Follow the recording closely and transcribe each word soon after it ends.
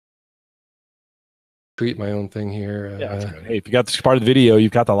tweet my own thing here. Yeah, that's good. Hey, if you got this part of the video,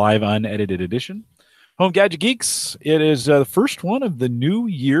 you've got the live unedited edition. Home Gadget Geeks. It is the first one of the new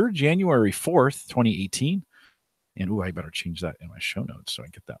year, January 4th, 2018. And I better change that in my show notes so I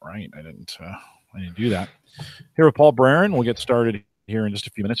get that right. I didn't do that. Here with Paul Braren. We'll get started here in just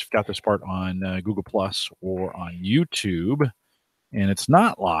a few minutes. We've got this part on Google Plus or on YouTube, and it's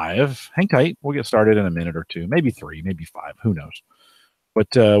not live. Hang tight. We'll get started in a minute or two, maybe 3, maybe 5. Who knows? But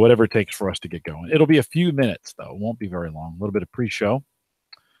whatever it takes for us to get going. It'll be a few minutes, though. It won't be very long. A little bit of pre-show.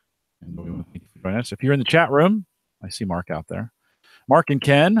 And we want to thank you for joining us. If you're in the chat room, I see Mark out there. Mark and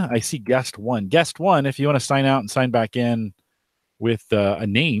Ken, I see guest one. Guest one, if you want to sign out and sign back in with a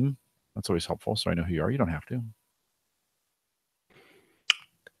name, that's always helpful, so I know who you are. You don't have to.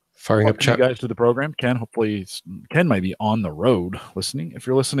 Firing up chat. You guys to the program. Ken, hopefully, Ken might be on the road listening. If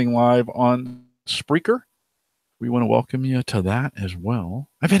you're listening live on Spreaker, we want to welcome you to that as well.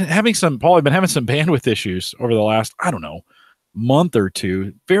 I've been having some bandwidth issues over the last, I don't know, month or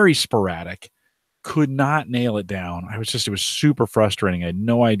two. Very sporadic. Could not nail it down. It was super frustrating. I had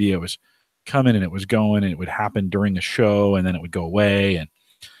no idea it was coming and it was going, and it would happen during a show and then it would go away. And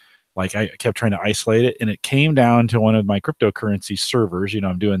like I kept trying to isolate it, and it came down to one of my cryptocurrency servers.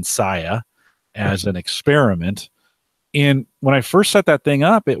 I'm doing Saya as an experiment. And when I first set that thing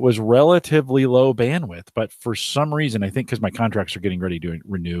up, it was relatively low bandwidth, but for some reason, I think because my contracts are getting ready to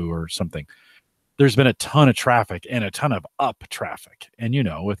renew or something, there's been a ton of traffic and a ton of up traffic. And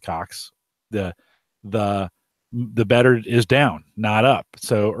with Cox, the better is down, not up.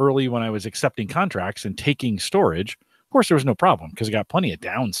 So early when I was accepting contracts and taking storage, of course there was no problem because I got plenty of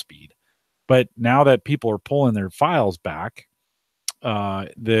down speed. But now that people are pulling their files back,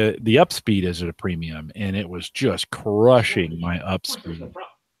 the up speed is at a premium, and it was just crushing my up speed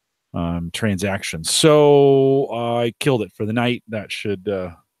transactions. So I killed it for the night. That should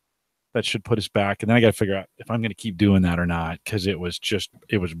put us back. And then I got to figure out if I'm going to keep doing that or not, because it was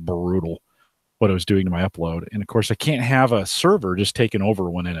brutal what it was doing to my upload. And of course I can't have a server just taking over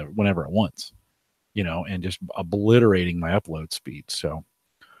whenever it wants, and just obliterating my upload speed. So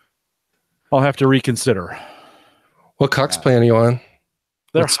I'll have to reconsider. What Cox plan are you on?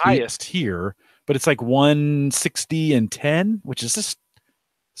 Their highest here, but it's like 160 and 10, which is just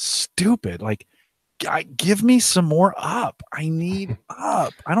stupid. Like, give me some more up. I need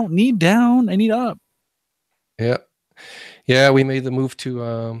up. I don't need down. I need up. Yeah. We made the move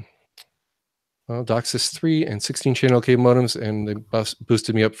to DOCSIS 3 and 16 channel cable modems, and they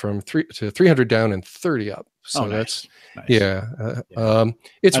boosted me up from 300 down and 30 up. So that's nice.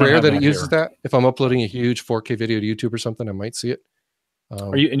 It's rare that it uses that. If I'm uploading a huge 4K video to YouTube or something, I might see it.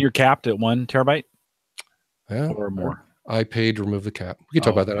 You're capped at 1 terabyte? Yeah, or more. I paid to remove the cap. We can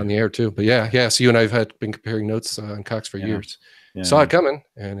talk about that on the air too. But yeah. So you and I have been comparing notes on Cox for years. Yeah. Saw it coming,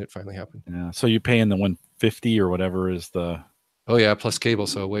 and it finally happened. Yeah. So you're paying the 150 or whatever is the. Oh yeah, plus cable,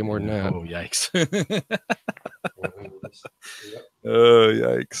 so way more than that. Oh yikes! Oh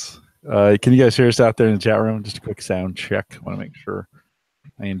yikes! Can you guys hear us out there in the chat room? Just a quick sound check. I want to make sure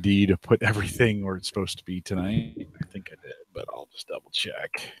I indeed put everything where it's supposed to be tonight. I think I did, but I'll just double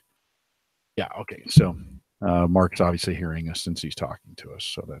check. Yeah. Okay. So Mark's obviously hearing us since he's talking to us,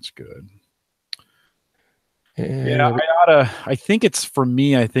 so that's good. Yeah, I think it's for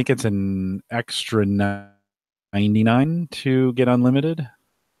me. I think it's an extra 99 to get unlimited,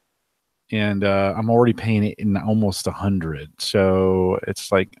 and I'm already paying it in almost 100. So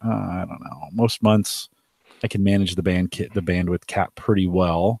it's like I don't know. Most months I can manage the bandwidth cap pretty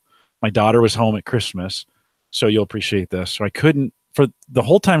well. My daughter was home at Christmas, so you'll appreciate this. So I couldn't, for the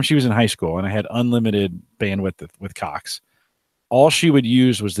whole time she was in high school, and I had unlimited bandwidth with Cox. All she would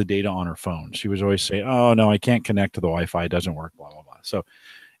use was the data on her phone. She would always say, "Oh no, I can't connect to the Wi-Fi. It doesn't work." Blah blah blah. So,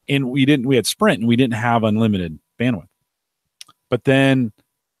 and we had Sprint, and we didn't have unlimited bandwidth. But then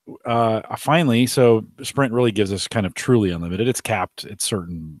finally, so Sprint really gives us kind of truly unlimited. It's capped at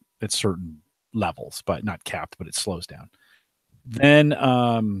certain levels, but not capped, but it slows down. Then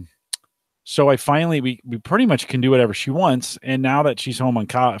so we pretty much can do whatever she wants. And now that she's home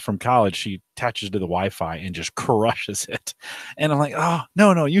from college, she attaches to the Wi-Fi and just crushes it. And I'm like, oh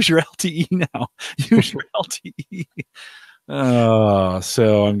no, use your LTE now. Use your LTE.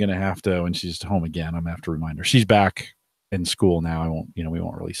 So I'm gonna have to, when she's home again, I'm gonna have to remind her. She's back in school now. We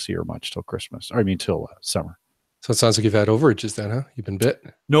won't really see her much till Christmas. Till summer. So it sounds like you've had overages then, huh? You've been bit?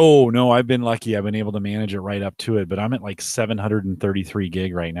 No, I've been lucky. I've been able to manage it right up to it, but I'm at like 733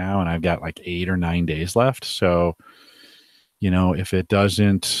 gig right now, and I've got like 8 or 9 days left. So, if it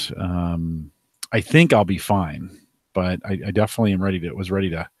doesn't, I think I'll be fine, but I definitely was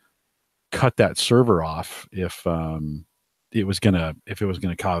ready to cut that server off if it was gonna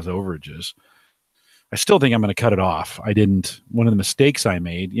cause overages. I still think I'm going to cut it off. I didn't. One of the mistakes I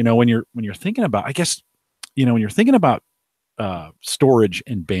made, when you're thinking about, I guess, when you're thinking about storage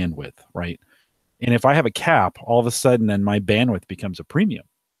and bandwidth, right? And if I have a cap, all of a sudden, then my bandwidth becomes a premium,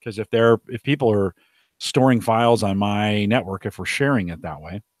 because if people are storing files on my network, if we're sharing it that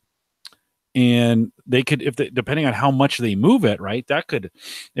way, and they could, depending on how much they move it, right? That could,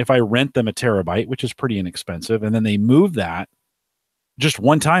 if I rent them a terabyte, which is pretty inexpensive, and then they move that just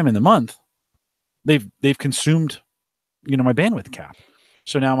one time in the month, they've consumed, my bandwidth cap.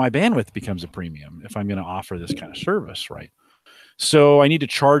 So now my bandwidth becomes a premium if I'm going to offer this kind of service, right? So I need to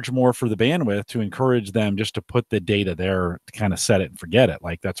charge more for the bandwidth to encourage them just to put the data there to kind of set it and forget it.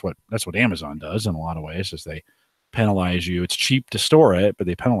 Like that's what Amazon does in a lot of ways, is they penalize you. It's cheap to store it, but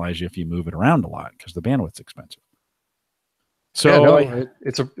they penalize you if you move it around a lot because the bandwidth's expensive. So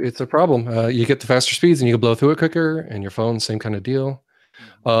it's a problem. You get the faster speeds and you can blow through it quicker, and your phone, same kind of deal.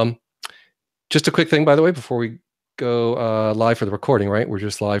 Just a quick thing, by the way, before we go live for the recording, right? We're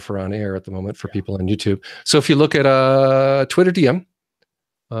just live for on air at the moment for people on YouTube. So if you look at Twitter DM,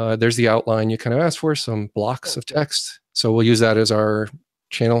 there's the outline you kind of asked for, some blocks of text. So we'll use that as our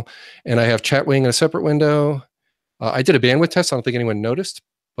channel. And I have Chatwing in a separate window. I did a bandwidth test. I don't think anyone noticed,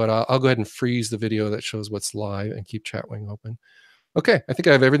 but I'll go ahead and freeze the video that shows what's live and keep Chatwing open. Okay, I think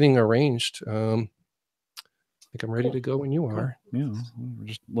I have everything arranged. I think I'm ready to go when you are. Yeah,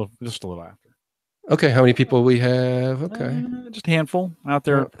 just a little after. Okay, how many people we have? Okay, just a handful out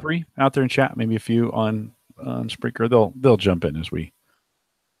there. 3 out there in chat, maybe a few on Spreaker. They'll jump in as we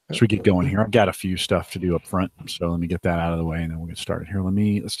get going here. I've got a few stuff to do up front, so let me get that out of the way, and then we'll get started here.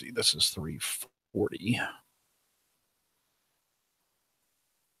 Let's see. This is 3:40. Here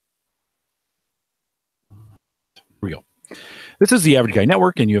we go. This is the Average Guy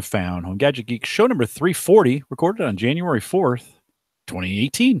Network, and you have found Home Gadget Geeks show number 340, recorded on January 4th,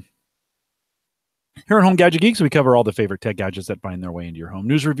 2018. Here at Home Gadget Geeks, we cover all the favorite tech gadgets that find their way into your home.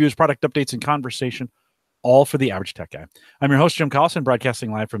 News, reviews, product updates, and conversation, all for the average tech guy. I'm your host, Jim Collison, broadcasting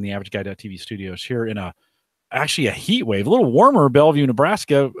live from the AverageGuy.tv studios here in a heat wave. A little warmer, Bellevue,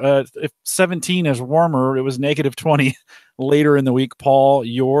 Nebraska. If 17 is warmer, it was negative 20 later in the week. Paul,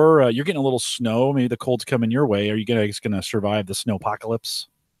 you're getting a little snow. Maybe the cold's coming your way. Are you guys going to survive the snow apocalypse?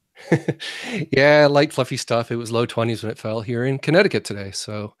 Yeah, light, fluffy stuff. It was low 20s when it fell here in Connecticut today.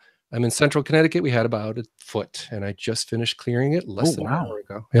 So I'm in central Connecticut. We had about a foot, and I just finished clearing it less than an hour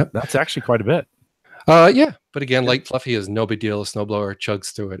ago. Yep. That's actually quite a bit. Yeah, but again, light fluffy is no big deal. A snowblower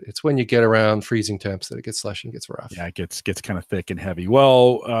chugs through it. It's when you get around freezing temps that it gets slushy and gets rough. Yeah, it gets kind of thick and heavy.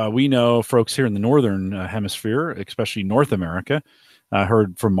 Well, we know folks here in the northern hemisphere, especially North America. I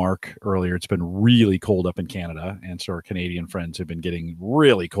heard from Mark earlier, it's been really cold up in Canada, and so our Canadian friends have been getting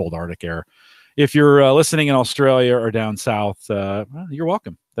really cold Arctic air. If you're listening in Australia or down south, well, you're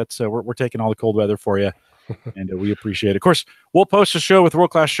welcome. That's we're taking all the cold weather for you, and we appreciate it. Of course, we'll post a show with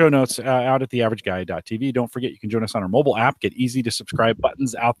world-class show notes out at theaverageguy.tv. Don't forget, you can join us on our mobile app. Get easy to subscribe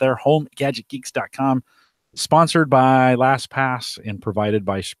buttons out there. HomeGadgetGeeks.com, sponsored by LastPass and provided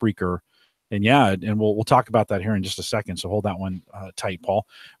by Spreaker. And yeah, and we'll talk about that here in just a second. So hold that one tight, Paul.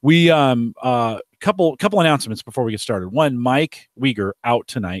 We couple announcements before we get started. One, Mike Uyghur out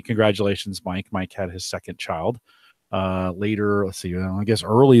tonight. Congratulations, Mike. Mike had his second child later. Let's see, I guess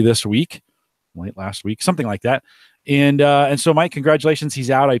early this week, late last week, something like that. And so Mike, congratulations. He's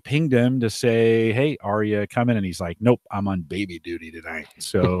out. I pinged him to say, hey, are you coming? And he's like, nope, I'm on baby duty tonight.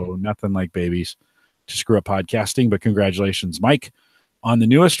 So nothing like babies to screw up podcasting. But congratulations, Mike, on the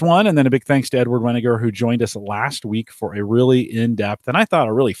newest one. And then a big thanks to Edward Weniger, who joined us last week for a really in-depth and I thought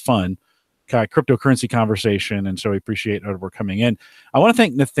a really fun cryptocurrency conversation. And so we appreciate Edward coming in. I want to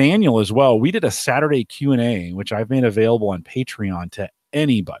thank Nathaniel as well. We did a Saturday Q&A, which I've made available on Patreon to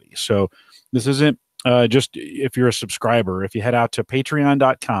anybody. So this isn't just if you're a subscriber. If you head out to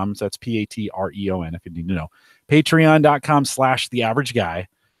patreon.com, so that's Patreon, if you need to know, patreon.com/theaverageguy. If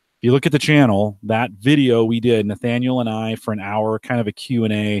you look at the channel, that video we did, Nathaniel and I, for an hour, kind of a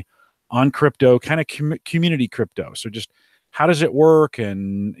Q&A on crypto, kind of community crypto. So just how does it work,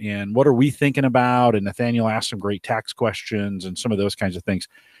 and what are we thinking about? And Nathaniel asked some great tax questions and some of those kinds of things.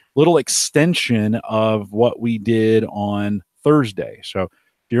 Little extension of what we did on Thursday. So if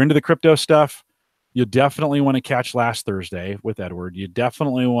you're into the crypto stuff, you definitely want to catch last Thursday with Edward. You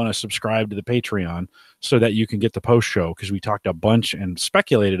definitely want to subscribe to the Patreon so that you can get the post show, because we talked a bunch and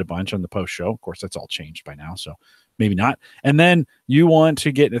speculated a bunch on the post show. Of course, that's all changed by now, so maybe not. And then you want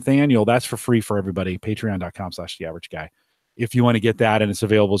to get Nathaniel. That's for free for everybody. Patreon.com/theaverageguy. If you want to get that, and it's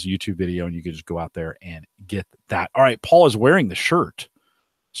available as a YouTube video, and you can just go out there and get that. All right, Paul is wearing the shirt.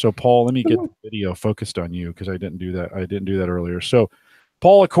 So Paul, let me get the video focused on you, because I didn't do that. I didn't do that earlier. So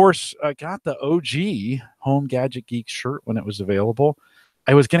Paul, of course, got the OG Home Gadget Geeks shirt when it was available.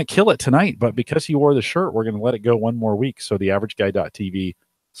 I was going to kill it tonight, but because he wore the shirt, we're going to let it go one more week. So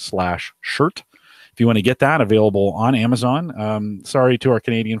theaverageguy.tv/shirt. If you want to get that, available on Amazon. Sorry to our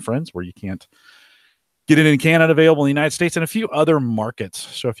Canadian friends where you can't get it in Canada, available in the United States and a few other markets.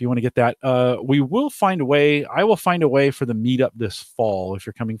 So if you want to get that, we will find a way. I will find a way for the meetup this fall. If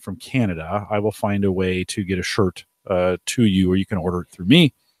you're coming from Canada, I will find a way to get a shirt to you, or you can order it through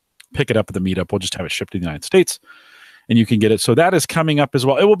me, pick it up at the meetup. We'll just have it shipped to the United States and you can get it. So that is coming up as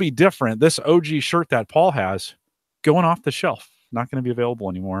well. It will be different. This OG shirt that Paul has going off the shelf, not going to be available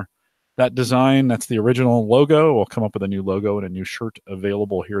anymore. That design, that's the original logo. We'll come up with a new logo and a new shirt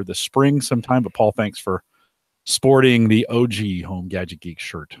available here this spring sometime. But Paul, thanks for sporting the OG Home Gadget Geek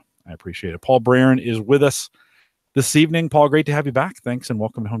shirt. I appreciate it. Paul Braren is with us this evening. Paul, great to have you back. Thanks, and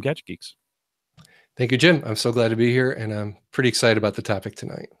welcome to Home Gadget Geeks. Thank you, Jim. I'm so glad to be here, and I'm pretty excited about the topic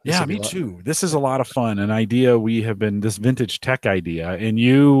tonight. Yeah, me too. This is a lot of fun. An idea we have been, this vintage tech idea, and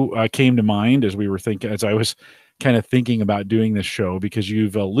you came to mind as we were thinking, as I was kind of thinking about doing this show, because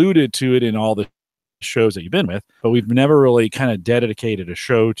you've alluded to it in all the shows that you've been with, but we've never really kind of dedicated a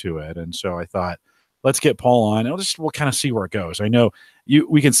show to it. And so I thought, let's get Paul on and we'll kind of see where it goes. I know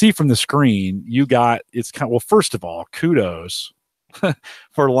we can see from the screen, well, first of all, kudos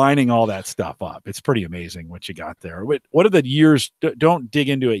for lining all that stuff up. It's pretty amazing what you got there. What are the years? Don't dig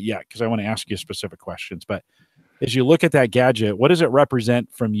into it yet, because I want to ask you specific questions, but as you look at that gadget, what does it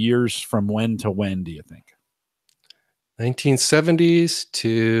represent from years from when to when, do you think? 1970s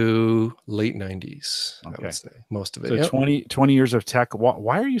to late 90s, okay. I would say, most of it. So yep. 20 years of tech.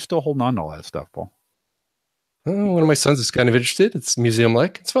 Why are you still holding on to all that stuff, Paul? One of my sons is kind of interested. It's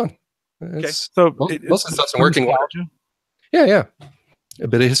museum-like. It's fun. So most of the stuff's in working order. Yeah. A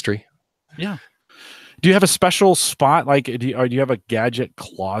bit of history. Yeah. Do you have a special spot? Like, do you have a gadget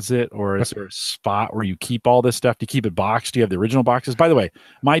closet, or is there a spot where you keep all this stuff? Do you keep it boxed? Do you have the original boxes? By the way,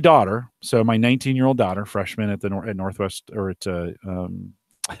 my daughter, so my 19-year-old daughter, freshman at Northwest, or at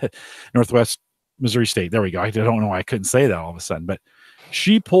Northwest Missouri State. There we go. I don't know why I couldn't say that all of a sudden, but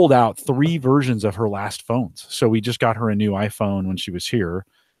she pulled out 3 versions of her last phones. So we just got her a new iPhone when she was here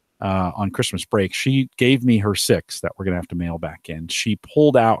on Christmas break. She gave me her 6 that we're going to have to mail back in. She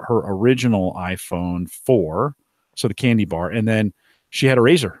pulled out her original iPhone 4, so the candy bar, and then she had a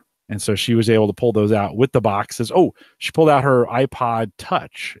Razor. And so she was able to pull those out with the boxes. Oh, she pulled out her iPod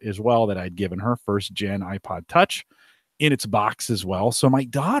Touch as well that I'd given her, first gen iPod Touch, in its box as well. So my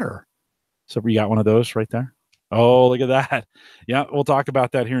daughter, so we got one of those right there. Oh, look at that. Yeah, we'll talk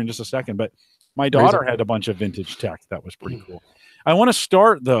about that here in just a second. But my daughter had a bunch of vintage tech. That was pretty cool. I want to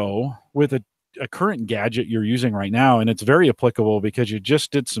start, though, with a current gadget you're using right now, and it's very applicable because you just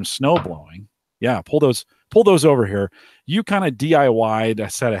did some snow blowing. Yeah, pull those over here. You kind of DIY'd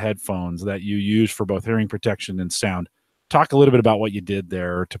a set of headphones that you use for both hearing protection and sound. Talk a little bit about what you did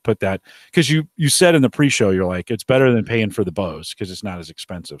there to put that, because you said in the pre-show, you're like, it's better than paying for the Bose because it's not as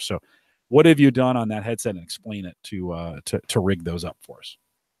expensive. So what have you done on that headset, and explain it to rig those up for us?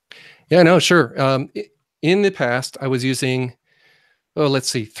 Yeah, no, sure. In the past, I was using, let's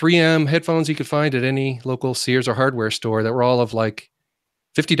see, 3M headphones you could find at any local Sears or hardware store that were all of like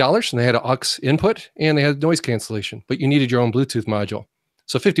 $50, and they had an aux input and they had noise cancellation, but you needed your own Bluetooth module.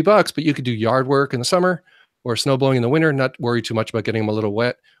 So $50, but you could do yard work in the summer or snow blowing in the winter, not worry too much about getting them a little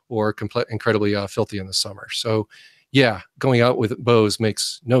wet or incredibly filthy in the summer. So yeah, going out with Bose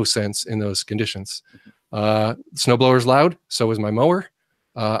makes no sense in those conditions. Snowblower's loud, so is my mower.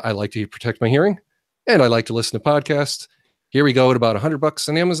 I like to protect my hearing, and I like to listen to podcasts. Here we go at about $100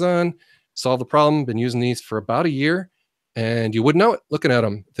 on Amazon. Solve the problem. Been using these for about a year, and you wouldn't know it looking at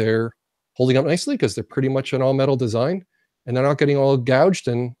them. They're holding up nicely because they're pretty much an all-metal design, and they're not getting all gouged,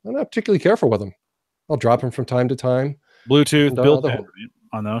 and I'm not particularly careful with them. I'll drop them from time to time. Bluetooth built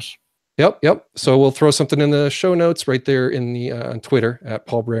on those. Yep. So we'll throw something in the show notes right there in the on Twitter at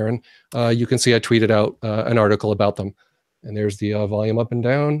Paul Braren. You can see I tweeted out an article about them, and there's the volume up and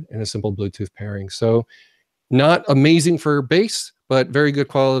down and a simple Bluetooth pairing. So not amazing for bass, but very good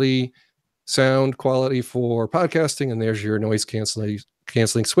quality sound quality for podcasting. And there's your noise canceling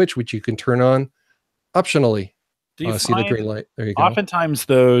switch, which you can turn on optionally. Do you see the green light? There you go. Oftentimes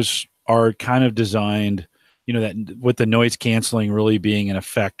those are kind of designed, that with the noise canceling really being an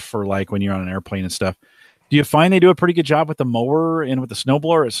effect for like when you're on an airplane and stuff. Do you find they do a pretty good job with the mower and with the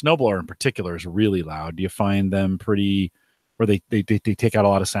snowblower? A snowblower in particular is really loud. Do you find them pretty, where they take out a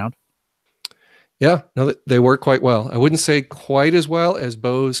lot of sound? Yeah, no, they work quite well. I wouldn't say quite as well as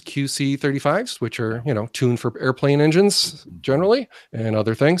Bose QC35s, which are, tuned for airplane engines generally and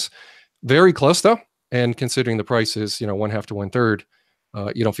other things. Very close though. And considering the price is, 1/2 to 1/3,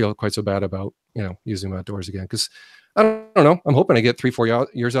 you don't feel quite so bad about, using them outdoors again. Because I don't know, I'm hoping I get 3-4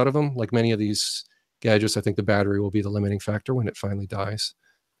 years out of them. Like many of these gadgets, I think the battery will be the limiting factor when it finally dies.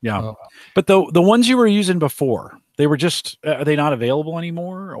 Yeah. But the ones you were using before, they were just, are they not available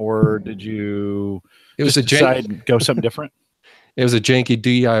anymore? Or did you decide to go something different? It was a janky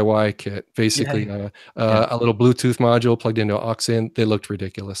DIY kit, basically a little Bluetooth module plugged into aux in. They looked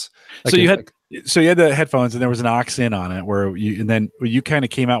ridiculous. So you had the headphones and there was an aux in on it where you kind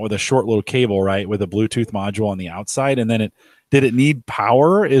of came out with a short little cable, right, with a Bluetooth module on the outside, and then did it need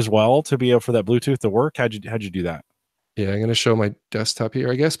power as well to be able for that Bluetooth to work? How'd you do that? Yeah, I'm going to show my desktop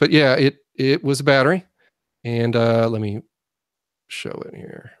here, I guess. But yeah, it was a battery, and let me show it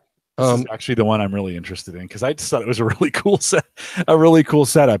here. This is actually the one I'm really interested in because I just thought it was a really cool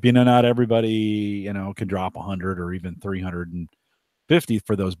setup. Not everybody can drop 100 or even 350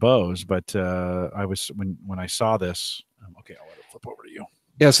 for those bows, but I was when I saw this. Okay, I'll let it flip over to you.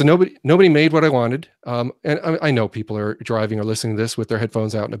 Yeah, so nobody made what I wanted, and I know people are driving or listening to this with their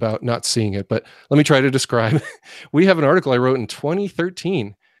headphones out and about, not seeing it. But let me try to describe. We have an article I wrote in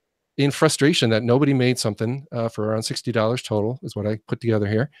 2013 in frustration that nobody made something for around $60 total is what I put together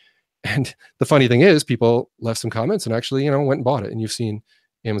here. And the funny thing is, people left some comments and actually, went and bought it. And you've seen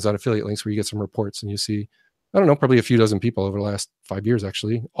Amazon affiliate links where you get some reports and you see, I don't know, probably a few dozen people over the last 5 years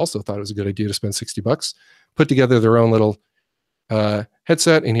actually also thought it was a good idea to spend $60, put together their own little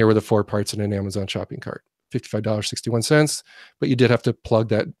headset. And here were the 4 parts in an Amazon shopping cart, $55.61. But you did have to plug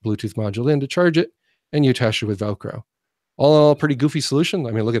that Bluetooth module in to charge it, and you attach it with Velcro. All in all, pretty goofy solution.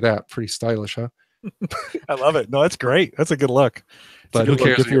 I mean, look at that, pretty stylish, huh? I love it. No, that's great. That's a good look. But who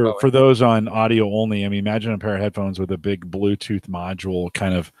cares for those on audio only? I mean, imagine a pair of headphones with a big Bluetooth module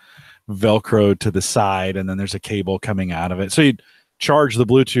kind of Velcroed to the side, and then there's a cable coming out of it. So you'd charge the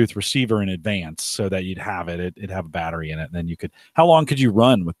Bluetooth receiver in advance so that you'd have it. It'd have a battery in it. And then you could, how long could you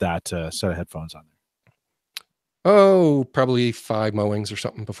run with that set of headphones on there? Oh, probably 5 mowings or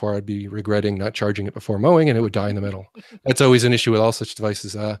something before I'd be regretting not charging it before mowing, and it would die in the middle. That's always an issue with all such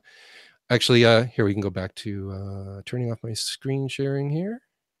devices. Actually, here we can go back to turning off my screen sharing here.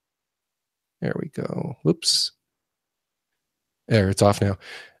 There we go. Whoops. There, it's off now.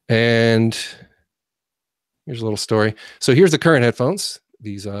 And here's a little story. So here's the current headphones.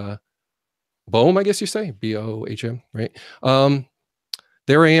 These Bohm, I guess you say, BOHM, right?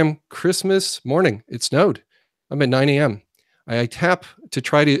 There I am, Christmas morning. It snowed. I'm at 9 a.m. I tap to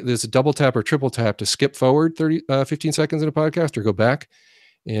try to, there's a double tap or triple tap to skip forward 15 seconds in a podcast or go back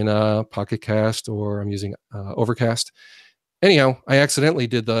in Pocket Cast, or I'm using Overcast. Anyhow, I accidentally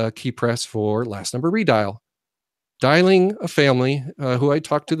did the key press for last number redial, dialing a family who I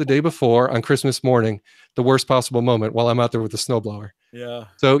talked to the day before on Christmas morning, the worst possible moment while I'm out there with the snowblower. Yeah.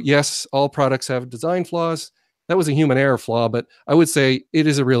 So yes, all products have design flaws. That was a human error flaw, but I would say it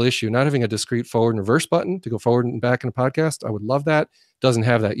is a real issue. Not having a discrete forward and reverse button to go forward and back in a podcast, I would love that. Doesn't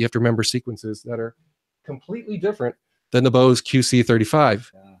have that. You have to remember sequences that are completely different than the Bose QC35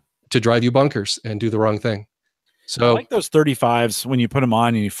 to drive you bunkers and do the wrong thing. So I like those 35s when you put them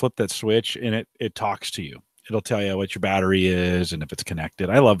on and you flip that switch and it talks to you. It'll tell you what your battery is and if it's connected.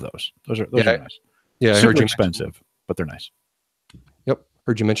 I love those. Those are nice. Yeah, super expensive, but they're nice. Yep,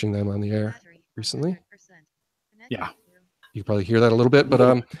 heard you mention them on the air recently. Yeah, you probably hear that a little bit, but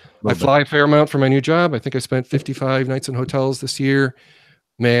I fly a fair amount for my new job. I think I spent 55 nights in hotels this year.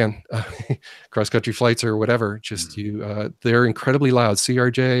 Man, cross-country flights or whatever, just they're incredibly loud.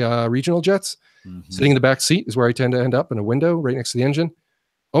 CRJ regional jets, sitting in the back seat is where I tend to end up, in a window right next to the engine.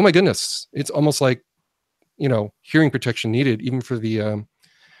 Oh my goodness, it's almost like, hearing protection needed, even for the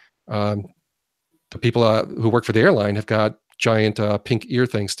people who work for the airline have got giant pink ear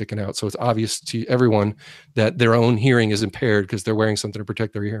things sticking out. So it's obvious to everyone that their own hearing is impaired because they're wearing something to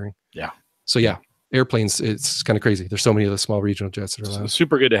protect their hearing. Yeah. So yeah, airplanes, it's kind of crazy. There's so many of the small regional jets that are allowed.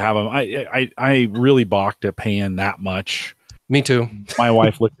 Super good to have them. I really balked at paying that much. Me too. My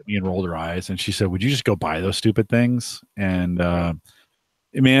wife looked at me and rolled her eyes and she said, "Would you just go buy those stupid things?" And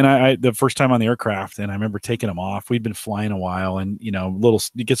man, I the first time on the aircraft, and I remember taking them off. We'd been flying a while, and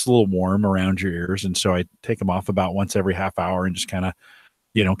it gets a little warm around your ears, and so I take them off about once every half hour and just kind of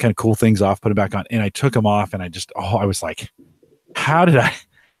cool things off, put them back on. And I took them off, and I was like, how did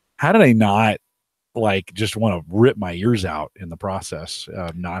I not just want to rip my ears out in the process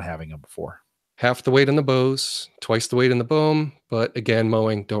of not having them before? Half the weight in the Bose, twice the weight in the Bohm. But again,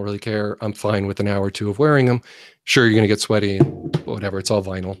 mowing, don't really care. I'm fine with an hour or two of wearing them. Sure, you're going to get sweaty and whatever. It's all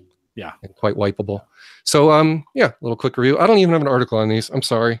vinyl. Yeah. And quite wipeable. So, yeah, a little quick review. I don't even have an article on these. I'm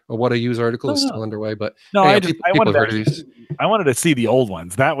sorry. A what I use article is still underway, but no, hey, people have heard of these. I wanted to see the old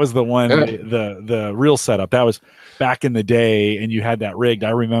ones. That was the one, the real setup. That was back in the day, and you had that rigged. I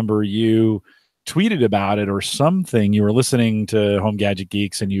remember you tweeted about it or something. You were listening to Home Gadget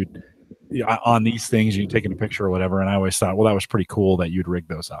Geeks, and you on these things, you taking a picture or whatever. And I always thought, well, that was pretty cool that you'd rig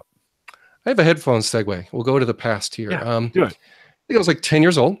those up. I have a headphone segue. We'll go to the past here. Yeah, do it. I think I was like 10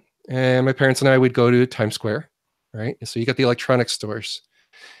 years old, and my parents and I would go to Times Square, right? So you got the electronics stores.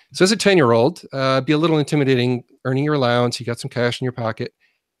 So as a 10-year-old, be a little intimidating, earning your allowance. You got some cash in your pocket,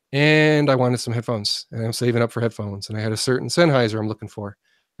 and I wanted some headphones, and I'm saving up for headphones. And I had a certain Sennheiser I'm looking for.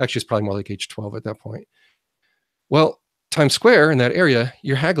 Actually, it's probably more like H12 at that point. Well, Times Square in that area,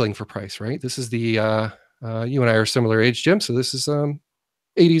 you're haggling for price, right? This is the, you and I are similar age, Jim. So this is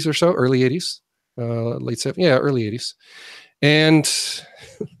 80s or so, early 80s, late 70s, yeah, early 80s. And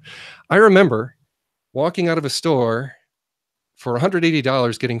I remember walking out of a store for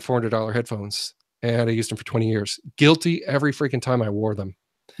 $180 getting $400 headphones, and I used them for 20 years. Guilty every freaking time I wore them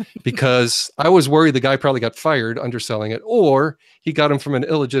because I was worried the guy probably got fired underselling it, or he got them from an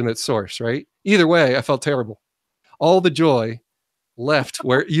illegitimate source, right? Either way, I felt terrible. All the joy left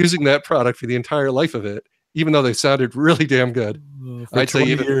where using that product for the entire life of it, even though they sounded really damn good. For 20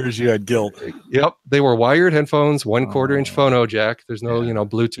 years, you had guilt. Yep. They were wired headphones, 1/4-inch phono jack. There's no,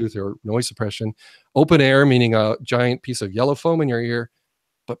 Bluetooth or noise suppression. Open air, meaning a giant piece of yellow foam in your ear.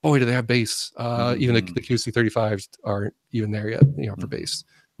 But boy, do they have bass. Even the QC35s aren't even there yet, for bass.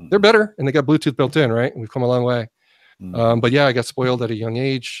 They're better, and they got Bluetooth built in, right? We've come a long way. But yeah, I got spoiled at a young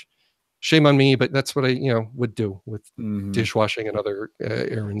age. Shame on me, but that's what I, would do with dishwashing and other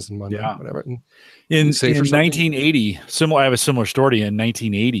errands and money, whatever. And in 1980, I have a similar story. In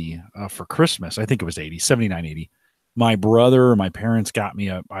 1980, for Christmas, I think it was 79, 80. My parents got me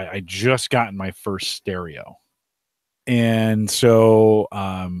I just gotten my first stereo, and so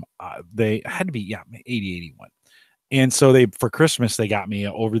they had to be 80, 81. And so for Christmas they got me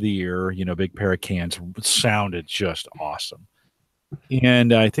over the ear, big pair of cans. It sounded just awesome.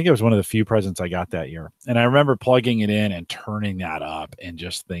 And I think it was one of the few presents I got that year. And I remember plugging it in and turning that up and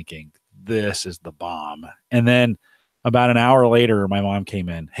just thinking, this is the bomb. And then about an hour later, my mom came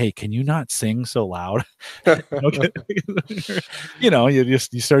in. Hey, can you not sing so loud? You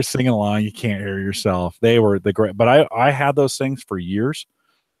start singing along. You can't hear yourself. They were the great, but I had those things for years.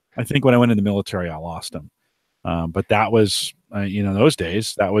 I think when I went in the military, I lost them. But that was, those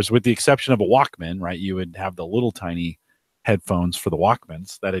days, that was with the exception of a Walkman, right? You would have the little tiny headphones for the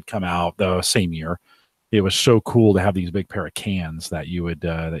Walkmans that had come out the same year. It was so cool to have these big pair of cans that you would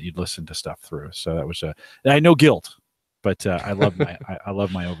that you'd listen to stuff through. So that was I had no guilt, but I love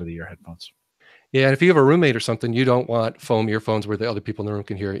my over the ear headphones. Yeah, and if you have a roommate or something, you don't want foam earphones where the other people in the room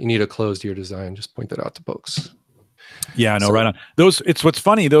can hear it. You need a closed ear design. Just point that out to folks. Yeah, no, right on. What's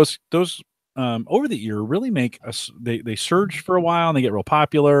funny, those over the ear really make us, they surge for a while and they get real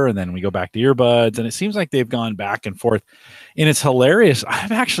popular, and then we go back to earbuds, and it seems like they've gone back and forth, and it's hilarious.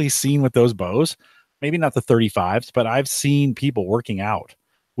 I've actually seen with those Bose, maybe not the 35s, but I've seen people working out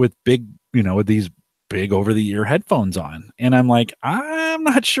with big, with these big over the ear headphones on, and I'm like, I'm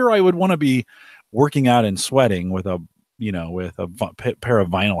not sure I would want to be working out and sweating with a pair of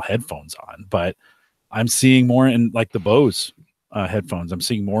vinyl headphones on. But I'm seeing more in like the Bose headphones. I'm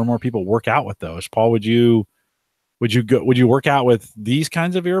seeing more and more people work out with those. Paul, would you work out with these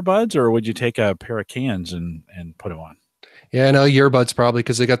kinds of earbuds, or would you take a pair of cans and put them on? Yeah, no, earbuds probably,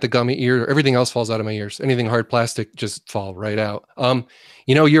 because they got the gummy ear. Everything else falls out of my ears. Anything hard plastic just fall right out.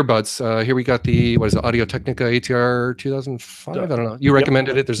 Earbuds. Here we got the Audio Technica ATR 2005. I don't know. You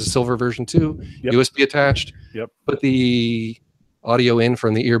recommended it. There's a silver version too. USB attached. Yep. Put the audio in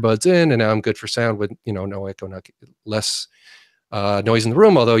from the earbuds in, and now I'm good for sound with no echo, less noise in the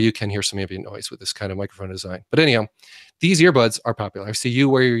room, although you can hear some ambient noise with this kind of microphone design. But anyhow, these earbuds are popular. I see you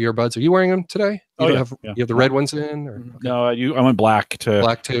wear your earbuds. Are you wearing them today? You have the red ones in? Or? Okay. No, I went black too.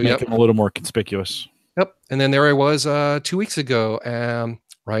 Make them a little more conspicuous. Yep. And then there I was 2 weeks ago,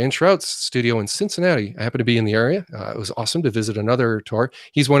 Ryan Shrout's studio in Cincinnati. I happened to be in the area. It was awesome to visit another tour.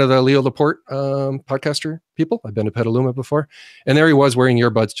 He's one of the Leo Laporte podcaster people. I've been to Petaluma before. And there he was wearing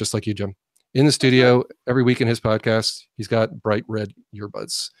earbuds just like you, Jim. In the studio every week in his podcast, he's got bright red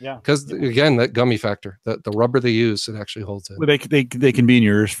earbuds. Yeah, because again, that gummy factor, the rubber they use, it actually holds it. Well, they can be in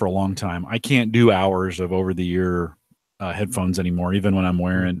your ears for a long time. I can't do hours of over the ear headphones anymore. Even when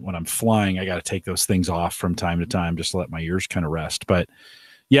I'm flying, I got to take those things off from time to time just to let my ears kind of rest. But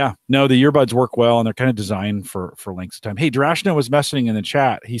yeah, no, the earbuds work well, and they're kind of designed for lengths of time. Hey, Drashna was messaging in the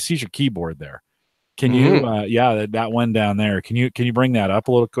chat. He sees your keyboard there. Can you, that one down there, can you bring that up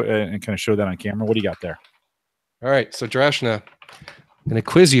a little and kind of show that on camera? What do you got there? All right. So Drashna, I'm going to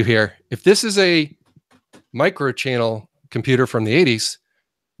quiz you here. If this is a micro channel computer from the 80s,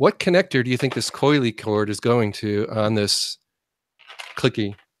 what connector do you think this coily cord is going to on this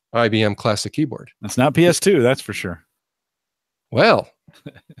clicky IBM classic keyboard? It's not PS2, that's for sure. Well.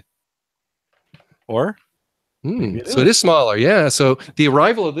 Or? So it is smaller, yeah. So the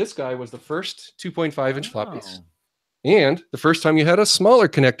arrival of this guy was the first 2.5-inch floppies. And the first time you had a smaller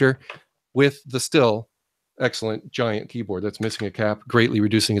connector with the still excellent giant keyboard that's missing a cap, greatly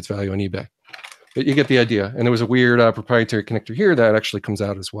reducing its value on eBay. But you get the idea. And there was a weird proprietary connector here that actually comes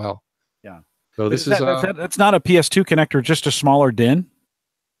out as well. Yeah. So this that's not a PS2 connector, just a smaller DIN?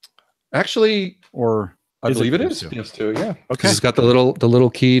 Actually, or I believe it is PS2, yeah. Okay. It's got the little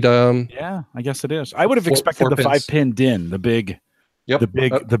keyed yeah, I guess it is. I would have expected the 5-pin DIN, the big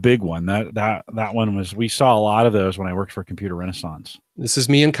the big one. That one was, we saw a lot of those when I worked for Computer Renaissance. This is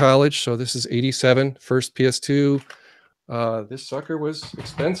me in college, so this is 87, first PS2. This sucker was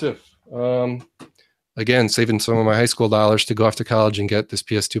expensive. Again, saving some of my high school dollars to go off to college and get this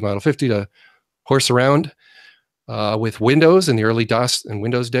PS2 Model 50 to horse around with Windows in the early DOS and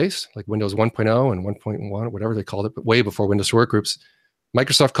Windows days, like Windows 1.0 and 1.1, whatever they called it, but way before Windows Workgroups.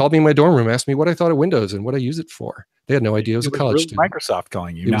 Microsoft called me in my dorm room, asked me what I thought of Windows and what I use it for. They had no idea it was a college student. Microsoft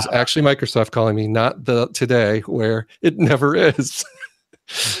calling you. It was actually Microsoft calling me, not the today where it never is.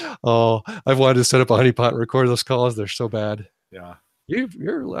 Oh, I've wanted to set up a honeypot and record those calls. They're so bad. Yeah. Your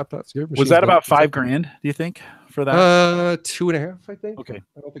laptops, your was that about $5,000? Do you think for that? 2.5, I think. Okay.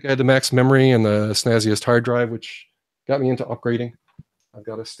 I don't think I had the max memory and the snazziest hard drive, which got me into upgrading. I've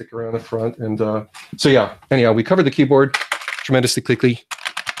got a sticker on the front, and so yeah. Anyhow, we covered the keyboard, tremendously clicky.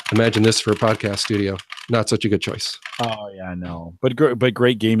 Imagine this for a podcast studio. Not such a good choice. Oh yeah, no, but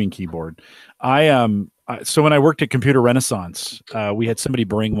great gaming keyboard. So when I worked at Computer Renaissance, we had somebody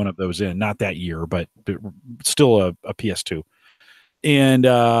bring one of those in, not that year, but still a PS2. And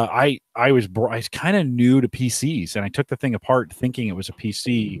I was kind of new to PCs, and I took the thing apart thinking it was a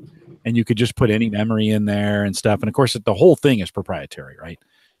PC, and you could just put any memory in there and stuff. And of course, the whole thing is proprietary, right?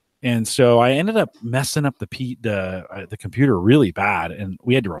 And so I ended up messing up the computer really bad, and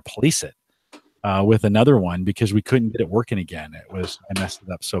we had to replace it with another one because we couldn't get it working again. I messed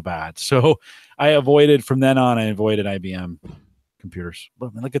it up so bad. So from then on, I avoided IBM computers.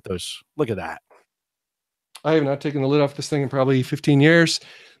 Look at those. Look at that. I have not taken the lid off this thing in probably 15 years.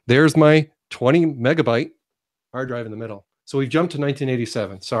 There's my 20 megabyte hard drive in the middle. So we've jumped to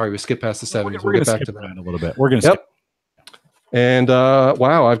 1987. Sorry, we skipped past the 70s. We'll get back to that in a little bit. We're going to skip. And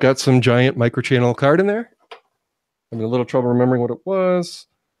wow, I've got some giant microchannel card in there. I'm in a little trouble remembering what it was.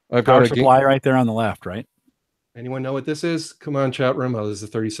 I've got a supply right there on the left, right? Anyone know what this is? Come on, chat room. Oh, there's a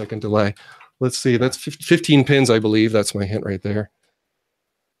 30-second delay. Let's see. That's 15 pins, I believe. That's my hint right there.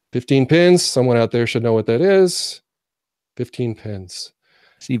 15 pins. Someone out there should know what that is. 15 pins.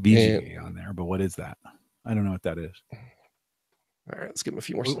 I see VGA on there, but what is that? I don't know what that is. All right, let's give him a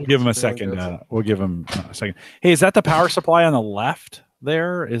few more. We'll give him a second. We'll give him a second. Hey, is that the power supply on the left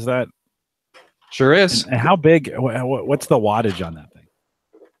there? Is that? Sure is. And how big? What's the wattage on that thing?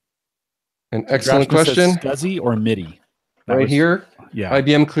 An excellent question. SCSI or MIDI? Right here. Yeah.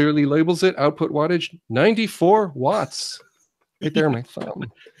 IBM clearly labels it. Output wattage 94 watts. Right there, my thumb.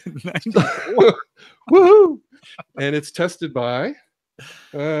 94. Woohoo! And it's tested by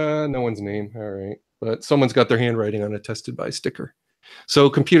no one's name. All right. But someone's got their handwriting on a tested by sticker. So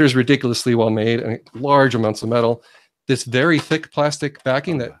computer's ridiculously well made and large amounts of metal. This very thick plastic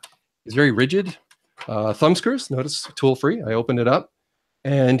backing that is very rigid. Thumb screws, notice tool-free. I opened it up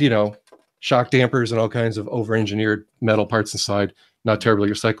and, shock dampers and all kinds of over-engineered metal parts inside, not terribly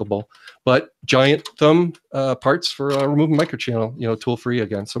recyclable, but giant thumb parts for removing microchannel, tool-free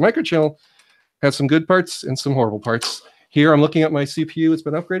again. So microchannel has some good parts and some horrible parts. Here I'm looking at my CPU. It's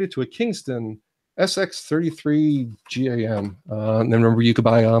been upgraded to a Kingston SX33 GAM. And then remember, you could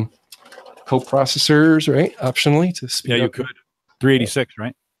buy co-processors, right? Optionally to speed up. Yeah, you could. 386,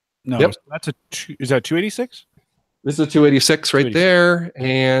 right? No, yep. Is that 286? This is a 286 right there,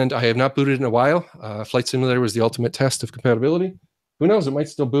 and I have not booted in a while. Flight Simulator was the ultimate test of compatibility. Who knows? It might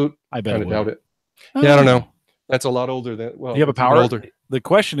still boot. I bet. I doubt it. Yeah, I don't know. That's a lot older than. Well, you have a power. Older. The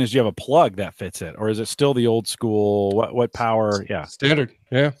question is, do you have a plug that fits it, or is it still the old school? What power? Yeah, standard.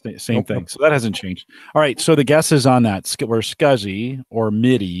 Yeah, same thing. So that hasn't changed. All right. So the guesses on that were SCSI or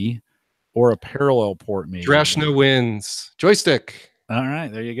MIDI or a parallel port. Maybe Drashna wins joystick. All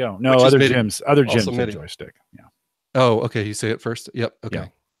right, there you go. No, other gyms. Other gyms have joystick. Yeah. Oh, okay. You say it first. Yep. Okay. Yeah.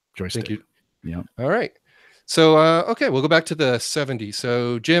 Joystick. Thank you. Yeah. All right. So, okay, we'll go back to the 70s.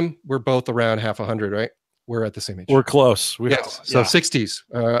 So, Jim, we're both around half 100, right? We're at the same age. We're close. Yes. So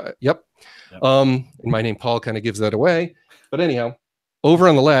 60s. Yep. And my name, Paul, kind of gives that away. But anyhow, over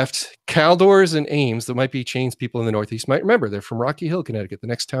on the left, Caldors and Ames, that might be chains people in the Northeast might remember. They're from Rocky Hill, Connecticut, the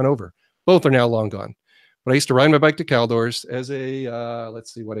next town over. Both are now long gone. But I used to ride my bike to Caldors as a,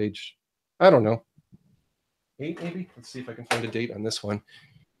 let's see what age. I don't know. 8 maybe? Let's see if I can find a date on this one.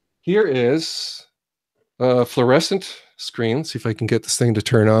 Here is a fluorescent screen. Let's see if I can get this thing to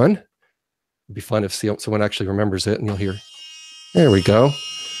turn on. It'd be fun if someone actually remembers it and you'll hear. There we go.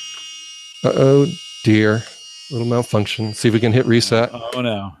 Uh-oh, dear. Little malfunction. See if we can hit reset. Oh,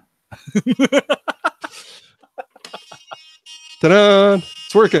 no. Ta-da!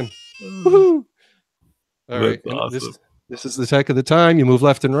 It's working. Woohoo! All right. Awesome. This is the tech of the time. You move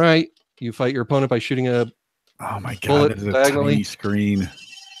left and right. You fight your opponent by shooting a bullet diagonally. Tiny screen.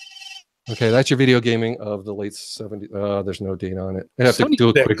 Okay, that's your video gaming of the late 70s. There's no date on it. I have to do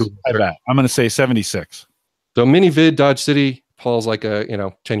a quick. I bet. I'm going to say 76. So mini vid Dodge City. Paul's like a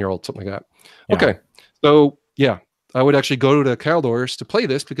 10-year-old, something like that. Yeah. Okay, so yeah, I would actually go to Caldors to play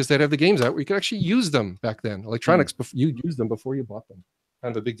this because they'd have the games out where you could actually use them back then. Electronics, you used them before you bought them.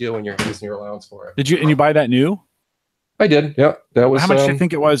 Kind of a big deal when you're using your allowance for it. Did you? And you buy that new? I did. Yeah, that was. How much do you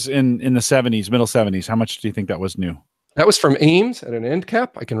think it was in the 70s, middle 70s? How much do you think that was new? That was from Ames at an end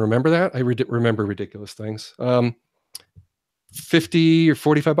cap. I can remember that. I remember ridiculous things. 50 or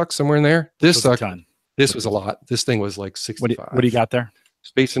 45 bucks, somewhere in there. This sucked. This was a lot. This thing was like 65. What do you got there?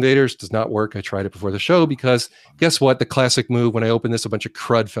 Space Invaders does not work. I tried it before the show because guess what? The classic move when I opened this, a bunch of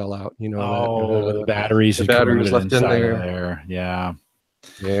crud fell out. The batteries. The battery was left in there. Yeah.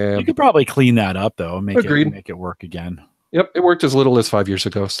 Yeah. You could probably clean that up though. Make it work again. Yep. It worked as little as 5 years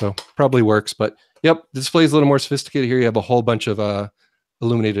ago. So probably works. But yep, the display is a little more sophisticated here. You have a whole bunch of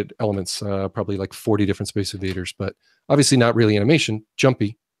illuminated elements, probably like 40 different Space Invaders, but obviously not really animation,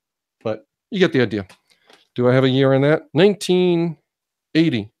 jumpy, but you get the idea. Do I have a year on that?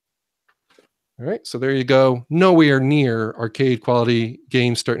 1980. All right, so there you go. Nowhere near arcade quality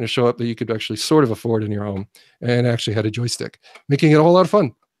games starting to show up that you could actually sort of afford in your home, and actually had a joystick, making it a whole lot of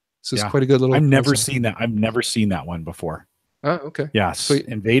fun. This is quite a good little. I've never seen that. I've never seen that one before. Ah, okay. Yeah, so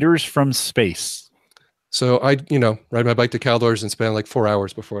Invaders from Space. So I, ride my bike to Caldors and spend like 4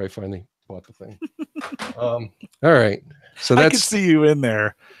 hours before I finally bought the thing. All right, so that's. I could see you in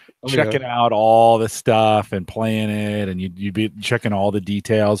there. Checking out all the stuff and playing it, and you'd be checking all the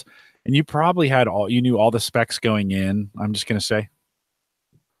details, and you probably you knew all the specs going in. I'm just gonna say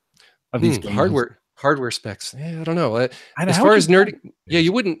of these hardware specs. Yeah, I don't know. As far as nerdy,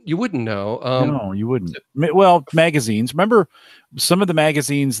 you wouldn't know. No, you wouldn't. Well, magazines. Remember, some of the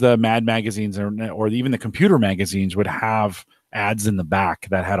magazines, the Mad magazines, or even the computer magazines, would have ads in the back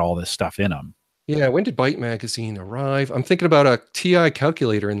that had all this stuff in them. Yeah, when did Byte magazine arrive? I'm thinking about a TI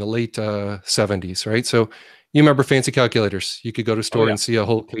calculator in the late 70s, right? So you remember fancy calculators. You could go to a store and see a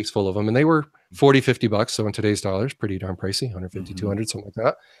whole case full of them, and they were 40, 50 bucks. So in today's dollars, pretty darn pricey, 150, 200, something like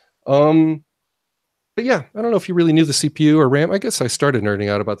that. But yeah, I don't know if you really knew the CPU or RAM. I guess I started nerding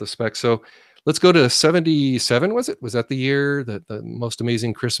out about the specs. So let's go to 77, was it? Was that the year that the most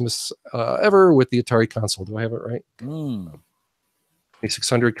amazing Christmas ever with the Atari console? Do I have it right?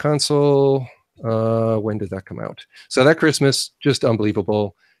 2600 console. When did that come out? So that Christmas, just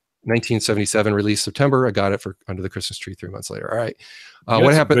unbelievable. 1977 release September. I got it for under the Christmas tree 3 months later. All right.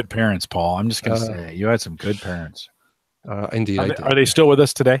 What happened? Good parents, Paul. I'm just going to say you had some good parents. Indeed. Are they still with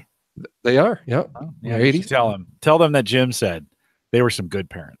us today? They are. Yeah. Yeah. 80s. Tell them that Jim said they were some good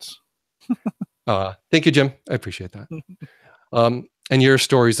parents. Thank you, Jim. I appreciate that. And your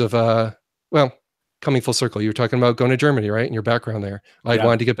stories of, coming full circle. You were talking about going to Germany, right? And your background there. I'd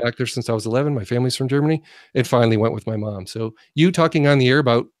wanted to get back there since I was 11. My family's from Germany. It finally went with my mom. So you talking on the air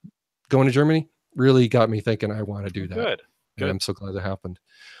about going to Germany really got me thinking I want to do that. Good. And I'm so glad that happened.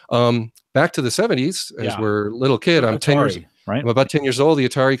 Back to the 70s, as we're a little kid, I'm 10 years, right? I'm about 10 years old. The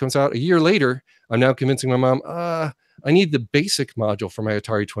Atari comes out. A year later, I'm now convincing my mom, I need the basic module for my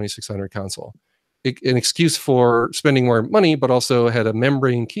Atari 2600 console. An excuse for spending more money, but also had a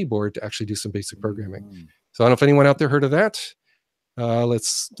membrane keyboard to actually do some basic programming. So I don't know if anyone out there heard of that. I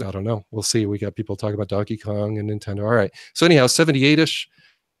don't know. We'll see. We got people talking about Donkey Kong and Nintendo. All right. So anyhow, 78-ish.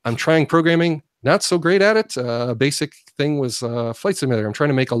 I'm trying programming. Not so great at it. Basic thing was Flight Simulator. I'm trying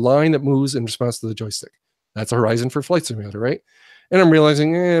to make a line that moves in response to the joystick. That's a horizon for Flight Simulator, right? And I'm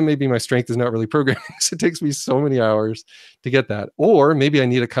realizing, maybe my strength is not really programming. So it takes me so many hours to get that. Or maybe I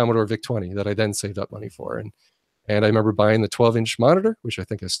need a Commodore VIC-20 that I then saved up money for. And I remember buying the 12-inch monitor, which I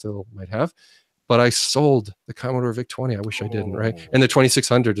think I still might have. but I sold the Commodore VIC-20. I wish I didn't, right? And the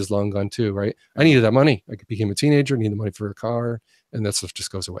 2600 is long gone too, right? I needed that money. I became a teenager, needed the money for a car, and that stuff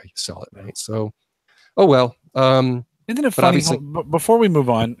just goes away. You sell it, right? So, oh well. Isn't it funny? Before we move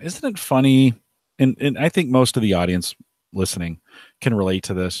on, isn't it funny? And I think most of the audience listening can relate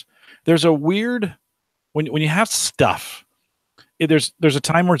to this. There's a weird when you have stuff. There's a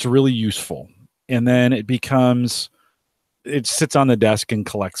time where it's really useful, and then it sits on the desk and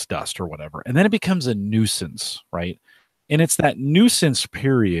collects dust or whatever, and then it becomes a nuisance, right? And it's that nuisance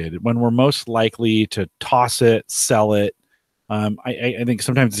period when we're most likely to toss it, sell it. I think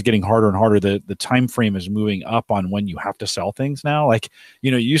sometimes it's getting harder and harder. The time frame is moving up on when you have to sell things now. Like,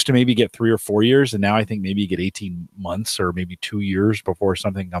 you used to maybe get 3 or 4 years, and now I think maybe you get 18 months or maybe 2 years before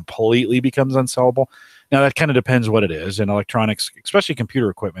something completely becomes unsellable. Now, that kind of depends what it is. And electronics, especially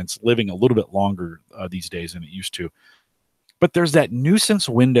computer equipment's living a little bit longer these days than it used to. But there's that nuisance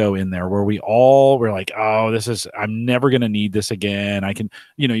window in there where we're like, oh, I'm never going to need this again. I can,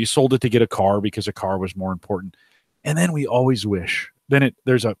 you sold it to get a car because a car was more important. And then we always wish. Then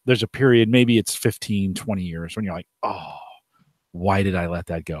there's a period, maybe it's 15, 20 years when you're like, oh, why did I let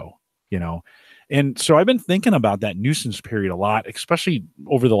that go? And so I've been thinking about that nuisance period a lot, especially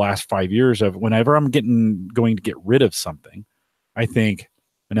over the last 5 years of whenever I'm going to get rid of something, I think,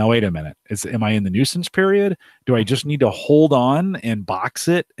 now, wait a minute. Am I in the nuisance period? Do I just need to hold on and box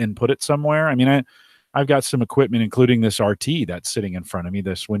it and put it somewhere? I mean, I've got some equipment, including this RT that's sitting in front of me,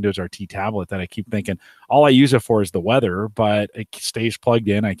 this Windows RT tablet that I keep thinking all I use it for is the weather, but it stays plugged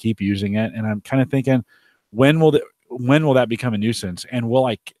in. I keep using it. And I'm kind of thinking, when will that become a nuisance? And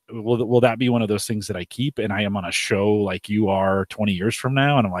will that be one of those things that I keep and I am on a show like you are 20 years from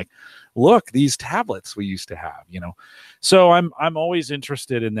now? And I'm like, look, these tablets we used to have, So I'm always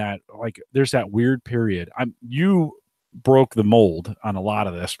interested in that. Like, there's that weird period. You broke the mold on a lot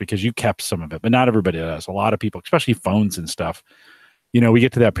of this because you kept some of it, but not everybody does. A lot of people, especially phones and stuff, we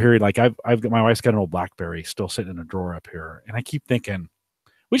get to that period. Like I've got, my wife's got an old BlackBerry still sitting in a drawer up here. And I keep thinking,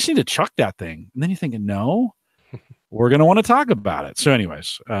 we just need to chuck that thing. And then you're thinking, no, we're going to want to talk about it. So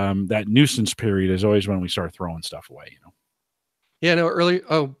anyways, that nuisance period is always when we start throwing stuff away, Yeah, no, earlier.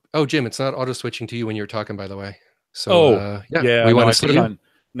 Oh, Jim, it's not auto switching to you when you're talking, by the way. So, we want to see you.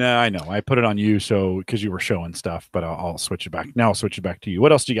 No, I know. I put it on you because you were showing stuff, but I'll switch it back. Now I'll switch it back to you.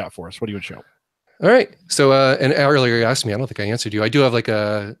 What else do you got for us? What do you want to show? All right. So, and earlier you asked me, I don't think I answered you. I do have like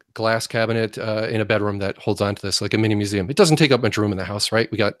a glass cabinet in a bedroom that holds on to this, like a mini museum. It doesn't take up much room in the house,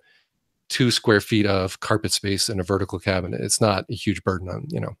 right? We got 2 square feet of carpet space and a vertical cabinet. It's not a huge burden on,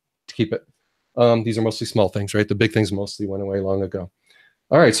 to keep it. These are mostly small things, right? The big things mostly went away long ago.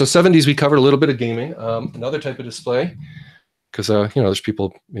 All right. So 70s, we covered a little bit of gaming. Another type of display, because, there's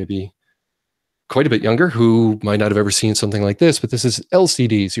people maybe quite a bit younger who might not have ever seen something like this, but this is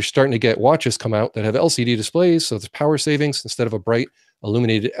LCDs. You're starting to get watches come out that have LCD displays. So there's power savings. Instead of a bright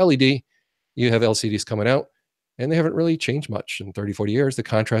illuminated LED, you have LCDs coming out, and they haven't really changed much in 30, 40 years. The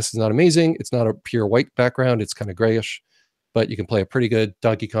contrast is not amazing. It's not a pure white background. It's kind of grayish, but you can play a pretty good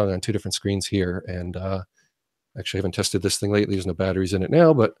Donkey Kong on 2 different screens here. And actually, I haven't tested this thing lately. There's no batteries in it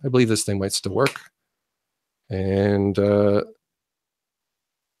now, but I believe this thing might still work. And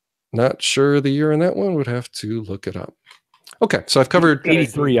not sure the year on that one. Would have to look it up. Okay, so I've covered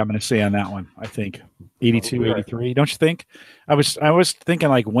 83. I'm going to say on that one. I think 82, 83. Don't you think? I was thinking,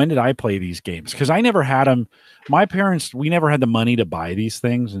 like, when did I play these games? Because I never had them. My parents, we never had the money to buy these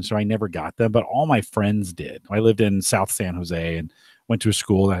things, and so I never got them. But all my friends did. I lived in South San Jose and went to a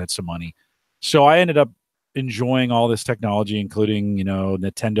school that had some money, so I ended up enjoying all this technology, including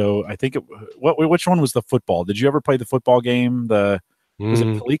Nintendo. I think which one was the football? Did you ever play the football game? Was it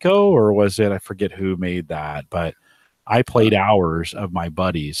Coleco or was it, I forget who made that, but I played hours of my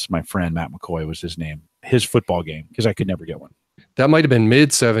buddies. My friend Matt McCoy was his name, his football game, because I could never get one. That might have been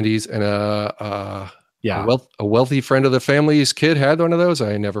mid 70s, and a wealthy friend of the family's kid had one of those.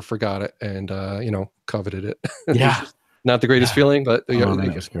 I never forgot it, and coveted it. Yeah, not the greatest feeling, but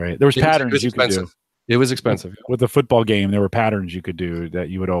it was great. There was patterns you could do. It was expensive. With the football game, there were patterns you could do that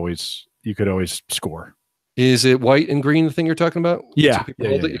you could always score. Is it white and green, the thing you're talking about? Yeah. I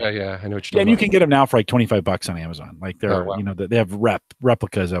know what you're talking about. And you can get them now for like $25 on Amazon. Like they're, they have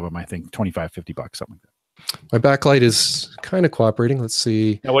replicas of them, I think $25, $50, something like that. My backlight is kind of cooperating. Let's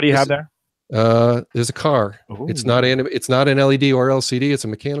see. Now, what do you have there? There's a car. Ooh. It's not an LED or LCD. It's a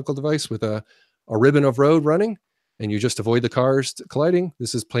mechanical device with a ribbon of road running, and you just avoid the cars colliding.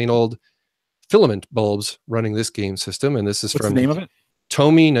 This is plain old filament bulbs running this game system, and this is What's the name of it?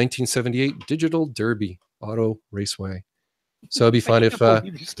 Tomy 1978 Digital Derby Auto Raceway. So it'd be fun if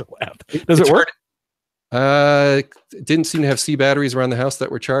does it work? Didn't seem to have C batteries around the house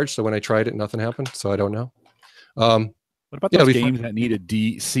that were charged. So when I tried it, nothing happened. So I don't know. What about those games that needed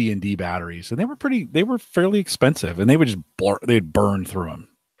C and D batteries? And they were fairly expensive, and they would just they'd burn through them.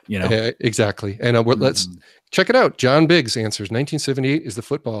 You know, exactly. And let's check it out. John Biggs answers 1978 is the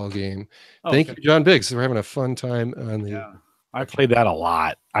football game. Thank you, John Biggs. We're having a fun time on the. Yeah. I played that a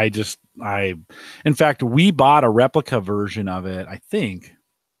lot. In fact, we bought a replica version of it, I think,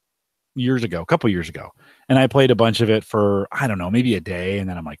 a couple years ago. And I played a bunch of it for, I don't know, maybe a day. And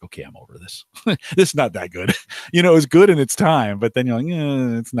then I'm like, okay, I'm over this. This is not that good. It was good in its time, but then you're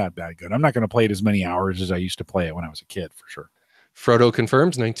like, it's not that good. I'm not going to play it as many hours as I used to play it when I was a kid, for sure. Frodo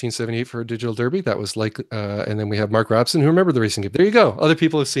confirms 1978 for a digital derby. That was like, and then we have Mark Robson, who remembered the racing game. There you go. Other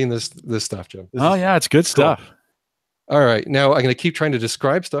people have seen this stuff, Jim. It's good stuff. All right. Now I'm going to keep trying to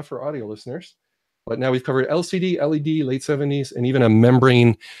describe stuff for audio listeners. But now we've covered LCD, LED, late 70s, and even a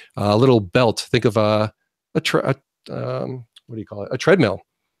membrane little belt. Think of what do you call it? A treadmill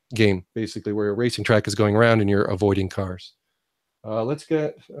game, basically, where a racing track is going around and you're avoiding cars. Let's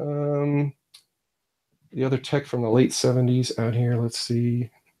get the other tech from the late 70s out here. Let's see.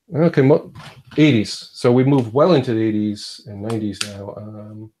 Okay, 80s. So we moved well into the 80s and 90s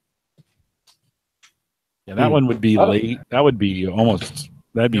now. Yeah, that one would be late. That would be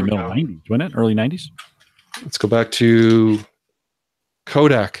that'd be middle 90s, wouldn't it? Early 90s? Let's go back to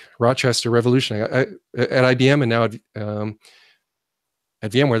Kodak, Rochester Revolution. At IBM and now at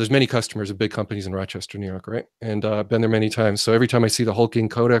VMware, there's many customers of big companies in Rochester, New York, right? And I've been there many times. So every time I see the hulking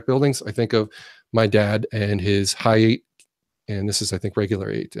Kodak buildings, I think of my dad and his high 8, and this is, I think,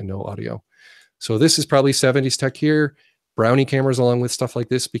 regular 8 and no audio. So this is probably 70s tech here. Brownie cameras, along with stuff like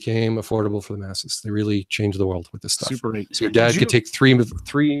this, became affordable for the masses. They really changed the world with this stuff. Super neat. So your dad could take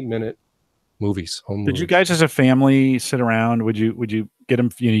 3-minute movies. Did you guys, as a family, sit around? Would you get them?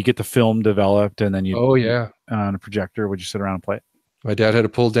 You get the film developed, and then you on a projector. Would you sit around and play it? My dad had a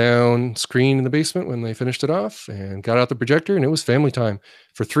pull down screen in the basement when they finished it off, and got out the projector, and it was family time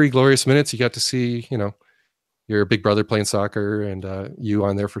for 3 glorious minutes. You got to see, your big brother playing soccer, and you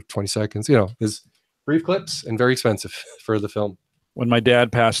on there for 20 seconds. It's brief clips and very expensive for the film. When my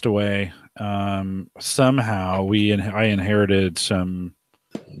dad passed away, somehow I inherited some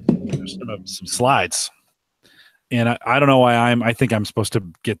slides, and I don't know why I think I'm supposed to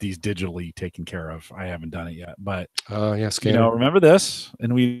get these digitally taken care of. I haven't done it yet, but remember this,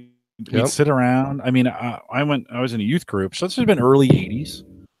 and we'd sit around. I mean, I was in a youth group, so this has been early 80s.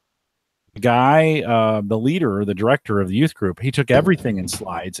 The guy, the leader, the director of the youth group, he took everything in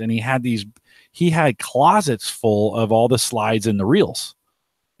slides, and he had closets full of all the slides and the reels,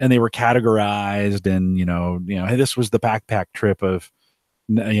 and they were categorized. And hey, this was the backpack trip of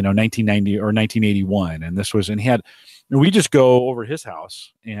 1990 or 1981, and we just go over his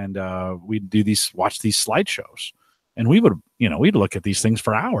house, and we'd watch these slideshows, and we'd look at these things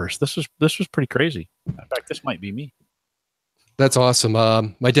for hours. This was pretty crazy. In fact, this might be me. That's awesome.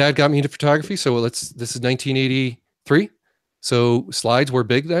 My dad got me into photography, so this is 1983. So slides were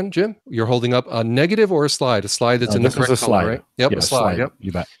big then, Jim. You're holding up a negative or a slide? A slide that's in the correct color, right? Yep, a slide. Yep,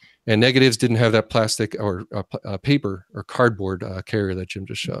 you bet. And negatives didn't have that plastic or paper or cardboard carrier that Jim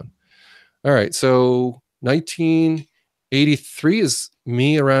just showed. All right, so 1983 is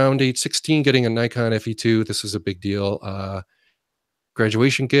me around age 16 getting a Nikon FE2. This was a big deal.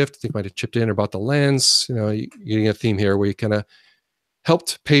 Graduation gift. I think I might have chipped in or bought the lens. You're getting a theme here where you kind of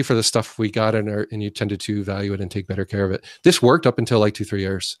helped pay for the stuff we got, and you tended to value it and take better care of it. This worked up until like 2-3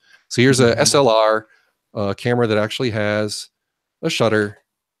 years. So here's a SLR camera that actually has a shutter,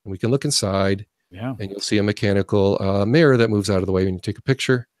 and we can look inside. Yeah, and you'll see a mechanical mirror that moves out of the way when you take a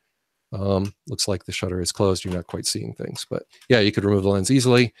picture. Looks like the shutter is closed. You're not quite seeing things, but yeah, you could remove the lens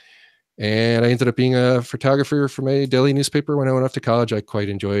easily. And I ended up being a photographer for my daily newspaper when I went off to college. I quite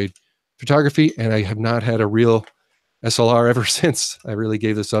enjoyed photography, and I have not had a real SLR ever since. I really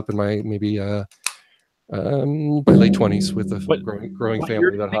gave this up in my maybe by late 20s with a growing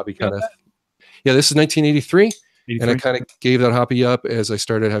family. That hobby kind of, this is 1983. And I kind of gave that hobby up as I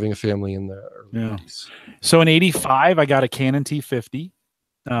started having a family in the early 80s. So in 85, I got a Canon T50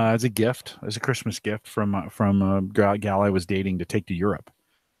 as a gift, as a Christmas gift from a gal I was dating to take to Europe.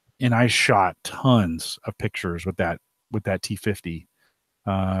 And I shot tons of pictures with that T50.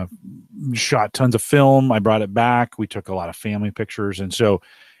 Shot tons of film. I brought it back. We took a lot of family pictures, and so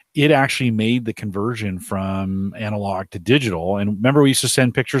it actually made the conversion from analog to digital. And remember, we used to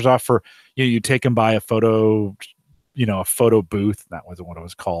send pictures off for you take them by a photo booth. That wasn't what it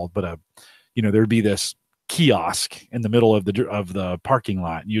was called, but there'd be this kiosk in the middle of the parking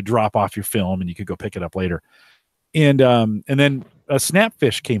lot. You drop off your film, and you could go pick it up later. And then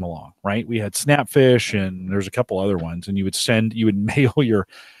Snapfish came along, right? We had Snapfish, and there's a couple other ones, and you would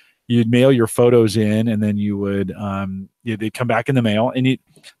mail your photos in, and then they'd come back in the mail, and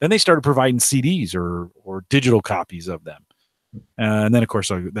then they started providing CDs or digital copies of them. And then, of course,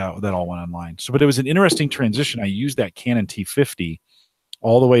 that all went online. But it was an interesting transition. I used that Canon T50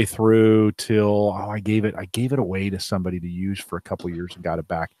 all the way through till I gave it away to somebody to use for a couple years and got it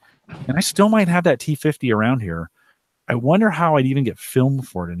back. And I still might have that T50 around here. I wonder how I'd even get film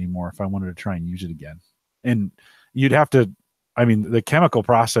for it anymore if I wanted to try and use it again. And you'd have to, the chemical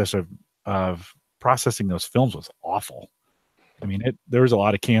process of processing those films was awful. There was a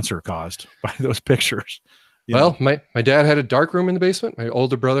lot of cancer caused by those pictures. Well, my dad had a dark room in the basement. My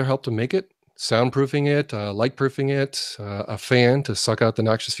older brother helped him make it, soundproofing it, light proofing it, a fan to suck out the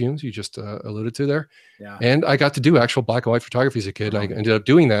noxious fumes you just alluded to there. Yeah. And I got to do actual black and white photography as a kid. I ended up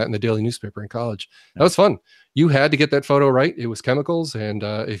doing that in the daily newspaper in college. That was fun. You had to get that photo right. It was chemicals. And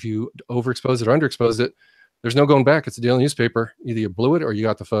if you overexposed it or underexposed it, there's no going back. It's a daily newspaper. Either you blew it or you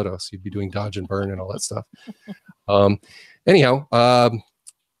got the photo. So you'd be doing dodge and burn and all that stuff. Anyhow,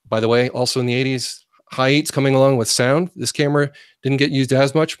 by the way, also in the 80s, high 8's coming along with sound. This camera didn't get used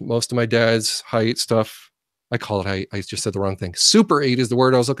as much. Most of my dad's high 8 stuff, I call it high 8. I just said the wrong thing. Super 8 is the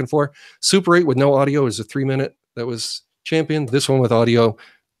word I was looking for. Super 8 with no audio is a 3-minute that was championed. This one with audio,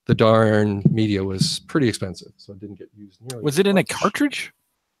 the darn media was pretty expensive, so it didn't get used. Was it in a cartridge?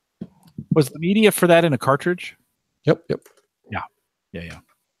 Was the media for that in a cartridge? Yep. Yeah.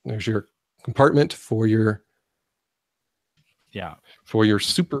 There's your compartment for your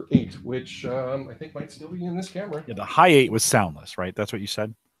Super 8, which I think might still be in this camera. Yeah, the high 8 was soundless, right? That's what you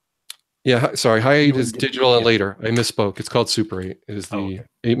said? Yeah, sorry. High 8 is digital and later. I misspoke. It's called Super 8. It is the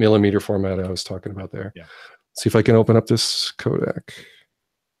 8mm format I was talking about there. Yeah. See if I can open up this Kodak.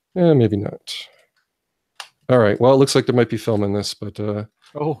 Maybe not. All right. Well, it looks like there might be film in this, but I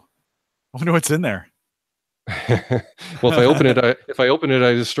wonder what's in there. Well, if I open it,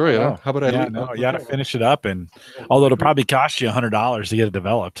 I destroy it. How about you got to finish it up, and although it'll probably cost you $100 to get it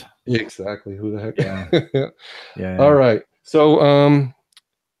developed. Exactly. Who the heck? Yeah. All right. So,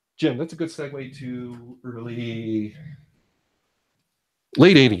 Jim, that's a good segue to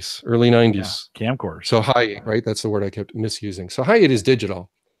late 80s, early 90s. Camcorders. So high 8, right? That's the word I kept misusing. So high 8 is digital.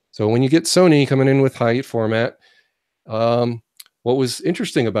 So when you get Sony coming in with high 8 format, what was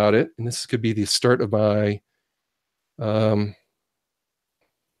interesting about it, and this could be the start of my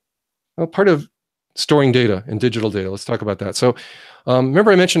part of storing data and digital data. Let's talk about that. So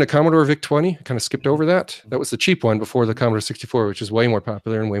remember I mentioned a Commodore VIC-20? I kind of skipped over that. That was the cheap one before the Commodore 64, which is way more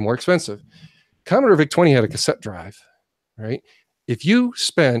popular and way more expensive. Commodore VIC-20 had a cassette drive, right? If you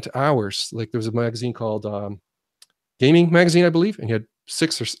spent hours, like there was a magazine called Gaming Magazine, I believe, and you had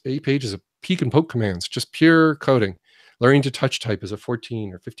 6 or 8 pages of peek and poke commands, just pure coding, learning to touch type as a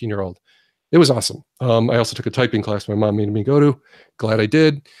 14 or 15-year-old. It was awesome. I also took a typing class my mom made me go to. Glad I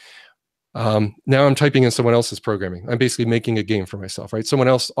did. Now I'm typing in someone else's programming. I'm basically making a game for myself, right? Someone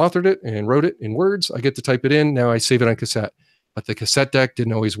else authored it and wrote it in words. I get to type it in. Now I save it on cassette. But the cassette deck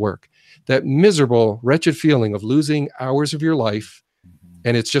didn't always work. That miserable, wretched feeling of losing hours of your life,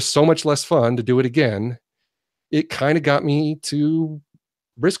 and it's just so much less fun to do it again, it kind of got me to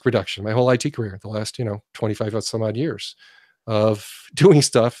risk reduction my whole IT career, the last 25 or some odd years of doing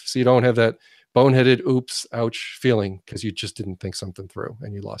stuff so you don't have that boneheaded oops ouch feeling because you just didn't think something through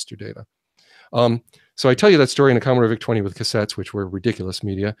and you lost your data. So I tell you that story in a Commodore VIC-20 with cassettes, which were ridiculous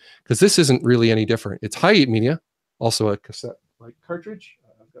media, because this isn't really any different. It's high 8 media, also a cassette like cartridge.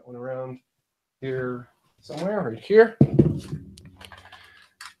 I've got one around here somewhere, right here.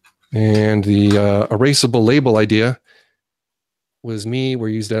 And the erasable label idea was me.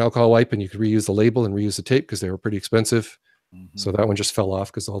 We used an alcohol wipe and you could reuse the label and reuse the tape because they were pretty expensive. So that one just fell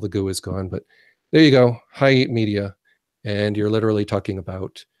off because all the goo is gone. But there you go, high 8 media. And you're literally talking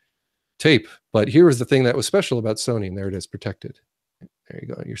about tape. But here was the thing that was special about Sony, and there it is, protected. There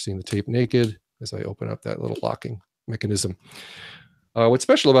you go. You're seeing the tape naked as I open up that little locking mechanism. What's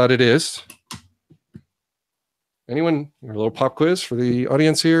special about it is, anyone, a little pop quiz for the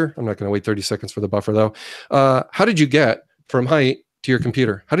audience here. I'm not going to wait 30 seconds for the buffer though. How did you get from high 8 to your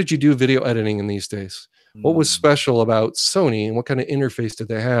computer? How did you do video editing in these days? What was special about Sony, and what kind of interface did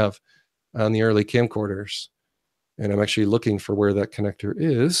they have on the early camcorders? And I'm actually looking for where that connector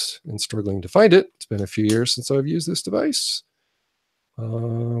is and struggling to find it. It's been a few years since I've used this device. I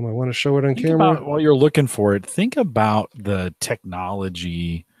want to show it on camera. While you're looking for it, think about the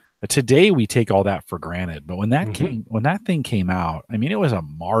technology. Today we take all that for granted, but when that thing came out, I mean, it was a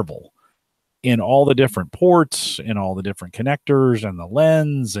marvel in all the different ports, in all the different connectors, and the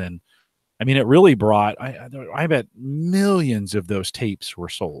lens, and I mean, it really brought. I bet millions of those tapes were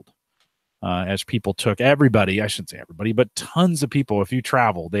sold as people took everybody. I shouldn't say everybody, but tons of people. If you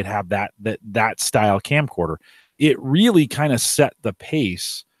travel, they'd have that style camcorder. It really kind of set the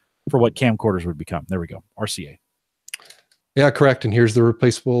pace for what camcorders would become. There we go. RCA. Yeah, correct. And here's the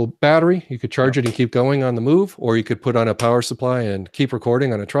replaceable battery. You could charge it and keep going on the move, or you could put on a power supply and keep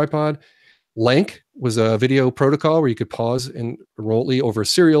recording on a tripod. Link was a video protocol where you could pause and remotely over a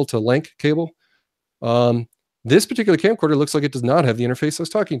serial to link cable. This particular camcorder looks like it does not have the interface I was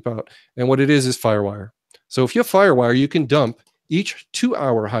talking about. And what it is Firewire. So if you have Firewire, you can dump each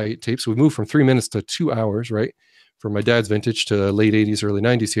 2-hour high tapes. We moved from 3 minutes to 2 hours, right? From my dad's vintage to late 80s, early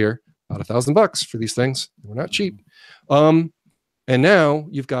 90s here. About $1,000 for these things. We're not cheap. And now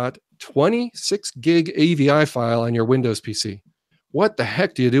you've got 26 gig AVI file on your Windows PC. What the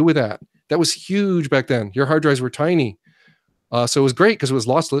heck do you do with that? That was huge back then. Your hard drives were tiny. So it was great because it was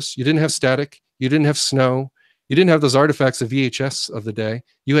lossless. You didn't have static. You didn't have snow. You didn't have those artifacts of VHS of the day.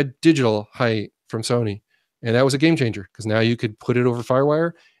 You had digital height from Sony. And that was a game changer because now you could put it over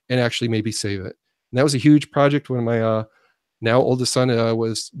Firewire and actually maybe save it. And that was a huge project when my now oldest son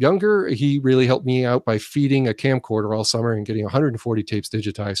was younger. He really helped me out by feeding a camcorder all summer and getting 140 tapes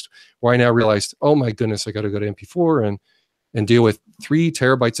digitized, where I now realized, oh my goodness, I got to go to MP4 and deal with 3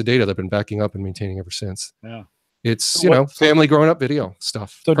 terabytes of data that I've been backing up and maintaining ever since. Yeah. It's, family growing up video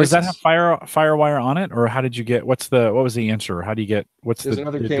stuff. So does that have Firewire on it, or how did you get, what was the answer? How do you get, There's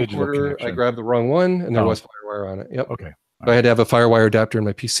another camcorder. I grabbed the wrong one and there was Firewire on it. Yep. Okay. I had to have a Firewire adapter in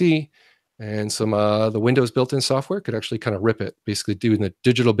my PC. And some the Windows built-in software could actually kind of rip it, basically doing the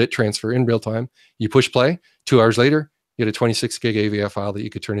digital bit transfer in real time. You push play, 2 hours later, you get a 26 gig AVI file that you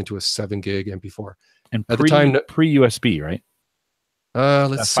could turn into a 7 gig MP4. And at the time, pre-USB, right?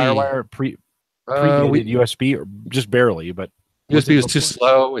 Let's see. Firewire USB, or just barely, but USB was too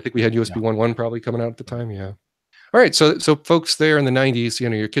slow. I think we had USB 1.1 probably coming out at the time. Yeah. All right. So folks there in the 90s,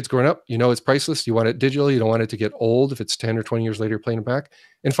 your kids growing up, it's priceless. You want it digital. You don't want it to get old if it's 10 or 20 years later playing it back.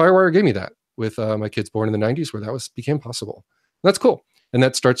 And Firewire gave me that with my kids born in the 90s, where that became possible. And that's cool. And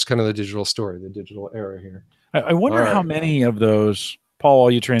that starts kind of the digital story, the digital era here. I wonder how many of those, Paul,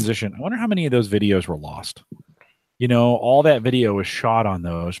 while you transition, I wonder how many of those videos were lost. All that video was shot on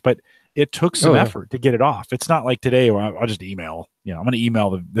those, but it took some effort to get it off. It's not like today where I'll just email, I'm going to email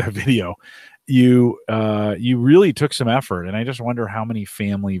the video. You really took some effort, and I just wonder how many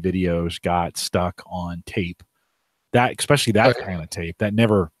family videos got stuck on tape. Especially that kind of tape that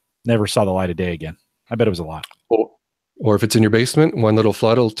never saw the light of day again. I bet it was a lot. Or if it's in your basement, one little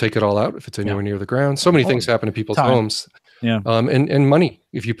flood will take it all out. If it's anywhere near the ground, so many things happen to people's homes. Yeah. And money.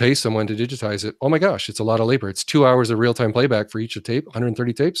 If you pay someone to digitize it, oh my gosh, it's a lot of labor. It's 2 hours of real-time playback for each tape,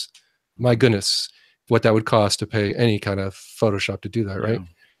 130 tapes. My goodness, what that would cost to pay any kind of Photoshop to do that, right?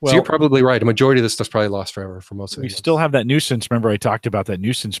 Well, so you're probably right. A majority of this stuff's probably lost forever for most of it. We still have that nuisance. Remember, I talked about that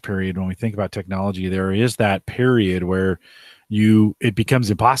nuisance period. When we think about technology, there is that period where it becomes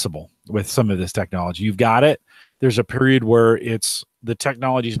impossible with some of this technology. You've got it. There's a period where the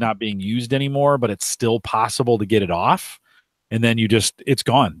technology is not being used anymore, but it's still possible to get it off. And then it's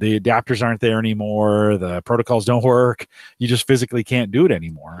gone. The adapters aren't there anymore. The protocols don't work. You just physically can't do it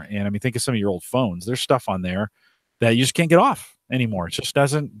anymore. And I mean, think of some of your old phones. There's stuff on there that you just can't get off anymore. It just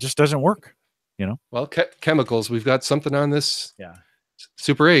doesn't work. Well, chemicals. We've got something on this. Yeah.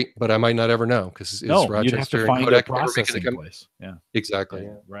 Super 8, but I might not ever know because you'd have to find a processing place. Yeah, exactly.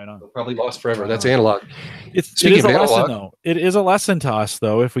 Yeah, right on. Probably lost forever. That's analog. It is a lesson, though. It is a lesson to us,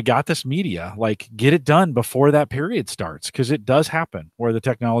 though. If we got this media, get it done before that period starts, because it does happen where the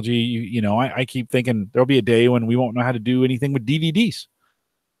technology. I keep thinking there'll be a day when we won't know how to do anything with DVDs.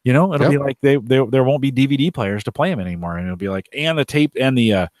 It'll be like there won't be DVD players to play them anymore, and it'll be like, and the tape and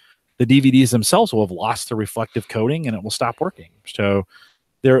the DVDs themselves will have lost the reflective coating, and it will stop working. So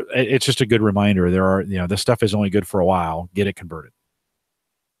it's just a good reminder. There are, this stuff is only good for a while. Get it converted.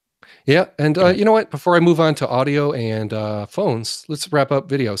 Yeah. And you know what, before I move on to audio and phones, let's wrap up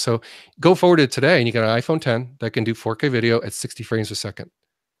video. So go forward to today and you got an iPhone 10 that can do 4K video at 60 frames a second.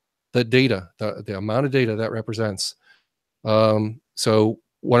 The data, the amount of data that represents. So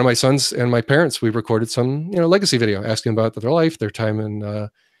one of my sons and my parents, we recorded some, legacy video asking about their life, their time in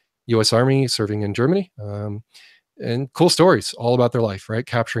U.S. Army, serving in Germany, and cool stories all about their life, right?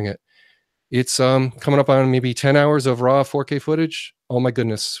 Capturing it. It's coming up on maybe 10 hours of raw 4K footage. Oh my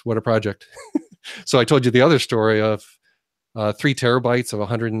goodness, what a project. So I told you the other story of 3 terabytes of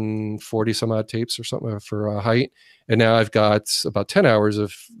 140 some odd tapes or something for height. And now I've got about 10 hours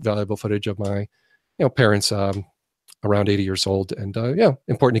of valuable footage of my parents around 80 years old. And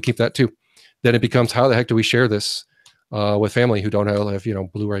important to keep that too. Then it becomes, how the heck do we share this with family who don't have,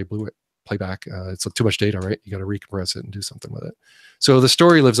 Blu-ray, playback. It's too much data, right? You got to recompress it and do something with it. So the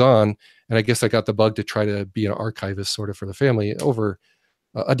story lives on, and I guess I got the bug to try to be an archivist sort of for the family over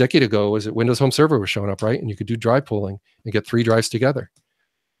a decade ago. Was it Windows Home Server was showing up, right? And you could do drive pooling and get 3 drives together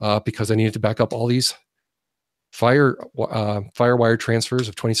because I needed to back up all these FireWire transfers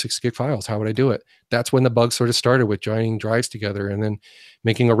of 26 gig files. How would I do it? That's when the bug sort of started, with joining drives together and then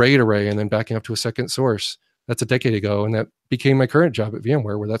making a RAID array and then backing up to a second source. That's a decade ago, and that became my current job at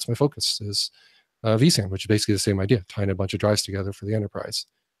VMware, where that's my focus is vSAN, which is basically the same idea, tying a bunch of drives together for the enterprise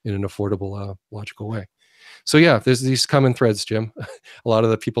in an affordable, logical way. So yeah, there's these common threads, Jim. A lot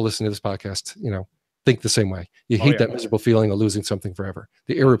of the people listening to this podcast, think the same way. You hate that miserable feeling of losing something forever,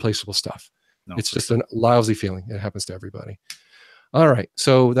 the irreplaceable stuff. No, it's just a lousy feeling. It happens to everybody. All right.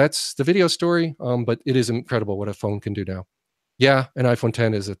 So that's the video story. But it is incredible what a phone can do now. Yeah, an iPhone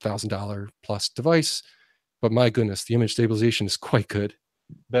 10 is $1,000 plus device, but my goodness, the image stabilization is quite good.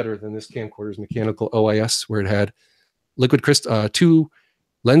 Better than this camcorder's mechanical OIS, where it had liquid crystal, 2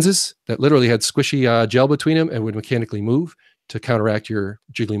 lenses that literally had squishy gel between them and would mechanically move to counteract your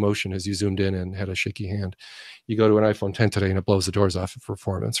jiggly motion as you zoomed in and had a shaky hand. You go to an iPhone 10 today and it blows the doors off of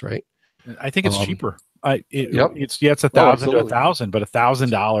performance, right? I think it's cheaper. It's $1,000 to $1,000, but $1,000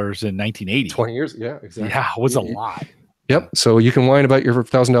 in 1980, 20 years. Yeah, exactly. Yeah, it was a lot. Yep. So you can whine about your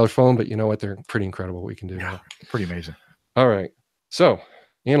 $1,000 phone, but you know what? They're pretty incredible what we can do now. Pretty amazing. All right. So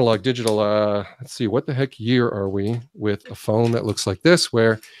analog digital. Let's see, what the heck year are we with a phone that looks like this,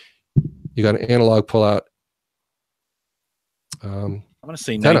 where you got an analog pull out? I'm going to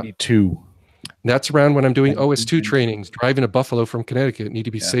say 92. That's around when I'm doing OS2 trainings, driving to Buffalo from Connecticut, need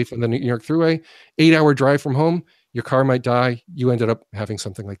to be safe on the New York Thruway, 8-hour drive from home. Your car might die. You ended up having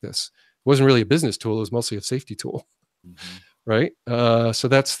something like this. It wasn't really a business tool. It was mostly a safety tool, right? So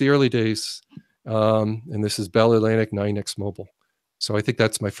that's the early days. And this is Bell Atlantic 9X Mobile. So I think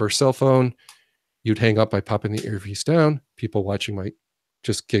that's my first cell phone. You'd hang up by popping the earpiece down. People watching might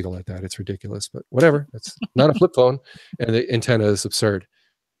just giggle at that. It's ridiculous, but whatever. It's not a flip phone. And the antenna is absurd.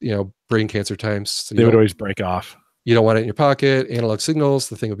 Brain cancer times. So they would always break off. You don't want it in your pocket. Analog signals,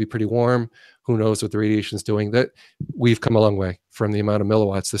 the thing would be pretty warm. Who knows what the radiation is doing? That we've come a long way from the amount of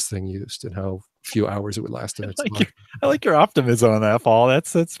milliwatts this thing used and how few hours it would last. I like your optimism on that, Paul.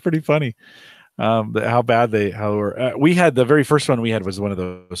 That's pretty funny. How bad we had the very first one we had was one of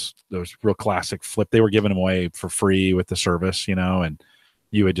those real classic flip. They were giving them away for free with the service, and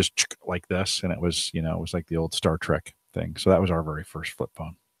you would just like this, and it was like the old Star Trek thing. So that was our very first flip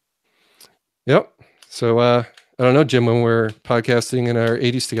phone. Yep. So I don't know, Jim, when we're podcasting in our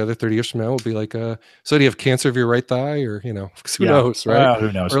 80s together, 30 years from now, we'll be like, so do you have cancer of your right thigh, or who knows, right?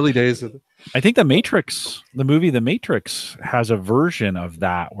 Who knows? Early days. I think the movie The Matrix has a version of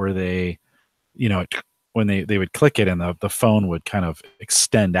that where they, when they would click it and the phone would kind of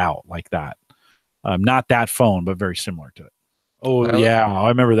extend out like that. Not that phone, but very similar to it. Oh, I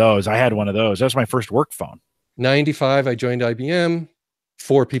remember those. I had one of those. That was my first work phone. 95, I joined IBM.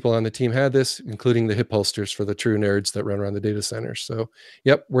 4 people on the team had this, including the hip holsters for the true nerds that run around the data centers. So,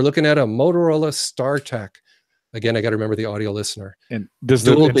 yep, we're looking at a Motorola StarTech. Again, I got to remember the audio listener. And does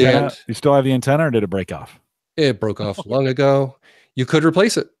the antenna, you still have the antenna, or did it break off? It broke off long ago. You could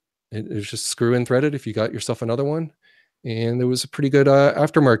replace it. It was just screw in threaded if you got yourself another one. And there was a pretty good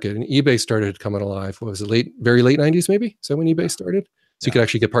aftermarket. And eBay started coming alive. What was it, very late 90s maybe? Is that when eBay started? So you could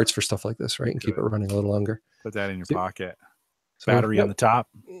actually get parts for stuff like this, right? And keep it running a little longer. Put that in your pocket. Battery on the top.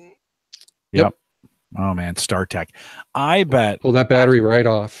 Yep. Oh man, StarTech. I bet pull that battery right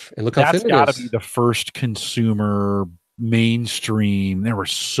off, and look how thin it is. That's got to be the first consumer mainstream. There were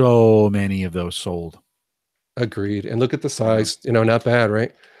so many of those sold. Agreed. And look at the size. Not bad,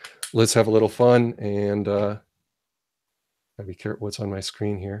 right? Let's have a little fun. And gotta be careful what's on my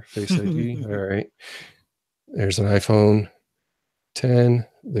screen here. Face ID. All right. There's an iPhone 10.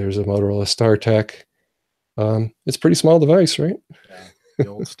 There's a Motorola StarTech. It's a pretty small device, right? Yeah, the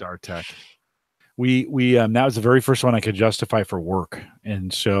old StarTech. We that was the very first one I could justify for work.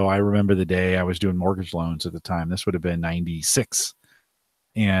 And so I remember the day I was doing mortgage loans at the time. This would have been 96.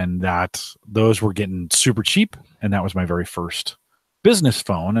 And those were getting super cheap. And that was my very first business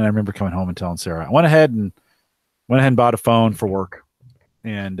phone. And I remember coming home and telling Sarah, I went ahead and bought a phone for work.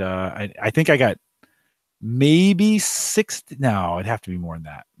 And I think I got maybe it'd have to be more than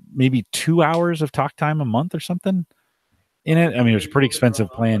that. Maybe 2 hours of talk time a month or something in it. I mean, it was a pretty expensive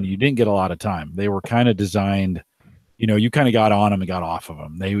plan. You didn't get a lot of time. They were kind of designed, you kind of got on them and got off of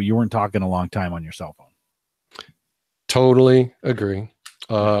them. You weren't talking a long time on your cell phone. Totally agree.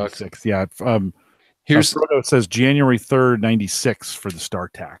 96, yeah. Here's photo. It says January 3rd, 96 for the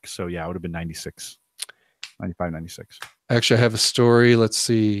StarTech. So yeah, it would have been 96, 95, 96. Actually, I have a story. Let's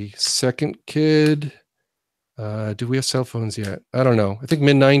see. Second kid. Do we have cell phones yet? I don't know. I think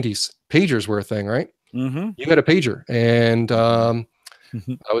mid 90s. Pagers were a thing, right? Mm-hmm. You got a pager. And I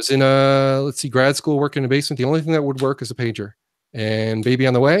was in grad school working in the basement. The only thing that would work is a pager. And baby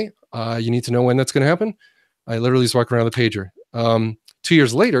on the way. You need to know when that's going to happen. I literally just walk around the pager. 2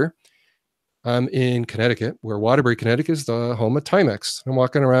 years later, I'm in Connecticut, where Waterbury, Connecticut is the home of Timex. I'm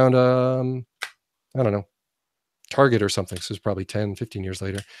walking around, I don't know, Target or something. So it's probably 10, 15 years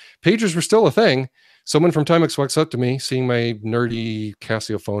later. Pagers were still a thing. Someone from Timex walks up to me, seeing my nerdy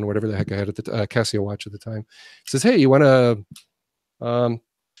Casio phone, whatever the heck I had at the Casio watch at the time. Says, "Hey, you want to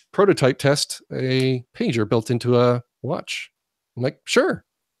prototype test a pager built into a watch?" I'm like, "Sure."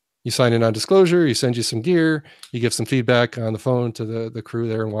 You sign a non-disclosure, you send you some gear, you give some feedback on the phone to the crew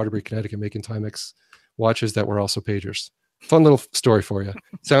there in Waterbury, Connecticut, making Timex watches that were also pagers. Fun little story for you.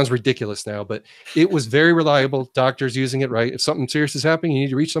 Sounds ridiculous now, but it was very reliable. Doctors using it, right? If something serious is happening, you need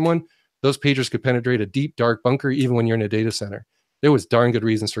to reach someone, those pagers could penetrate a deep, dark bunker, even when you're in a data center. There was darn good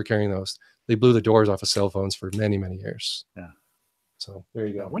reasons for carrying those. They blew the doors off of cell phones for many, many years. Yeah. So there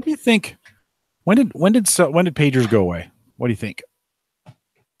you go. When do you think, when did pagers go away? What do you think?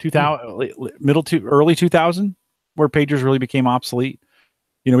 2000, early 2000, where pagers really became obsolete.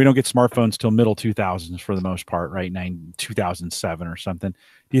 You know, we don't get smartphones till middle 2000s for the most part, right? 2007 or something.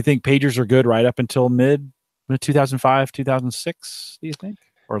 Do you think pagers are good right up until mid 2005, 2006? Do you think,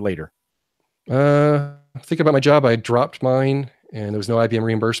 or later? Think about my job. I dropped mine, and there was no IBM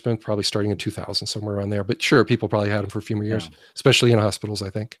reimbursement. Probably starting in 2000, somewhere around there. But sure, people probably had them for a few more years, especially in hospitals.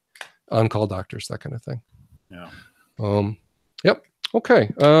 I think on-call doctors, that kind of thing. Yeah. Yep. Okay.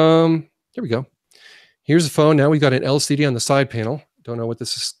 Here we go. Here's a phone. Now we got an LCD on the side panel. Don't know what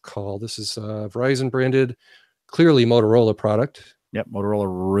this is called. This is Verizon branded, clearly Motorola product. Yep.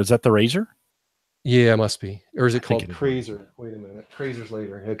 Motorola. Is that the Razor? Yeah, it must be. Or is it called Crazer? Wait a minute. Crazer's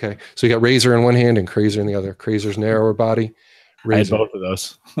later. Okay. So you got Razor in one hand and Crazer in the other. Crazer's narrower body. Razor. I had both of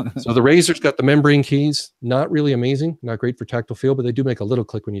those. So the Razor's got the membrane keys. Not really amazing. Not great for tactile feel, but they do make a little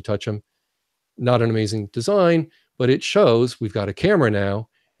click when you touch them. Not an amazing design, but it shows we've got a camera now.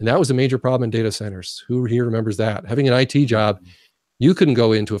 And that was a major problem in data centers. Who here remembers that? Having an IT job, you couldn't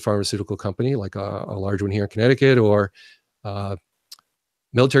go into a pharmaceutical company like a large one here in Connecticut, or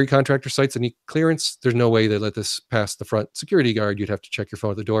military contractor sites that need clearance. There's no way they let this pass the front security guard. You'd have to check your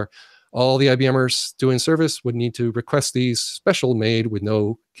phone at the door. All the IBMers doing service would need to request these special made with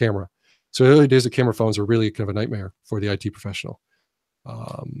no camera. So the early days of camera phones were really kind of a nightmare for the IT professional.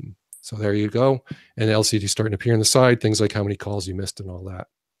 So there you go. And the LCD starting to appear on the side, things like how many calls you missed and all that.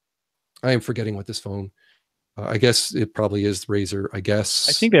 I am forgetting what this phone, I guess it probably is Razor, I guess.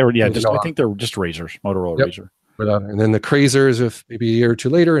 I think they were, I think they're just Razors, Motorola Razor. And then the Crazer is if maybe a year or two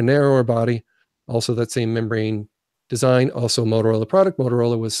later, a narrower body, also that same membrane design, also Motorola product.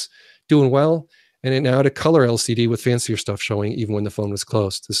 Motorola was doing well. And it now had a color LCD with fancier stuff showing even when the phone was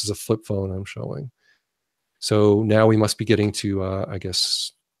closed. This is a flip phone I'm showing. So now we must be getting to, I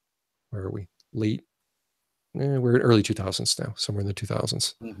guess, where are we? We're in early 2000s now, somewhere in the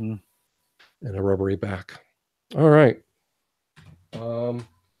 2000s. Mm-hmm. And a rubbery back. All right. I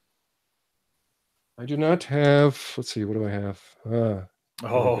do not have, let's see, what do I have?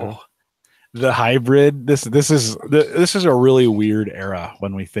 The hybrid. This is a really weird era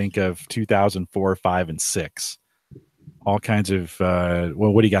when we think of 2004, 5, and 6. All kinds of,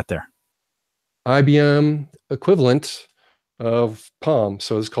 what do you got there? IBM equivalent of Palm.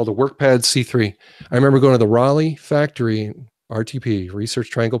 So it's called a WorkPad C3. I remember going to the Raleigh factory, RTP, Research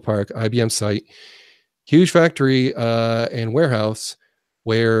Triangle Park, IBM site, huge factory and warehouse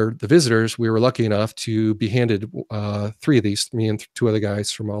where the visitors, we were lucky enough to be handed 3 of these, me and 2 other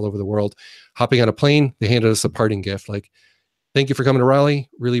guys from all over the world, hopping on a plane. They handed us a parting gift. Like, thank you for coming to Raleigh.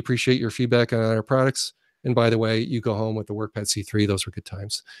 Really appreciate your feedback on our products. And by the way, you go home with the WorkPad C3. Those were good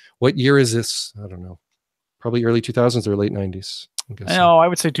times. What year is this? I don't know. Probably early 2000s or late 90s. No, I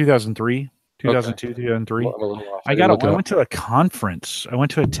would say 2003, 2002, okay. 2003. Well, I'm a little off. I went to a conference. I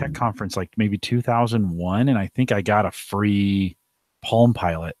went to a tech conference like maybe 2001, and I think I got a free Palm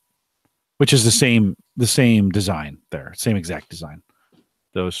Pilot, which is the same design there, same exact design.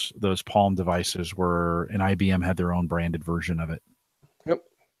 Those Palm devices were, and IBM had their own branded version of it. Yep.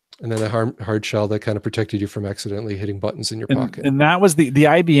 And then a hard shell that kind of protected you from accidentally hitting buttons in your pocket. And that was the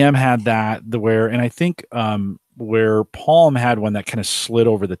IBM had that, and I think where Palm had one that kind of slid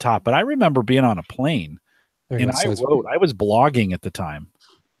over the top. But I remember being on a plane and I was blogging at the time,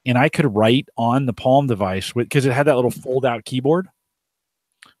 and I could write on the Palm device because it had that little fold out keyboard,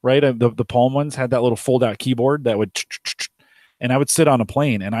 right? The Palm ones had that little fold out keyboard that would, and I would sit on a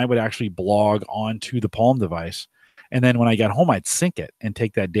plane and I would actually blog onto the Palm device. And then when I got home, I'd sync it and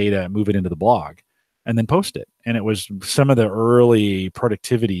take that data and move it into the blog and then post it. And it was some of the early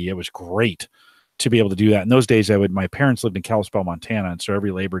productivity. It was great to be able to do that. In those days, my parents lived in Kalispell, Montana. And so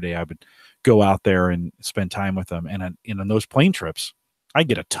every Labor Day I would go out there and spend time with them. And on those plane trips, I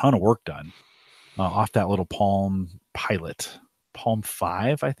get a ton of work done off that little Palm Pilot. Palm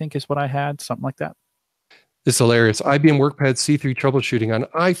 5, I think is what I had, something like that. It's hilarious. IBM WorkPad C3 troubleshooting on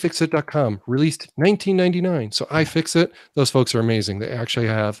iFixit.com, released 1999. So iFixit, those folks are amazing. They actually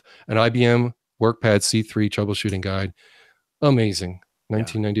have an IBM WorkPad C3 troubleshooting guide. Amazing.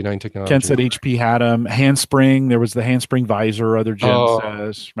 1999 technology. Ken said HP had them. Handspring, there was the handspring visor, other Jen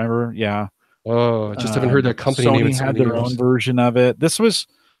says. Remember? Yeah. Oh, I just haven't heard that company Sony name in so had many their years. own version of it. This was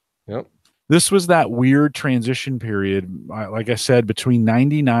that weird transition period, like I said, between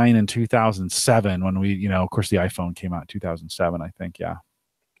 99 and 2007 when we, of course, the iPhone came out in 2007, I think. Yeah.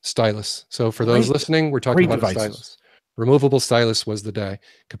 Stylus. So for those listening, we're talking about a stylus. Removable stylus was the day.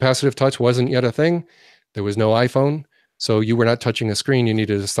 Capacitive touch wasn't yet a thing. There was no iPhone. So you were not touching a screen. You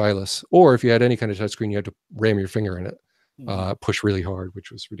needed a stylus. Or if you had any kind of touch screen, you had to ram your finger in it, push really hard,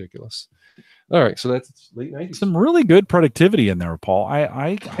 which was ridiculous. All right. So that's late 90s. Some really good productivity in there, Paul.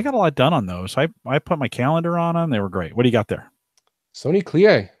 I got a lot done on those. I put my calendar on them. They were great. What do you got there? Sony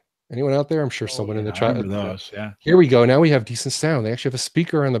Clie. Anyone out there? I'm sure someone in the chat. Those, yeah. Here we go. Now we have decent sound. They actually have a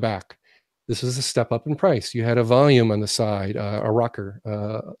speaker on the back. This is a step up in price. You had a volume on the side, a rocker.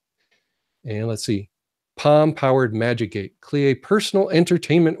 And let's see. Palm-powered Magic Gate. Clie Personal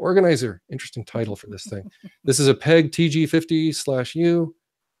Entertainment Organizer. Interesting title for this thing. This is a PEG TG50/U.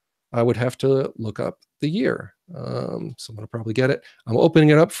 I would have to look up the year. Someone will probably get it. I'm opening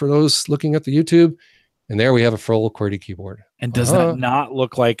it up for those looking at the YouTube. And there we have a full QWERTY keyboard. And does that not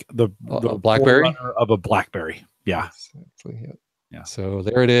look like the BlackBerry of a BlackBerry? Yeah. Exactly, yeah. So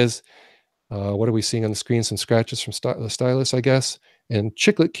there it is. What are we seeing on the screen? Some scratches from the stylus, I guess, and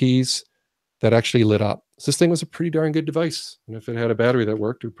chiclet keys that actually lit up. So this thing was a pretty darn good device. And if it had a battery that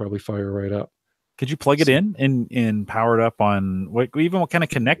worked, it would probably fire right up. Could you plug it in and power it up on what kind of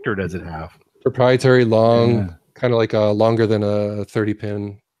connector does it have? Proprietary long, kind of like longer than a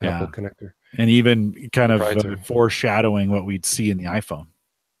 30-pin Apple connector. And even kind of foreshadowing what we'd see in the iPhone.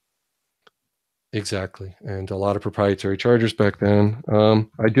 Exactly. And a lot of proprietary chargers back then.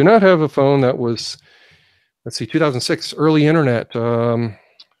 I do not have a phone that was, let's see, 2006, early internet.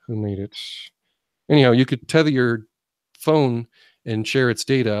 Who made it? Anyhow, you could tether your phone and share its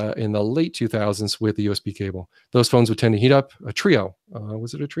data in the late 2000s with the USB cable. Those phones would tend to heat up. A Trio.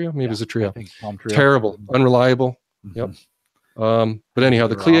 Was it a Trio? Maybe it was a Trio. Terrible. Unreliable. Yep. But anyhow,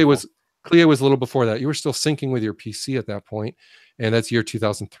 the Clie was a little before that. You were still syncing with your PC at that point, and that's year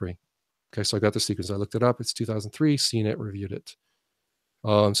 2003. Okay, so I got the sequence. I looked it up. It's 2003. Seen it, reviewed it.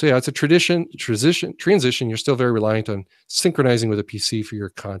 So yeah, it's a transition. You're still very reliant on synchronizing with a PC for your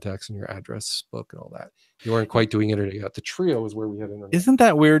contacts and your address book and all that. You weren't quite doing internet yet. The Trio is where we had internet. Isn't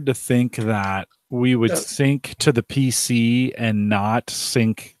that weird to think that we would sync to the PC and not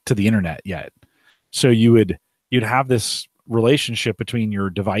sync to the internet yet? So you'd have this relationship between your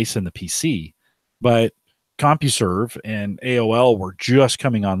device and the PC, but CompuServe and AOL were just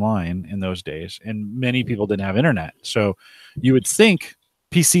coming online in those days, and many people didn't have internet. So you would think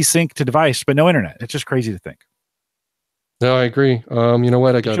PC sync to device, but no internet. It's just crazy to think. No, I agree. You know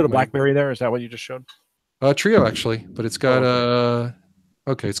what? I got a BlackBerry there. Is that what you just showed? Trio, actually, but it's got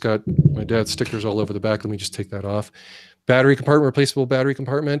it's got my dad's stickers all over the back. Let me just take that off. Battery compartment, replaceable battery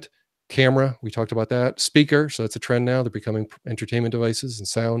compartment. Camera, we talked about that. Speaker, so that's a trend now. They're becoming entertainment devices and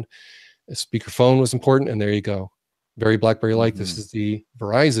sound. A speakerphone was important, and there you go. Very BlackBerry-like. This is the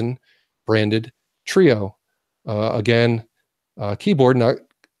Verizon branded Trio. Again, keyboard, not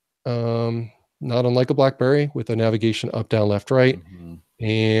unlike a BlackBerry, with a navigation up, down, left, right.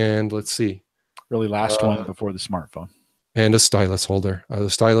 And let's see. Really last one before the smartphone. And a stylus holder. The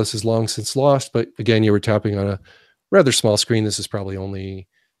stylus is long since lost, but again, you were tapping on a rather small screen. This is probably only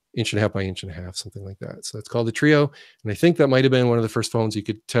 1.5 by 1.5 inches, something like that. So it's called the Trio. And I think that might have been one of the first phones you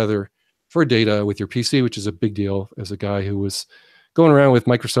could tether for data with your PC, which is a big deal as a guy who was going around with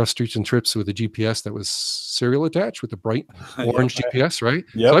Microsoft Streets and Trips with a GPS that was serial attached with a bright orange GPS, right?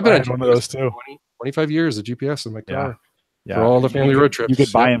 Yeah, so I've been on one of those too. 25 years of GPS in my car for all the family road trips. You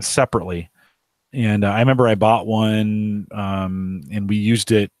could buy them separately. And I remember I bought one and we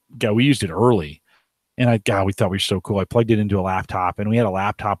used it. Yeah, we used it early. And we thought we were so cool. I plugged it into a laptop, and we had a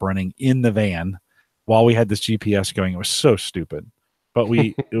laptop running in the van while we had this GPS going. It was so stupid, but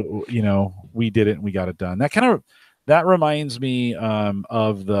we, we did it and we got it done. That reminds me I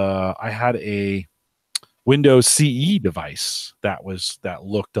had a Windows CE device that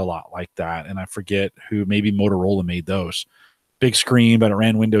looked a lot like that, and I forget who. Maybe Motorola made those. Big screen, but it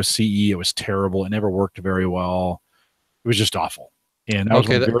ran Windows CE. It was terrible. It never worked very well. It was just awful. And that was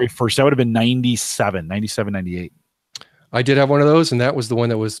my very first. That would have been 97, 98. I did have one of those, and that was the one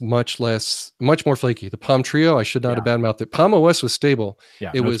that was much more flaky. The Palm Trio, I should not have badmouthed it. Palm OS was stable.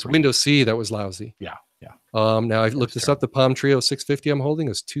 Yeah, it was Windows CE that was lousy. Yeah. Now I looked this up. The Palm Trio 650 I'm holding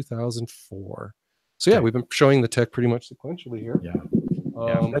is 2004. So yeah, we've been showing the tech pretty much sequentially here. Yeah.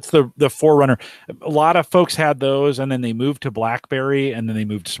 That's the forerunner. A lot of folks had those, and then they moved to BlackBerry, and then they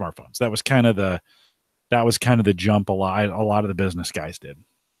moved to smartphones. That was kind of the jump a lot of the business guys did,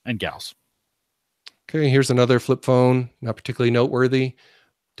 and gals. Okay, here's another flip phone, not particularly noteworthy.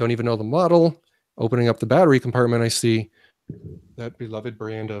 Don't even know the model. Opening up the battery compartment, I see that beloved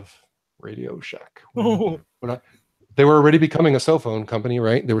brand of Radio Shack. They were already becoming a cell phone company,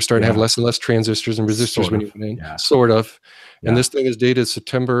 right? They were starting to have less and less transistors and resistors when you went in. Yeah. Sort of. And this thing is dated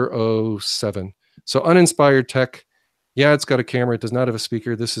September 07. So uninspired tech. Yeah, it's got a camera. It does not have a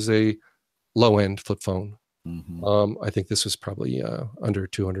speaker. This is a low-end flip phone. Mm-hmm. I think this was probably under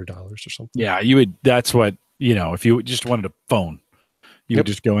 $200 or something. Yeah, you would. That's what, if you just wanted a phone, you would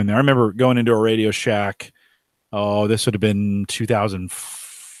just go in there. I remember going into a Radio Shack. Oh, this would have been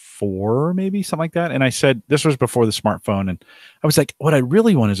 2004, maybe something like that. And I said, this was before the smartphone. And I was like, what I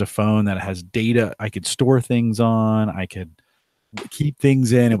really want is a phone that has data. I could store things on. I could keep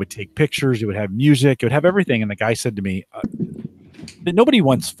things in. It would take pictures. It would have music. It would have everything. And the guy said to me, nobody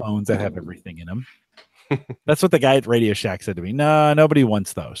wants phones that have everything in them. That's what the guy at Radio Shack said to me. No, nobody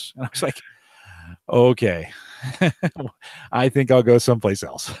wants those. And I was like, okay, I think I'll go someplace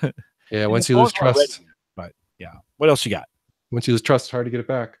else. Yeah. Once you lose trust, but yeah. What else you got? Once you lose trust, it's hard to get it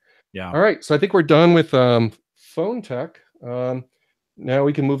back. Yeah. All right. So I think we're done with phone tech. Now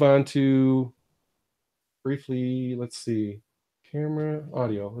we can move on to briefly, let's see, camera,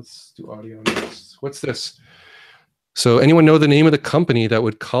 audio. Let's do audio next. What's this? So anyone know the name of the company that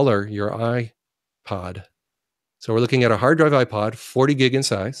would color your iPod? So we're looking at a hard drive iPod, 40 gig in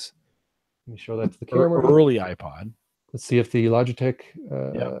size. Let me show that to the camera. Early iPod. Let's see if the Logitech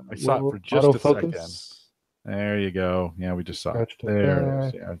I saw it for just a second. There you go. Yeah, we just saw it. There it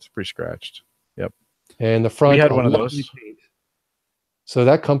is. Yeah, it's pretty scratched. Yep. And the front. We had one of those. So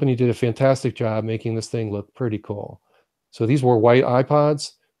that company did a fantastic job making this thing look pretty cool. So these were white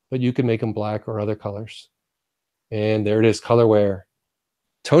iPods, but you can make them black or other colors. And there it is, colorware.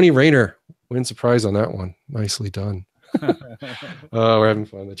 Tony Rayner wins a prize on that one. Nicely done. We're having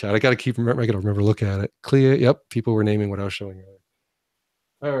fun in the chat. I got to remember to look at it. Clear. Yep. People were naming what I was showing earlier.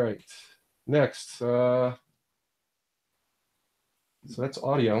 All right. Next. So that's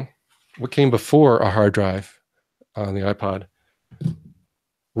audio. What came before a hard drive on the iPod?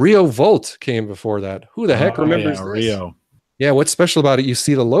 Rio Volt came before that. Who the heck remembers this? Rio. Yeah. What's special about it? You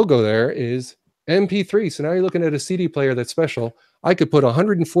see the logo there is MP3. So now you're looking at a CD player that's special. I could put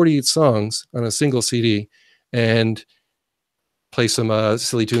 148 songs on a single CD and play some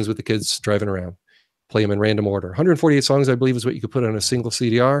silly tunes with the kids driving around. Play them in random order. 148 songs, I believe, is what you could put on a single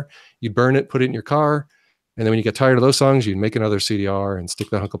CDR. You'd burn it, put it in your car, and then when you get tired of those songs, you'd make another CDR and stick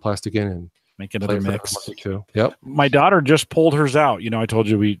that hunk of plastic in and make another mix. Too. Yep. My daughter just pulled hers out. I told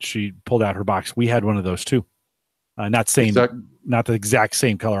you she pulled out her box. We had one of those too. Not the exact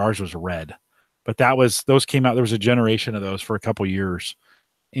same color. Ours was red. But those came out. There was a generation of those for a couple years,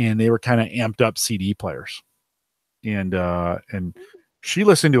 and they were kind of amped up CD players. And she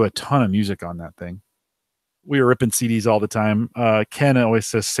listened to a ton of music on that thing. We were ripping CDs all the time. Ken always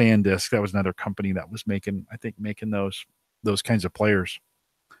says SanDisk. That was another company that was making those kinds of players.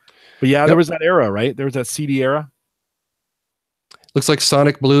 But yeah, there was that era, right? There was that CD era. Looks like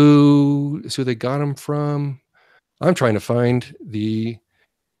Sonic Blue is who they got them from. I'm trying to find the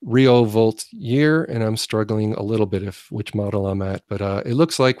Rio Volt year, and I'm struggling a little bit which model I'm at, but it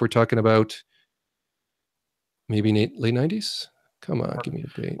looks like we're talking about maybe late 90s. Come on, give me a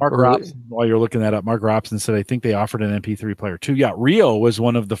date. Mark Robson, while you're looking that up, Mark Robson said, I think they offered an MP3 player too. Yeah, Rio was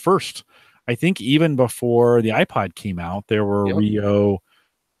one of the first. I think even before the iPod came out, there were Rio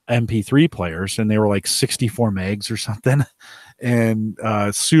MP3 players, and they were like 64 megs or something, and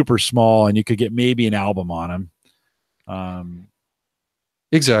super small, and you could get maybe an album on them.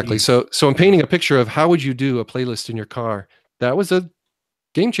 Exactly. So I'm painting a picture of how would you do a playlist in your car. That was a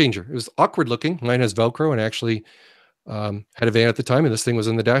game changer. It was awkward looking. Mine has Velcro and actually had a van at the time, and this thing was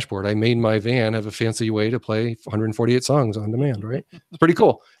in the dashboard. I made my van have a fancy way to play 148 songs on demand, right? It's pretty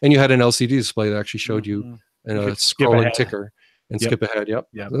cool. And you had an LCD display that actually showed you a scrolling ticker and skip ahead. Yep.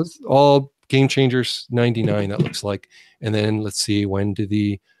 That's all game changers 99, that looks like. And then let's see, when did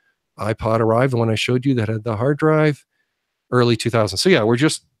the iPod arrived, the one I showed you that had the hard drive, early 2000s. So yeah, we're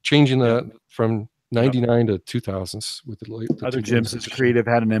just changing from 99 to 2000s with the other gyms as creative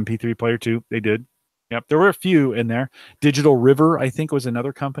had an MP3 player too. They did. Yep, there were a few in there. Digital River, I think, was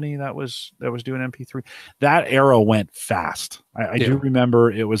another company that was doing MP3. That era went fast. I do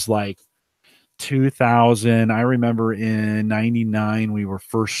remember it was like 2000. I remember in 99 we were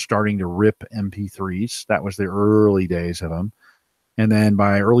first starting to rip MP3s. That was the early days of them. And then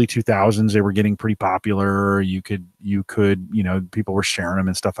by early 2000s they were getting pretty popular. You could people were sharing them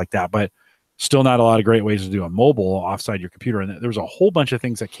and stuff like that, but still not a lot of great ways to do a mobile offside your computer. And there was a whole bunch of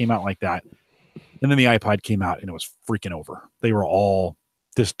things that came out like that. And then the iPod came out and it was freaking over. They were all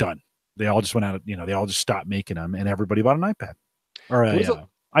just done. They all just went out, they all just stopped making them and everybody bought an iPad or an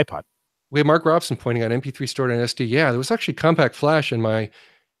iPod. We had Mark Robson pointing out MP3 stored on SD. Yeah, there was actually compact flash in my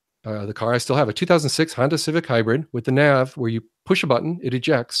the car. I still have a 2006 Honda Civic Hybrid with the nav where you push a button, it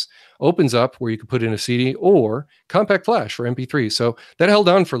ejects, opens up where you can put in a CD or compact flash for MP3. So that held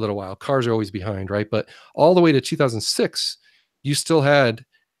on for a little while. Cars are always behind, right? But all the way to 2006, you still had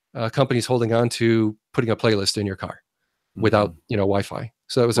companies holding on to putting a playlist in your car without Wi-Fi.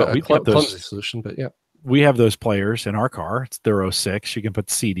 So that was a clumsy solution, but yeah. We have those players in our car. It's their 06. You can put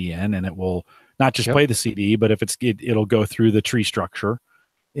the CD in and it will not just play the CD, but if it'll go through the tree structure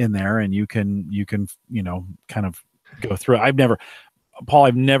in there and you can kind of go through it. I've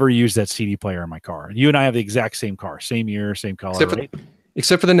never used that CD player in my car. You and I have the exact same car, same year, same color,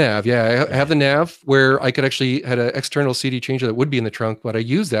 except for the nav. Yeah, I have the nav where I could actually had an external CD changer that would be in the trunk, but I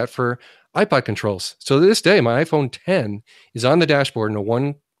use that for iPod controls. So to this day, my iPhone 10 is on the dashboard in a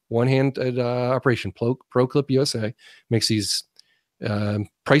one-hand operation. Pro Clip USA makes these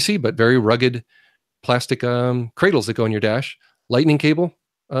pricey but very rugged plastic cradles that go in your dash. Lightning cable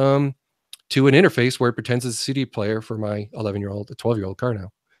to an interface where it pretends it's a CD player for my 12-year-old car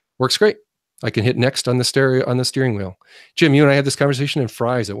now. Works great. I can hit next on the steering wheel. Jim, you and I had this conversation in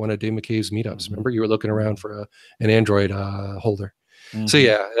Fry's at one of Dave McCabe's meetups. Remember, you were looking around for an Android holder. So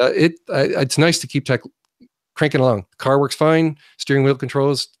yeah, it's nice to keep tech cranking along. Car works fine. Steering wheel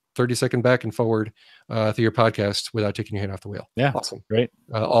controls 30-second back and forward through your podcast without taking your hand off the wheel. Yeah, awesome, great.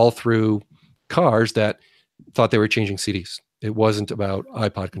 All through cars that thought they were changing CDs. It wasn't about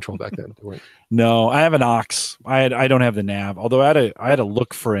iPod control back then. No, I have an aux. I don't have the nav. Although I had to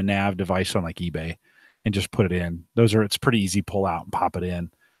look for a nav device on like eBay and just put it in. It's pretty easy, pull out and pop it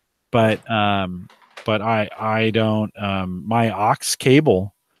in. But I don't my aux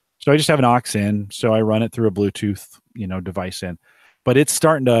cable. So I just have an aux in. So I run it through a Bluetooth device in. But it's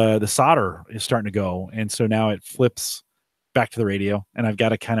the solder is starting to go, and so now it flips back to the radio, and I've got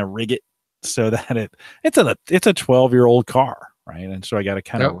to kind of rig it so that it's a 12-year-old car, right? And so I got to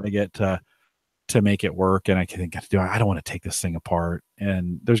kind of rig it to make it work. And I think I don't want to take this thing apart.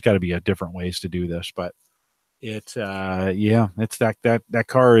 And there's got to be different ways to do this, but it's that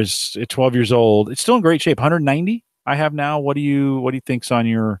car is 12 years old. It's still in great shape. 190 I have now. What do you think's on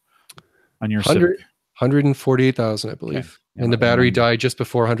your Civic? 148,000, I believe. Okay. And the battery died just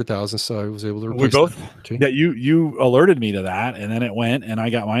before 100,000, so I was able to replace it. We both. Yeah, you alerted me to that, and then it went, and I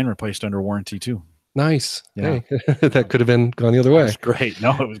got mine replaced under warranty too. Nice. Yeah, hey, that could have been gone the other way. It was great.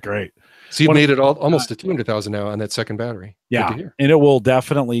 No, it was great. So you made it almost to 200,000 now on that second battery. Yeah, and it will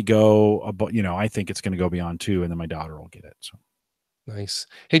definitely go about. I think it's going to go beyond 2, and then my daughter will get it. So nice.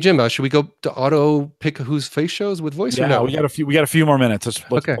 Hey Jim, should we go to auto pick whose face shows with voice? Yeah, or no? we got a few more minutes.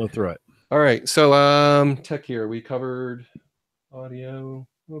 Let's go through it. All right. So tech here. We covered audio.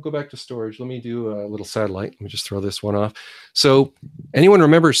 We'll go back to storage. Let me do a little satellite. Let me just throw this one off. So anyone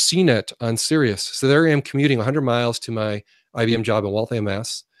remembers CNET on Sirius? So there I am commuting 100 miles to my IBM job in Waltham,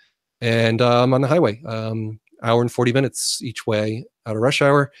 Mass. And I'm on the highway, hour and 40 minutes each way out of rush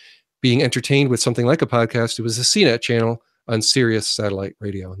hour, being entertained with something like a podcast. It was a CNET channel on Sirius satellite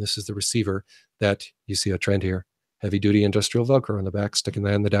radio. And this is the receiver that you see a trend here. Heavy duty industrial Velcro on the back, sticking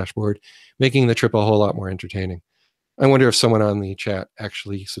that in the dashboard, making the trip a whole lot more entertaining. I wonder if someone on the chat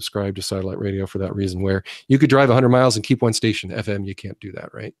actually subscribed to satellite radio for that reason, where you could drive 100 miles and keep one station. FM, you can't do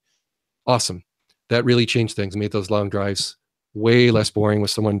that, right? Awesome. That really changed things, made those long drives way less boring with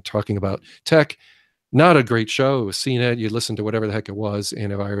someone talking about tech. Not a great show. It was CNET. You listen to whatever the heck it was,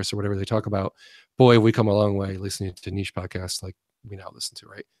 antivirus or whatever they talk about. Boy, we come a long way listening to niche podcasts like we now listen to,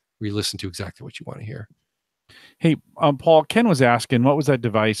 right? We listen to exactly what you want to hear. Hey, Paul, Ken was asking, what was that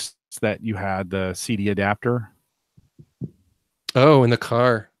device that you had, the CD adapter? Oh, in the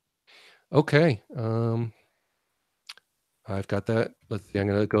car. Okay. I've got that. Let's see. I'm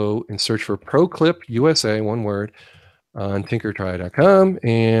going to go and search for Pro Clip USA, one word, on tinkertry.com,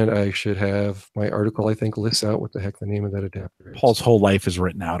 and I should have my article, I think, lists out what the heck the name of that adapter is. Paul's whole life is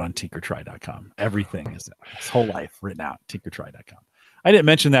written out on tinkertry.com. Everything is his whole life written out tinkertry.com. I didn't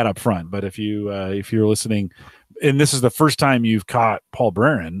mention that up front, but if you're listening, and this is the first time you've caught Paul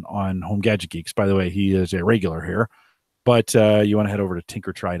Barron on Home Gadget Geeks, by the way, he is a regular here, but you want to head over to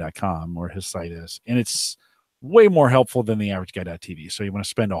tinkertry.com where his site is, and it's way more helpful than the average guy.tv. So you want to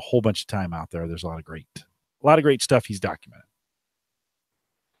spend a whole bunch of time out there. There's a lot of great stuff he's documented.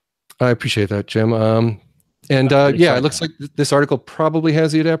 I appreciate that, Jim. And it looks like this article probably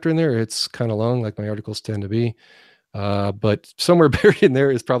has the adapter in there. It's kind of long, like my articles tend to be. But somewhere buried in there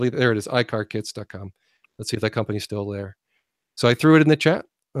is probably, there it is, iCarKits.com. Let's see if that company's still there. So I threw it in the chat,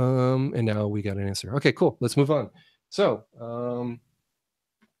 and now we got an answer. Okay, cool. Let's move on. So,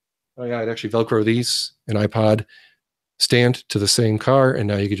 I'd actually Velcro these, an iPod stand to the same car, and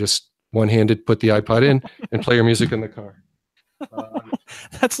now you could just one-handed put the iPod in and play your music in the car.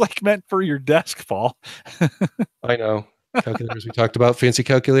 That's like meant for your desk, Paul. I know. Calculators we talked about, fancy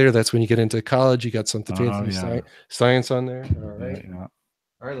calculator. That's when you get into college. You got something fancy, science on there. All right. Yeah.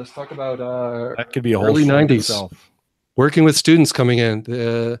 All right. Let's talk about that could be a whole early 90s. Working with students coming in.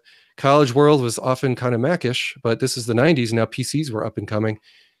 The college world was often kind of Mac-ish, but this is the 90s. Now PCs were up and coming.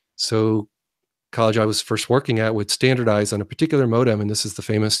 So college I was first working at would standardize on a particular modem, and this is the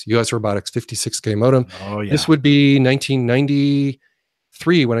famous US Robotics 56K modem. Oh, yeah. This would be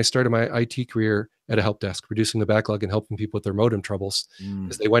 1993 when I started my IT career at a help desk, reducing the backlog and helping people with their modem troubles.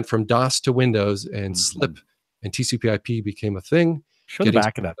 As they went from DOS to Windows, and SLIP and TCP/IP became a thing. Show the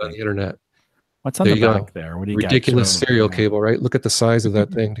back of that on the internet. What's on the back there? What do you Ridiculous serial cable, right? Look at the size of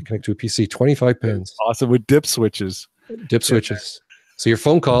that thing to connect to a PC. 25 pins. Awesome, with dip switches. Dip switches. So your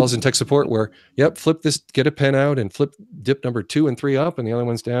phone calls and tech support were, flip this, get a pen out and flip dip number 2 and 3 up and the other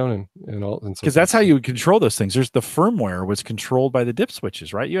one's down and all. Because that's how you would control those things. There's the firmware was controlled by the dip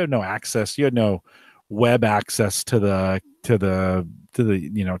switches, right? You had no access. You had no web access to the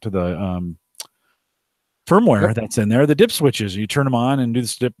firmware that's in there. The dip switches, you turn them on and do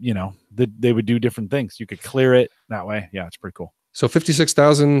this dip, they would do different things. You could clear it that way. Yeah, it's pretty cool. So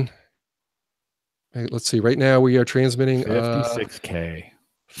 56,000. Let's see. Right now we are transmitting 56K,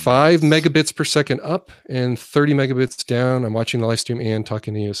 5 megabits per second up and 30 megabits down. I'm watching the live stream and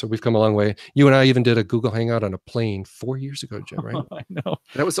talking to you. So we've come a long way. You and I even did a Google Hangout on a plane 4 years ago, Jim, right? I know.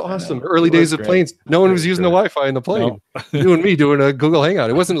 That was awesome. Early days of planes. No one was using the Wi-Fi in the plane. No. You and me doing a Google Hangout.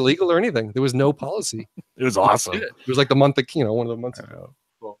 It wasn't illegal or anything. There was no policy. It was awesome. It was like the month of, one of the months ago.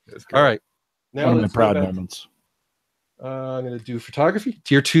 Cool. All right. Now one of my proud moments. I'm going to do photography.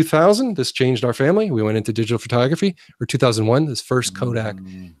 Year 2000, this changed our family. We went into digital photography. Or 2001, this first Kodak.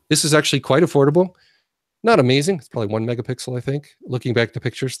 This is actually quite affordable. Not amazing. It's probably 1 megapixel, I think. Looking back at the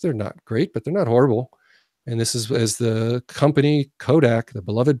pictures, they're not great, but they're not horrible. And this is as the company Kodak, the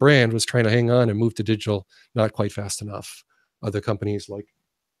beloved brand, was trying to hang on and move to digital, not quite fast enough. Other companies like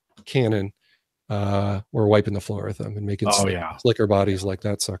Canon were wiping the floor with them and making slicker bodies like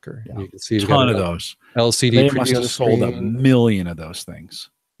that sucker. Yeah. You can see a ton of those LCD. They must have sold a million of those things.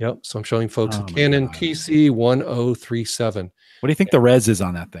 Yep. So I'm showing folks a Canon PC1037. What do you think the res is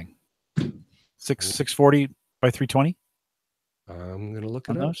on that thing? 640 by 320? I'm going to look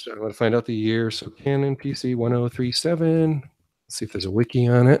it up. So I want to find out the year. So Canon PC1037. Let's see if there's a wiki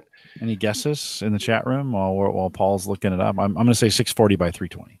on it. Any guesses in the chat room while Paul's looking it up? I'm going to say 640 by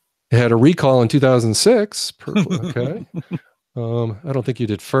 320. It had a recall in 2006. Okay. I don't think you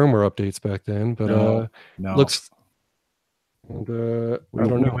did firmware updates back then, but no. Looks. I don't know.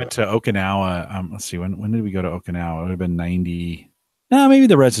 We went to Okinawa. Let's see. When did we go to Okinawa? It would have been 90. No, maybe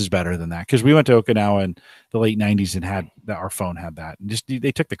the res is better than that because we went to Okinawa in the late 90s and had our phone had that. And just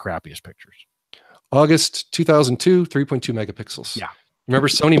they took the crappiest pictures. August 2002, 3.2 megapixels. Yeah. Remember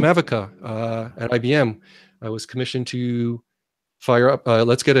Sony Mavica at IBM? I was commissioned to fire up.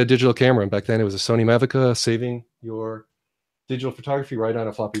 Let's get a digital camera. And back then it was a Sony Mavica, saving your digital photography right on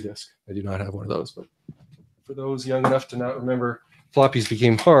a floppy disk. I do not have one of those, but for those young enough to not remember, floppies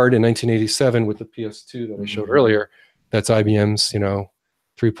became hard in 1987 with the PS2 that I showed earlier. That's IBM's,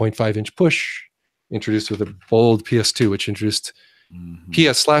 3.5-inch push, introduced with a bold PS2, which introduced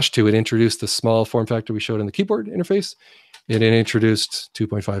PS/2. It introduced the small form factor we showed in the keyboard interface. And it introduced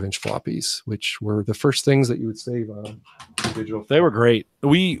 2.5-inch floppies, which were the first things that you would save on digital. They were great.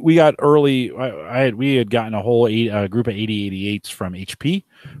 We got early. We had gotten a whole group of 8088s from HP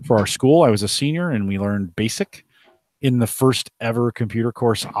for our school. I was a senior, and we learned BASIC in the first ever computer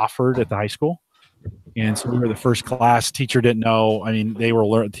course offered at the high school. And so we were the first class. Teacher didn't know. I mean,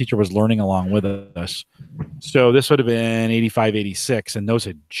 teacher was learning along with us. So this would have been 85, 86, and those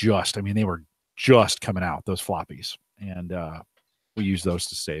had they were just coming out, those floppies. and we use those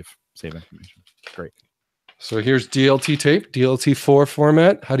to save information. Great. So here's DLT tape, DLT4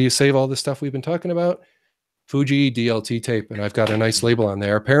 format. How do you save all this stuff we've been talking about? Fuji DLT tape, and I've got a nice label on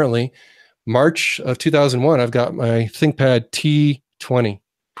there. Apparently, March of 2001, I've got my ThinkPad T20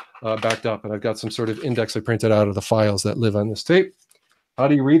 backed up, and I've got some sort of index I printed out of the files that live on this tape. How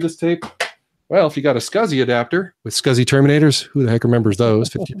do you read this tape? Well, if you got a SCSI adapter with SCSI terminators, who the heck remembers those,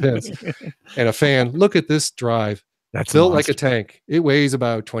 50 pins, and a fan, look at this drive. That's built like a tank. It weighs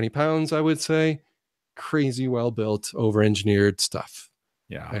about 20 pounds, I would say. Crazy well-built, over-engineered stuff.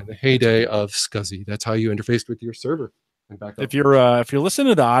 Yeah. And the heyday of SCSI. That's how you interfaced with your server. And back up. If you're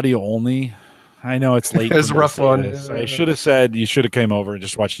listening to the audio only, I know it's late. It's a rough one. I should have said you should have came over and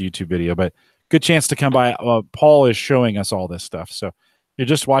just watched the YouTube video, but good chance to come by. Paul is showing us all this stuff. So you're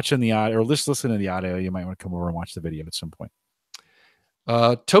just watching the audio or just listening to the audio. You might want to come over and watch the video at some point.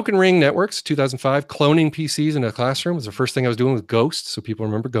 Token Ring Networks, 2005, cloning PCs in a classroom was the first thing I was doing with Ghost. So people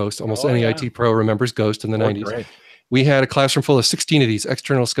remember Ghost. Almost any IT pro remembers Ghost in the 90s. Great. We had a classroom full of 16 of these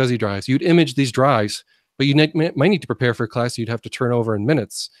external SCSI drives. You'd image these drives, but you might need to prepare for a class you'd have to turn over in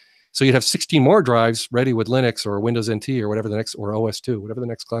minutes. So you'd have 16 more drives ready with Linux or Windows NT or whatever the next, or OS2, whatever the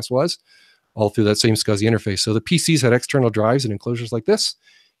next class was, all through that same SCSI interface. So the PCs had external drives and enclosures like this.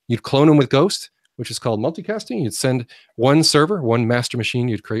 You'd clone them with Ghost, which is called multicasting. You'd send one server, one master machine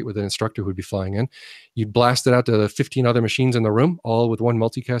you'd create with an instructor who would be flying in. You'd blast it out to the 15 other machines in the room, all with one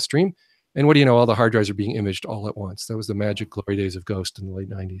multicast stream. And what do you know? All the hard drives are being imaged all at once. That was the magic glory days of Ghost in the late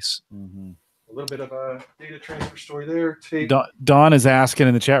 90s. Mm-hmm. A little bit of a data transfer story there. Don is asking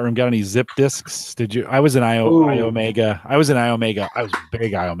in the chat room, got any zip disks? Did you? I was an iOmega. I was a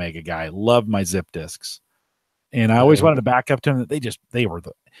big iOmega guy. Loved my zip disks. And I always wanted to back up to them.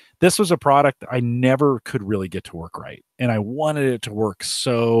 This was a product I never could really get to work right. And I wanted it to work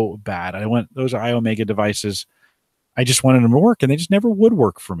so bad. Those are iOmega devices. I just wanted them to work, and they just never would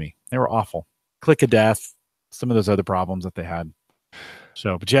work for me. They were awful. Click of death, some of those other problems that they had.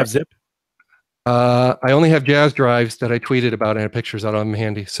 So, but you have zip? I only have Jazz drives that I tweeted about and have pictures out on them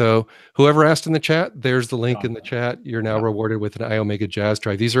handy. So whoever asked in the chat, there's the link in the chat. You're now rewarded with an iOmega Jazz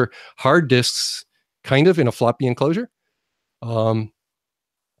drive. These are hard disks, kind of in a floppy enclosure. So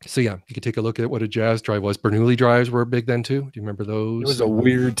yeah, you could take a look at what a Jazz drive was. Bernoulli drives were big then too. Do you remember those? It was a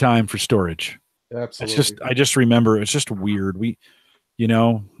weird time for storage. Absolutely. I just remember it's just weird. We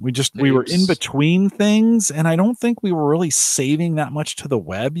were in between things, and I don't think we were really saving that much to the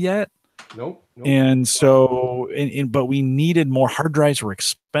web yet. Nope. And so, but we needed more. Hard drives were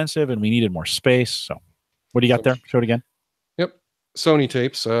expensive, and we needed more space. So, what do you got there? Show it again. Yep, Sony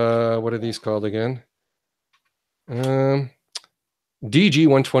tapes. What are these called again?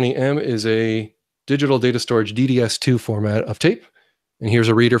 DG120M is a digital data storage DDS2 format of tape, and here's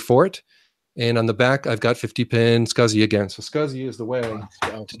a reader for it. And on the back, I've got 50-pin SCSI again. So SCSI is the way to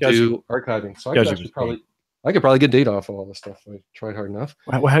do archiving. So I could probably get data off of all this stuff. I tried hard enough.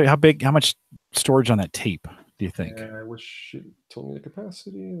 How much storage on that tape do you think? I wish it told me the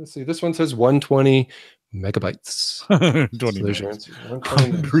capacity. Let's see. This one says 120 megabytes. 120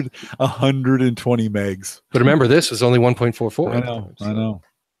 megs. But remember, this is only 1.44. I know.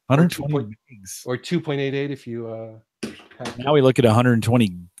 120 megs. Or 2.88 if you... now we look at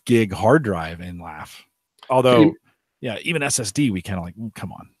 120 gig hard drive and laugh. Although, even SSD, we kind of like,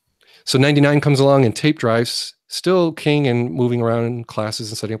 come on. So 99 comes along and tape drives, still king and moving around in classes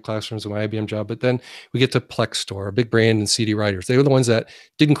and setting up classrooms in my IBM job. But then we get to Plex Store, a big brand, and CD writers. They were the ones that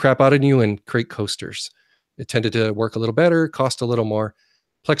didn't crap out on you and create coasters. It tended to work a little better, cost a little more.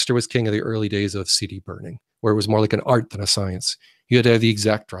 Plexster was king of the early days of CD burning, where it was more like an art than a science. You had to have the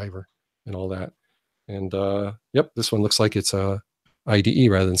exact driver and all that. And this one looks like it's a IDE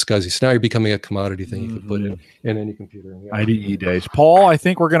rather than SCSI. So now you're becoming a commodity thing you can put in any computer. IDE days. Paul, I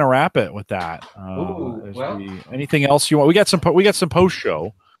think we're going to wrap it with that. Anything else you want? We got some post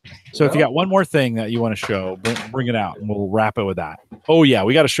show. So if you got one more thing that you want to show, bring it out, and we'll wrap it with that. Oh yeah,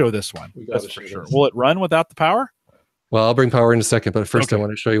 we got to show this one. That's for sure. Will it run without the power? Well, I'll bring power in a second, but first I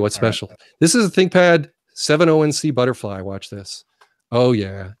want to show you what's special. Right. This is a ThinkPad 70NC Butterfly. Watch this. Oh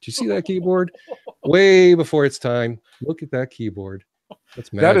yeah, do you see that keyboard? Way before its time. Look at that keyboard.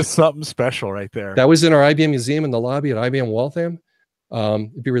 That's magic. That is something special right there. That was in our IBM museum in the lobby at IBM Waltham.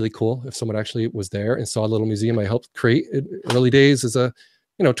 It'd be really cool if someone actually was there and saw a little museum I helped create in early days as a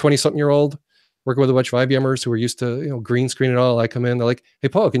 20-something-year-old working with a bunch of IBMers who were used to green screen and all. I come in, they're like, "Hey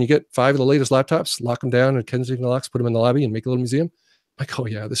Paul, can you get 5 of the latest laptops, lock them down in Kensington locks, put them in the lobby, and make a little museum?" I'm like, "Oh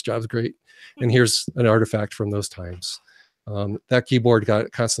yeah, this job's great." And here's an artifact from those times. That keyboard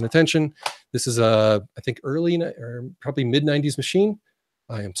got constant attention. This is I think early or probably mid-90s machine.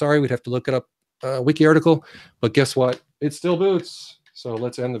 I am sorry, we'd have to look it up wiki article, but guess what? It still boots. So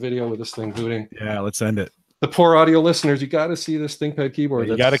let's end the video with this thing booting. Yeah, let's end it. The poor audio listeners, you got to see this ThinkPad keyboard.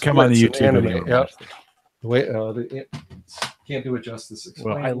 Yeah, you got to come on the YouTube video. Yep. Wait, can't do it justice.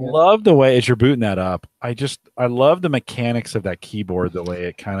 Well, I love the way as you're booting that up. I love the mechanics of that keyboard, the way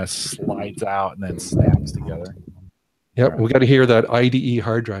it kind of slides out and then snaps together. Yep, we got to hear that IDE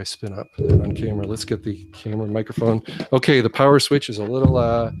hard drive spin up on camera. Let's get the camera microphone. Okay, the power switch is a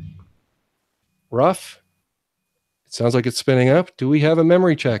little rough. It sounds like it's spinning up. Do we have a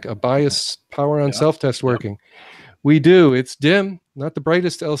memory check, a BIOS power on self-test working? We do. It's dim, not the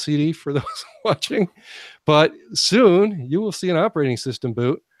brightest LCD for those watching, but soon you will see an operating system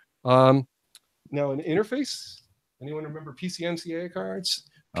boot. Now an interface. Anyone remember PCMCIA cards?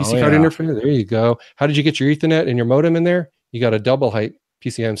 PC card interface. There you go. How did you get your Ethernet and your modem in there? You got a double height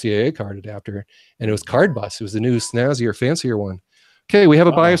PCMCIA card adapter, and it was card bus. It was the new snazzier, fancier one. Okay, we have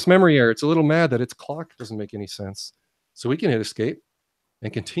a BIOS memory error. It's a little mad that its clock doesn't make any sense. So we can hit escape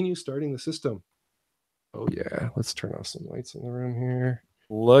and continue starting the system. Oh yeah, let's turn off some lights in the room here.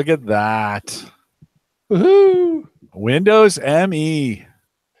 Look at that. Woohoo! Windows ME.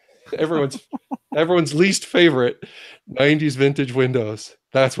 Everyone's least favorite 90s vintage Windows.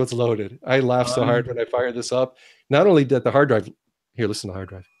 That's what's loaded. I laughed so hard when I fired this up. Not only did the hard drive, here, listen to the hard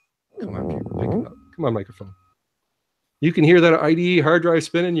drive. Come on, pick it up. Come on, microphone. You can hear that IDE hard drive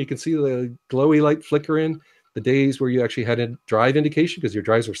spinning. You can see the glowy light flickering. The days where you actually had a drive indication because your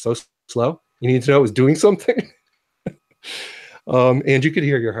drives were so slow. You need to know it was doing something. And you could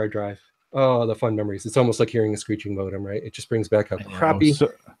hear your hard drive. Oh, the fun memories. It's almost like hearing a screeching modem, right? It just brings back how crappy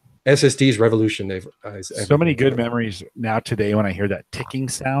SSDs revolution they've so many good memories now today when I hear that ticking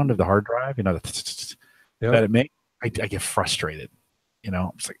sound of the hard drive, you know, that it makes, I get frustrated. You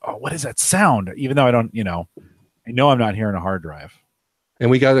know, it's like, oh, what is that sound? Even though I don't, you know, I know I'm not hearing a hard drive. And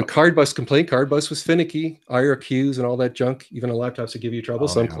we got a card bus complaint. Card bus was finicky, IRQs and all that junk. Even on laptops would give you trouble.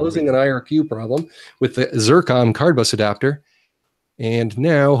 So I'm closing an IRQ problem with the Zircon card bus adapter. And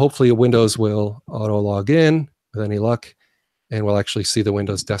now hopefully Windows will auto log in with any luck, and we'll actually see the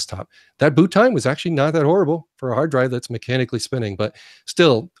Windows desktop. That boot time was actually not that horrible for a hard drive that's mechanically spinning, but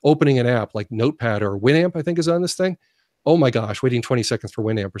still opening an app like Notepad or Winamp, I think is on this thing. Oh my gosh, waiting 20 seconds for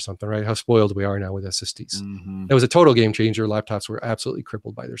Winamp or something, right? How spoiled we are now with SSDs. Mm-hmm. It was a total game changer. Laptops were absolutely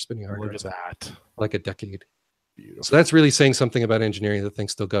crippled by their spinning hard drives. Look at that. Like a decade. Beautiful. So that's really saying something about engineering. That thing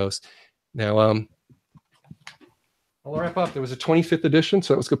still goes. Now, I'll wrap up. There was a 25th edition,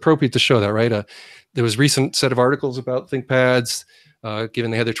 so it was appropriate to show that, right? There was a recent set of articles about ThinkPads.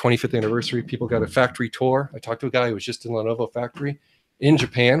 Given they had their 25th anniversary, people got a factory tour. I talked to a guy who was just in Lenovo factory in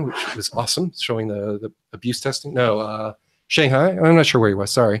Japan, which was awesome, showing the abuse testing. No, Shanghai. I'm not sure where he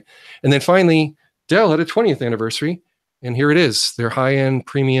was. Sorry. And then finally, Dell had a 20th anniversary, and here it is. Their high-end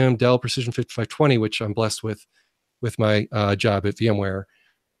premium Dell Precision 5520, which I'm blessed with my job at VMware.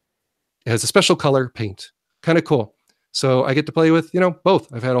 It has a special color paint. Kind of cool. So I get to play with, you know,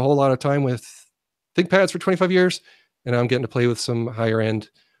 both. I've had a whole lot of time with ThinkPads for 25 years, and I'm getting to play with some higher-end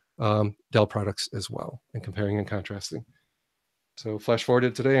Dell products as well, and comparing and contrasting. So flash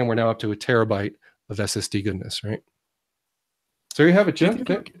forwarded today, and we're now up to a terabyte of SSD goodness, right? So there you have it, Jim.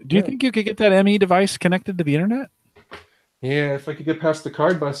 Do you think you could get that ME device connected to the internet? Yeah, if I could get past the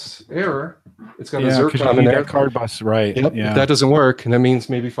card bus error, it's got a Zircon in there. Card bus, right? Yep. Yeah. If that doesn't work, and that means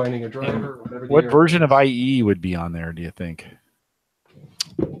maybe finding a driver. Or whatever. What version of IE would be on there? Do you think?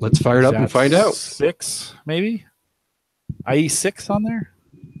 Let's fire it up and find out. 6, maybe. IE 6 on there.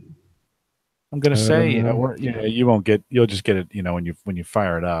 I'm gonna say, you won't get. You'll just get it. You know, when you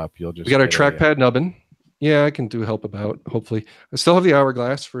fire it up, you'll just. We got our trackpad nubbin. Yeah, I can do help about. Hopefully, I still have the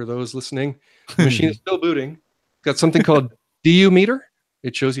hourglass for those listening. The machine is still booting. Got something called DU meter.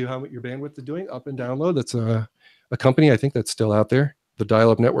 It shows you how your bandwidth is doing up and down load. That's a company I think that's still out there. The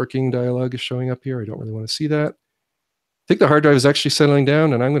dial-up networking dialog is showing up here. I don't really want to see that. I think the hard drive is actually settling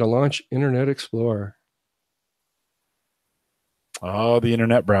down, and I'm going to launch Internet Explorer. Oh, the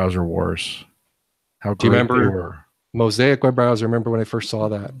internet browser wars. How do you remember Mosaic web browser? Remember when I first saw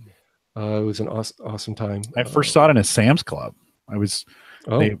that? It was an awesome time. I first saw it in a Sam's Club. I was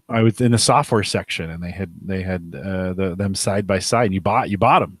in the software section, and they had them side by side. And you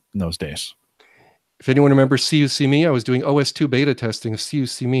bought them in those days. If anyone remembers CUC-me, I was doing OS2 beta testing of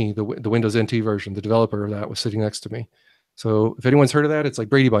CUC-me, the Windows NT version. The developer of that was sitting next to me. So if anyone's heard of that, it's like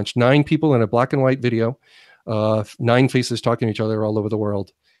Brady Bunch. 9 people in a black and white video, 9 faces talking to each other all over the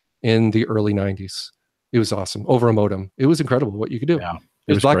world in the early 90s. It was awesome. Over a modem. It was incredible what you could do. Yeah,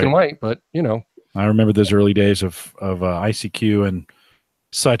 it was black and white, but you know. I remember those early days of ICQ and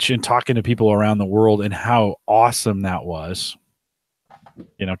such, and talking to people around the world and how awesome that was.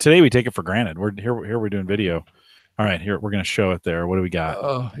 Today we take it for granted. We're doing video. All right, here we're going to show it there. What do we got?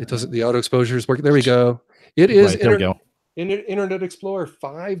 Oh, it doesn't. The auto exposure is working. There we go. It is. There we go. Internet Explorer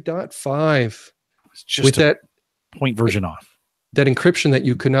 5.5 with that point version off. That encryption that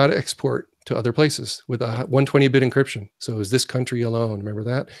you could not export to other places with a 120-bit encryption. So is this country alone? Remember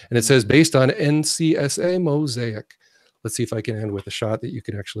that? And it says based on NCSA Mosaic. Let's see if I can end with a shot that you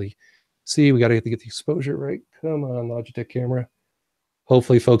can actually see. We got to get the exposure right. Come on, Logitech camera.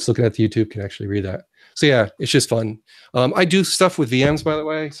 Hopefully folks looking at the YouTube can actually read that. So yeah, it's just fun. I do stuff with VMs, by the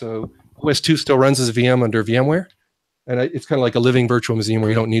way. So OS2 still runs as a VM under VMware. And it's kind of like a living virtual machine where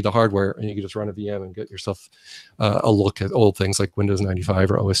you don't need the hardware and you can just run a VM and get yourself a look at old things like Windows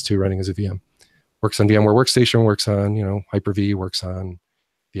 95 or OS2 running as a VM. Works on VMware Workstation, works on, Hyper-V, works on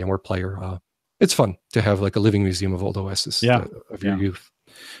VMware Player. It's fun to have like a living museum of old OSs of your youth.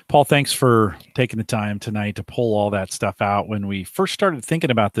 Paul, thanks for taking the time tonight to pull all that stuff out. When we first started thinking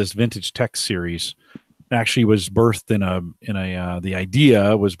about this vintage tech series, it actually was birthed the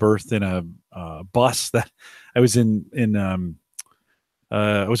idea was birthed in a bus that I was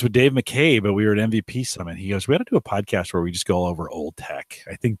I was with Dave McKay, but we were at MVP Summit. He goes, we ought to do a podcast where we just go over old tech.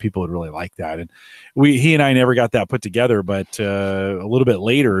 I think people would really like that. And he and I never got that put together, but a little bit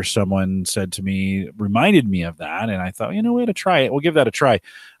later, someone said to me, reminded me of that. And I thought, we ought to try it. We'll give that a try.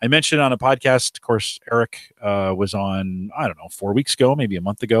 I mentioned on a podcast, of course, Eric was on, 4 weeks ago, maybe a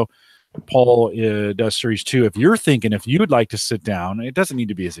month ago. Paul does series 2. If you're thinking, if you would like to sit down, it doesn't need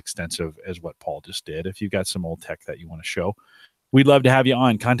to be as extensive as what Paul just did. If you've got some old tech that you want to show, we'd love to have you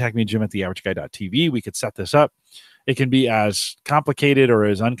on. Contact me, Jim, at theaverageguy.tv. We could set this up. It can be as complicated or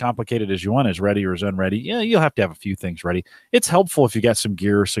as uncomplicated as you want, as ready or as unready. Yeah, you'll have to have a few things ready. It's helpful if you got some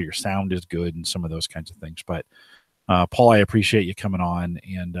gear so your sound is good and some of those kinds of things. But Paul, I appreciate you coming on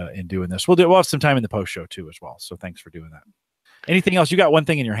and doing this. We'll have some time in the post show too as well. So thanks for doing that. Anything else? You got one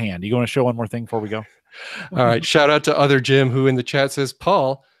thing in your hand. You want to show one more thing before we go? All right. Shout out to other Jim who in the chat says,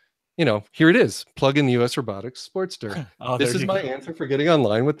 Paul, here it is. Plug in the US Robotics Sportster. This is my answer for getting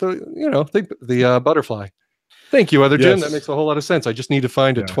online with the butterfly. Thank you, other Jim. That makes a whole lot of sense. I just need to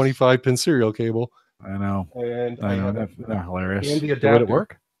find a 25-pin serial cable. I know. And I know. That's hilarious. And the adapter. Would it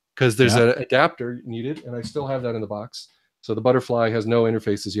work? Because there's an adapter needed, and I still have that in the box. So the butterfly has no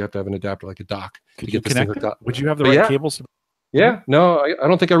interfaces. You have to have an adapter like a dock to get this thing hooked up. Would you have the right cables? Yeah, no, I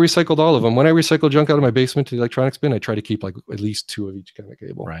don't think I recycled all of them. When I recycle junk out of my basement to the electronics bin, I try to keep like at least 2 of each kind of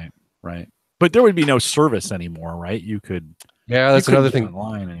cable. Right. But there would be no service anymore, right? You could. Yeah, that's another thing.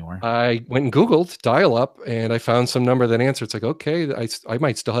 Online anywhere. I went and Googled dial-up, and I found some number that answered. It's like, okay, I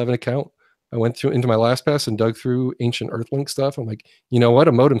might still have an account. I went into my LastPass and dug through ancient Earthlink stuff. I'm like, you know what?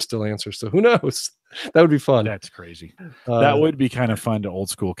 A modem still answers. So who knows? That would be fun. That's crazy. That would be kind of fun to old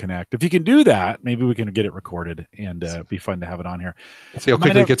school connect. If you can do that, maybe we can get it recorded and be fun to have it on here. See how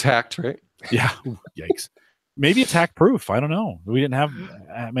quickly it gets hacked, right? Yeah. Yikes. Maybe it's hack proof. I don't know. We didn't have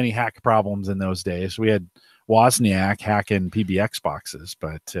many hack problems in those days. We had Wozniak hacking PBX boxes,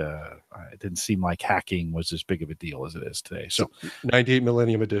 but it didn't seem like hacking was as big of a deal as it is today. So 98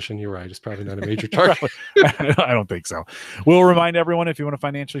 Millennium Edition, you're right. It's probably not a major target. I don't think so. We'll remind everyone, if you want to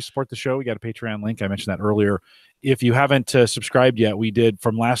financially support the show, we got a Patreon link. I mentioned that earlier. If you haven't subscribed yet, we did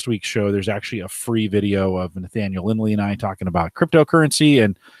from last week's show. There's actually a free video of Nathaniel Lindley and I talking about cryptocurrency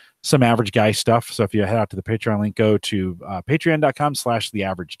and some average guy stuff. So if you head out to the Patreon link, go to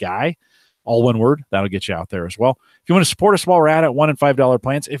patreon.com/theaverageguy. All one word. That'll get you out there as well. If you want to support us while we're at it, $1 and $5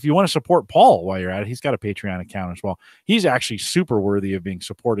 plans. If you want to support Paul while you're at it, he's got a Patreon account as well. He's actually super worthy of being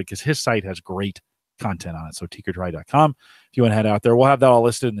supported because his site has great content on it. So teachertry.com. If you want to head out there, we'll have that all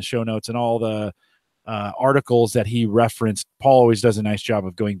listed in the show notes and all the articles that he referenced. Paul always does a nice job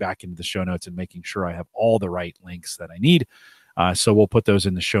of going back into the show notes and making sure I have all the right links that I need. So we'll put those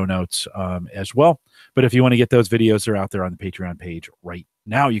in the show notes as well. But if you want to get those videos, they're out there on the Patreon page right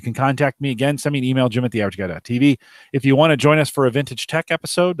now. You can contact me again. Send me an email, jim@theaverageguy.tv. If you want to join us for a vintage tech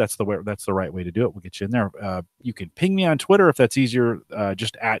episode, that's the right way to do it. We'll get you in there. You can ping me on Twitter if that's easier,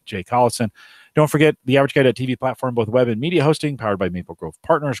 just at Jay Collison. Don't forget the AverageGuy.tv platform, both web and media hosting, powered by Maple Grove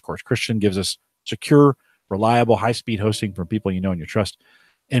Partners. Of course, Christian gives us secure, reliable, high-speed hosting from people you know and you trust.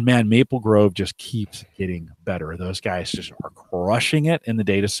 And man, Maple Grove just keeps getting better. Those guys just are crushing it in the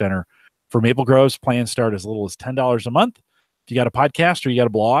data center. For Maple Grove's plans start as little as $10 a month. If you got a podcast or you got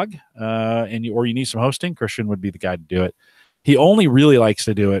a blog or you need some hosting, Christian would be the guy to do it. He only really likes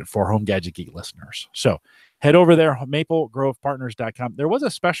to do it for Home Gadget Geek listeners. So head over there, maplegrovepartners.com. There was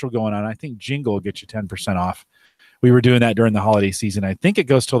a special going on. I think Jingle will get you 10% off. We were doing that during the holiday season. I think it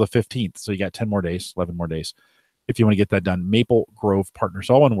goes till the 15th. So you got 10 more days, 11 more days. If you want to get that done, Maple Grove Partners,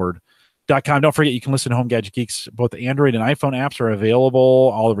 all one word, Don't forget, you can listen to Home Gadget Geeks. Both the Android and iPhone apps are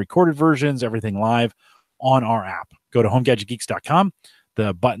available, all the recorded versions, everything live on our app. Go to homegadgetgeeks.com.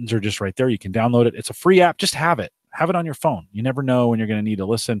 The buttons are just right there. You can download it. It's a free app. Just have it. Have it on your phone. You never know when you're going to need to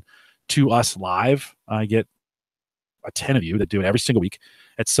listen to us live. I get a 10 of you that do it every single week.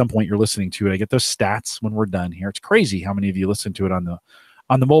 At some point, you're listening to it. I get those stats when we're done here. It's crazy how many of you listen to it on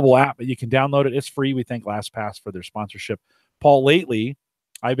the mobile app. But you can download it. It's free. We thank LastPass for their sponsorship. Paul, lately,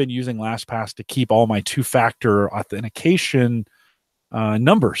 I've been using LastPass to keep all my two-factor authentication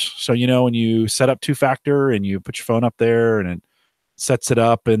numbers. So, when you set up two-factor and you put your phone up there and it sets it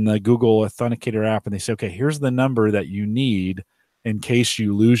up in the Google Authenticator app, and they say, okay, here's the number that you need in case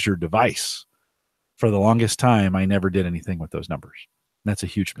you lose your device. For the longest time, I never did anything with those numbers. That's a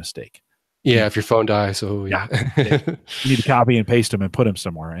huge mistake. Yeah, if your phone dies. So yeah. You need to copy and paste them and put them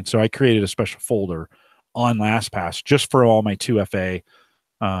somewhere. And so I created a special folder on LastPass just for all my 2FA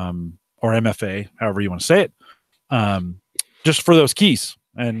or MFA, however you want to say it, just for those keys.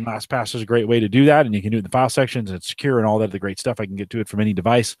 And LastPass is a great way to do that. And you can do it in the file sections. It's secure and all that, the great stuff. I can get to it from any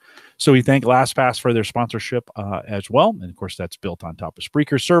device. So we thank LastPass for their sponsorship as well. And of course, that's built on top of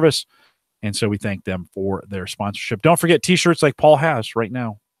Spreaker's service. And so we thank them for their sponsorship. Don't forget t-shirts like Paul has right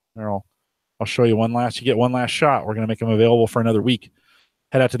now. I'll show you you get one last shot. We're going to make them available for another week.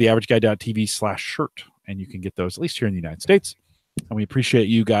 Head out to theaverageguy.tv/shirt and you can get those at least here in the United States. And we appreciate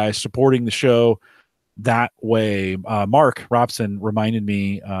you guys supporting the show that way. Mark Robson reminded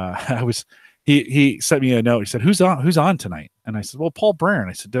me, he sent me a note. He said, who's on tonight? And I said, well, Paul Brenner.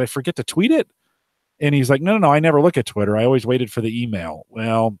 And I said, did I forget to tweet it? And he's like, no, I never look at Twitter. I always waited for the email.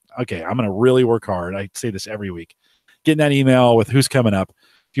 Well, okay, I'm going to really work hard. I say this every week. Getting that email with who's coming up.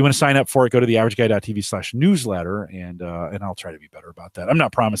 If you want to sign up for it, go to theaverageguy.tv/newsletter, and I'll try to be better about that. I'm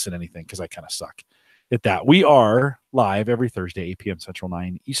not promising anything because I kind of suck at that. We are live every Thursday, 8 p.m. Central,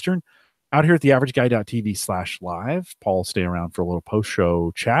 9 Eastern, out here at theaverageguy.tv/live. Paul will stay around for a little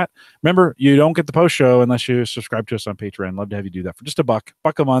post-show chat. Remember, you don't get the post-show unless you subscribe to us on Patreon. Love to have you do that for just $1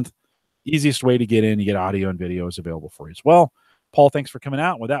 a month. Easiest way to get in. You get audio and videos available for you as well. Paul, thanks for coming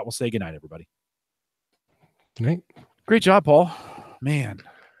out. With that, we'll say goodnight, everybody. Good night. Great job, Paul. Man,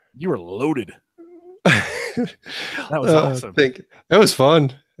 you were loaded. That was awesome. That was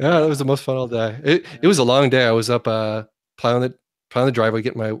fun. Yeah, that was the most fun all day. It was a long day. I was up plowing the driveway,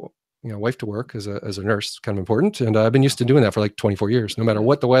 getting my wife to work as a nurse. It's kind of important, and I've been used to doing that for like 24 years. No matter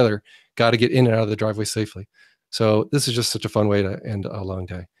what the weather, got to get in and out of the driveway safely. So this is just such a fun way to end a long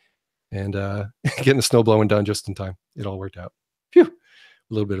day. And getting the snow blowing done just in time. It all worked out. Phew. A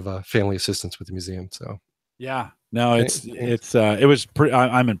little bit of family assistance with the museum. So yeah, no, it was pretty.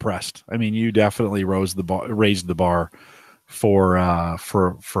 I'm impressed. I mean, you definitely raised the bar for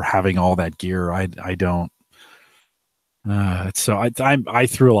having all that gear. I don't. I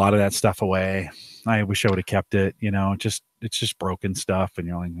threw a lot of that stuff away. I wish I would have kept it. It's just broken stuff, and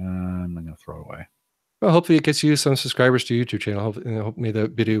you're like, I'm not gonna throw it away. Well, hopefully it gets you some subscribers to YouTube channel. Hopefully the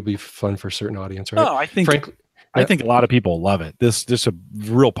video will be fun for a certain audience, right? No, I think a lot of people love it. This is a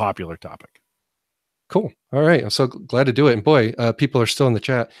real popular topic. Cool. All right. I'm so glad to do it. And boy, people are still in the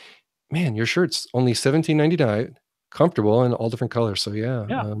chat. Man, your shirt's only $17.99, comfortable in all different colors. So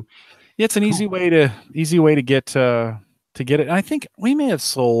yeah. It's an easy way to get it. And I think we may have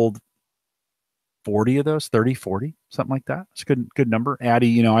sold 40 of those, 30, 40, something like that. It's a good number.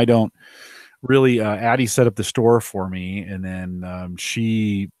 Addie, I don't really, Addie set up the store for me, and then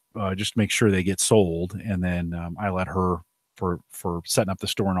she just makes sure they get sold, and then I let her for setting up the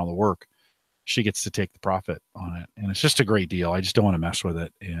store and all the work. She gets to take the profit on it, and it's just a great deal. I just don't want to mess with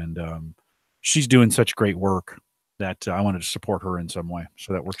it, and she's doing such great work that I wanted to support her in some way,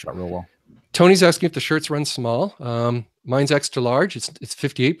 so that works out real well. Tony's asking if the shirts run small. Mine's extra large. It's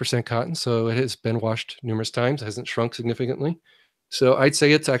 58% cotton, so it has been washed numerous times. It hasn't shrunk significantly. So I'd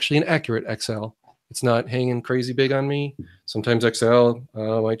say it's actually an accurate XL. It's not hanging crazy big on me. Sometimes XL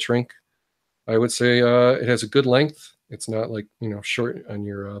might shrink. I would say it has a good length. It's not like, short on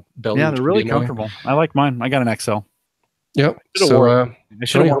your belly. Yeah, they're really comfortable. I like mine. I got an XL. Yep. I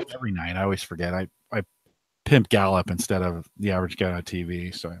should have worn it every night. I always forget. I pimp Gallup instead of the average guy on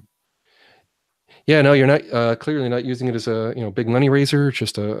TV. So yeah, no, you're not clearly not using it as a big money raiser.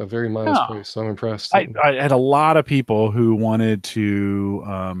 Just a very modest price. So I'm impressed. I had a lot of people who wanted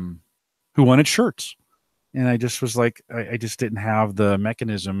shirts, and I just was like, I just didn't have the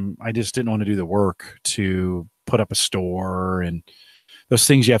mechanism. I just didn't want to do the work to put up a store and those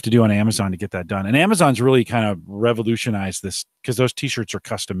things you have to do on Amazon to get that done. And Amazon's really kind of revolutionized this because those t-shirts are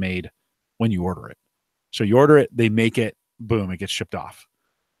custom made when you order it. So you order it, they make it, boom, it gets shipped off.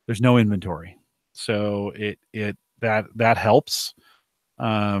 There's no inventory. So that helps.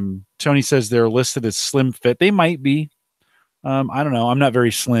 Tony says they're listed as slim fit. They might be. I don't know. I'm not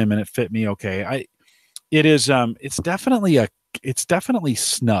very slim, and it fit me okay. It's definitely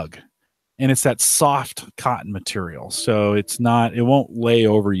snug, and it's that soft cotton material, so it won't lay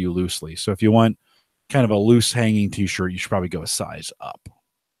over you loosely. So if you want kind of a loose hanging t-shirt, you should probably go a size up.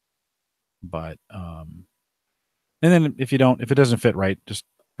 But and then if it doesn't fit right, just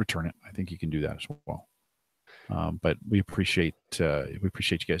return it. I think you can do that as well. But we appreciate you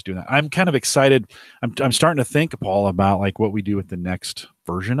guys doing that. I'm kind of excited. I'm starting to think, Paul, about like what we do with the next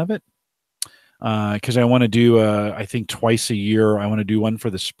version of it. Because I want to do I think twice a year. I want to do one for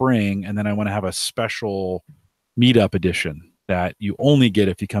the spring, and then I want to have a special meetup edition that you only get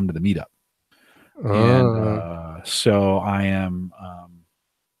if you come to the meetup. And so I am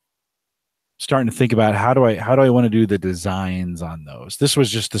starting to think about how do I want to do the designs on those. This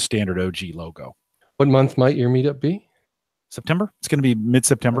was just the standard OG logo. What month might your meetup be? September. It's going to be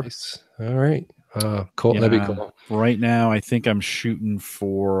mid-September. Nice. All right. Cool. Yeah, that'd be cool. Right now, I think I'm shooting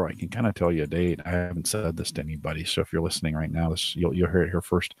for. I can kind of tell you a date. I haven't said this to anybody, so if you're listening right now, you'll hear it here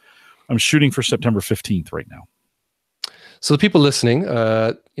first. I'm shooting for September 15th right now. So the people listening,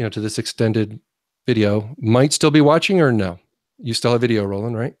 to this extended video might still be watching, or no? You still have video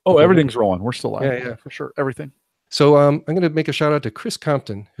rolling, right? Oh, everything's rolling. We're still live. Yeah, for sure. Everything. So I'm going to make a shout out to Chris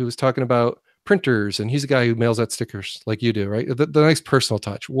Compton, who was talking about printers, and he's a guy who mails out stickers like you do, right? The nice personal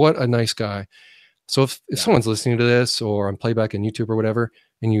touch. What a nice guy. So if someone's listening to this or on playback on YouTube or whatever,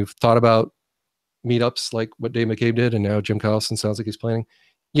 and you've thought about meetups like what Dave McCabe did, and now Jim Collison sounds like he's planning,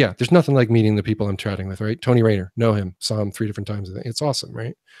 yeah, there's nothing like meeting the people I'm chatting with, right? Tony Rayner, know him, saw him 3 different times. It's awesome,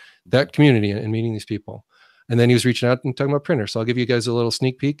 right? That community and meeting these people. And then he was reaching out and talking about printers. So I'll give you guys a little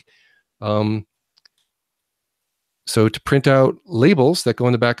sneak peek. So to print out labels that go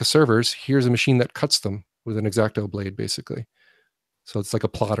in the back of servers, here's a machine that cuts them with an X-Acto blade, basically. So it's like a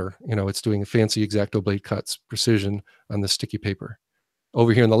plotter, it's doing fancy X-Acto blade cuts, precision on the sticky paper.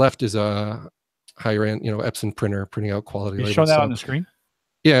 Over here on the left is a higher end, Epson printer printing out quality labels. Show that on the screen?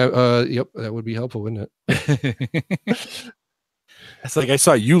 Yeah, yep, that would be helpful, wouldn't it? It's like I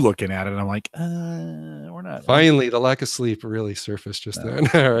saw you looking at it, and I'm like, we're not. Finally, the lack of sleep really surfaced just then.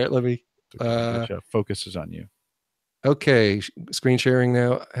 All right, let me. Focus is on you. Okay, screen sharing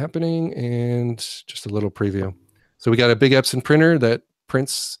now happening, and just a little preview. So we got a big Epson printer that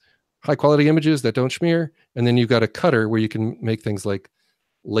prints high quality images that don't smear, and then you've got a cutter where you can make things like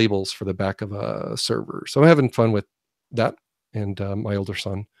labels for the back of a server. So I'm having fun with that, and my older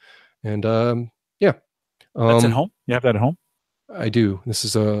son, and yeah. That's at home? You have that at home? I do. This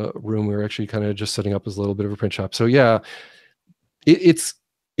is a room we're actually kind of just setting up as a little bit of a print shop. So yeah, it's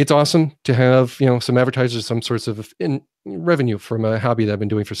awesome to have, some advertisers, some sorts of revenue from a hobby that I've been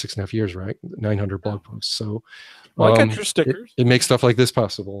doing for 6.5 years, right? 900 blog posts. So I got your stickers. It makes stuff like this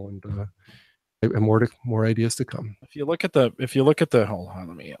possible, and more ideas to come. If you look at the, hold on,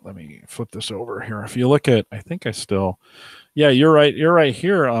 let me flip this over here. If you look at, I think I still, yeah, you're right. You're right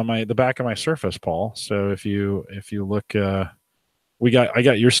here on the back of my Surface, Paul. So if you look, I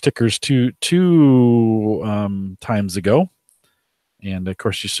got your stickers two times ago. And of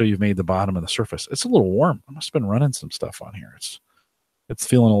course, you've made the bottom of the Surface. It's a little warm. I must have been running some stuff on here. It's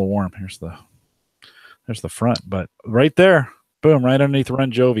feeling a little warm. There's the front, but right there, boom, right underneath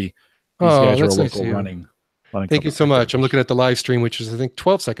Run Jovi. These guys are a local running. Thank you so much. I'm looking at the live stream, which is I think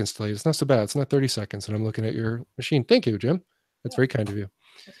 12 seconds delayed. It's not so bad. It's not 30 seconds, and I'm looking at your machine. Thank you, Jim. That's very kind of you.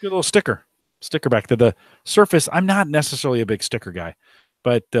 That's a good little sticker back to the Surface. I'm not necessarily a big sticker guy,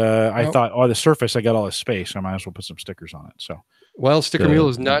 but I thought, the Surface, I got all this space. I might as well put some stickers on it. So. Well, Sticker Mule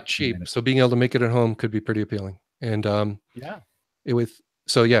is not cheap, so being able to make it at home could be pretty appealing. And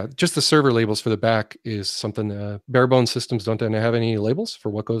just the server labels for the back is something bare bones systems don't tend to have any labels for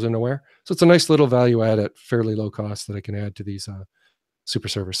what goes into where. So it's a nice little value add at fairly low cost that I can add to these super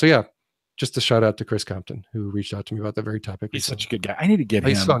servers. So yeah, just a shout out to Chris Compton, who reached out to me about that very topic. He's such a good guy. I need to get him.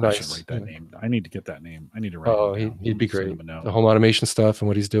 He's so nice. Write that name. I need to get that name. I need to write him down. He'd be great. The home automation stuff and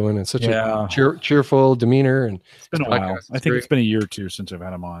what he's doing, and such a cheerful demeanor. And it's been a while. I think it's been a year or two since I've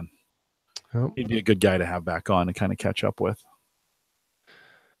had him on. He'd be a good guy to have back on and kind of catch up with.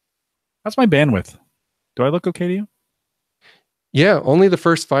 How's my bandwidth? Do I look okay to you? Yeah, only the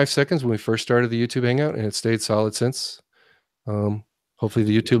first 5 seconds when we first started the YouTube Hangout, and it stayed solid since. Hopefully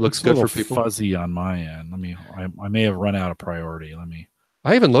the YouTube looks good for people. Fuzzy on my end. I may have run out of priority.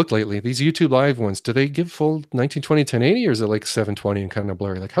 I haven't looked lately. These YouTube live ones, do they give full 1920 1080, or is it like 720 and kind of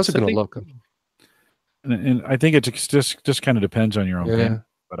blurry? Like, how's it going to look? And I think it just kind of depends on your own band,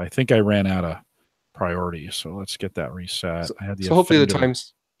 but I think I ran out of priority. So let's get that reset. So hopefully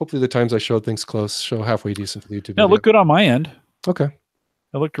the times I showed things close show halfway decent for the YouTube. Yeah, look good on my end. Okay.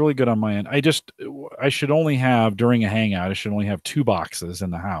 It looked really good on my end. I should only have, during a hangout, I should only have 2 boxes in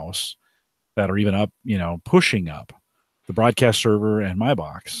the house that are even up, pushing up, the broadcast server and my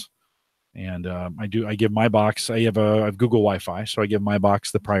box. And I give my box, I have Google Wi-Fi, so I give my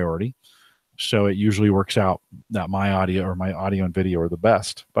box the priority. So it usually works out that my audio and video are the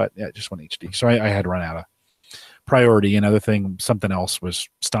best, but yeah, just went HD. So I had run out of priority. Another thing, something else was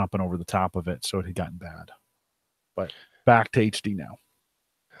stomping over the top of it, so it had gotten bad. But back to HD now.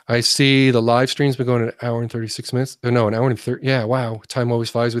 I see the live stream's been going an hour and 36 minutes. Oh, no, an hour and 30. Yeah, wow. Time always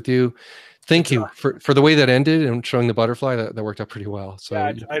flies with you. Thank you for the way that ended and showing the butterfly. That worked out pretty well. So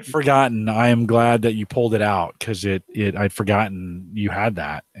yeah, I'd forgotten. I am glad that you pulled it out, because I'd forgotten you had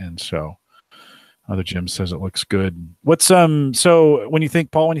that. And so other Jim says it looks good. What's so when you think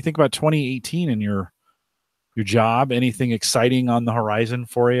about 2018 and your job, anything exciting on the horizon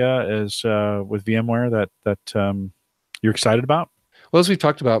for you as with VMware that you're excited about? Well, as we've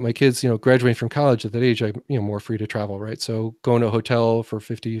talked about, my kids, graduating from college at that age, I'm, more free to travel, right? So going to a hotel for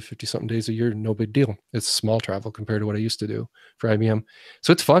 50 something days a year, no big deal. It's small travel compared to what I used to do for IBM.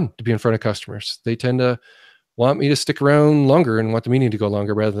 So it's fun to be in front of customers. They tend to want me to stick around longer and want the meeting to go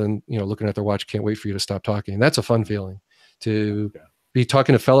longer rather than, looking at their watch, can't wait for you to stop talking. And that's a fun feeling to be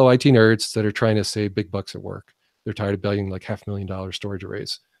talking to fellow IT nerds that are trying to save big bucks at work. They're tired of building like $500,000 storage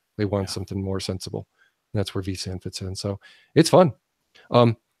arrays. They want something more sensible. And that's where vSAN fits in. So it's fun.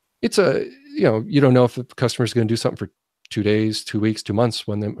 It's you don't know if the customer is going to do something for 2 days, 2 weeks, 2 months,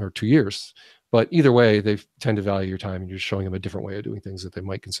 or 2 years, but either way, they tend to value your time, and you're showing them a different way of doing things that they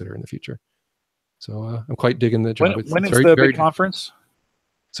might consider in the future. So I'm quite digging the job. When is the big conference?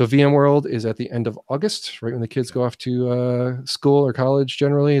 So VMworld is at the end of August, right when the kids go off to school or college.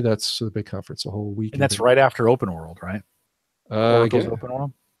 Generally, that's the big conference, a whole week. And that's right after Open World, right? Open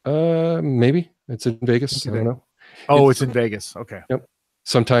World? Maybe it's in Vegas. I don't know. Oh, it's in Vegas. Okay. Yep.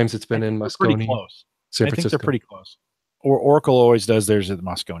 Sometimes it's been in Moscone. Pretty close. San Francisco. I think they're pretty close. Or Oracle always does theirs at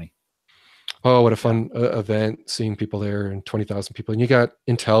Moscone. Oh, what a fun event, seeing people there, and 20,000 people. And you got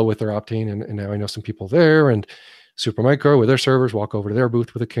Intel with their Optane, and now I know some people there, and Supermicro with their servers, walk over to their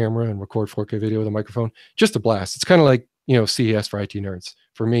booth with a camera and record 4K video with a microphone. Just a blast. It's kind of like, CES for IT nerds.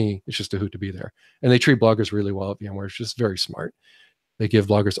 For me, it's just a hoot to be there. And they treat bloggers really well at VMware. It's just very smart. They give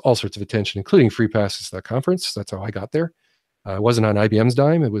bloggers all sorts of attention, including free passes to that conference. That's how I got there. It wasn't on IBM's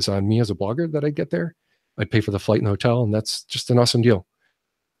dime. It was on me as a blogger that I'd get there. I'd pay for the flight and the hotel, and that's just an awesome deal.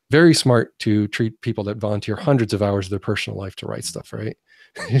 Very smart to treat people that volunteer hundreds of hours of their personal life to write stuff, right?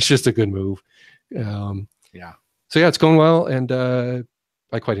 It's just a good move. Yeah. So yeah, it's going well, and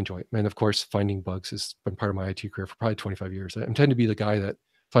I quite enjoy it. And of course, finding bugs has been part of my IT career for probably 25 years. I intend to be the guy that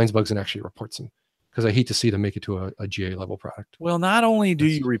finds bugs and actually reports them, because I hate to see them make it to a GA level product. Well, not only do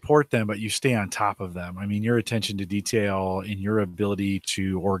you report them, but you stay on top of them. I mean, your attention to detail and your ability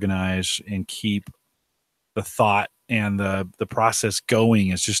to organize and keep the thought and the process going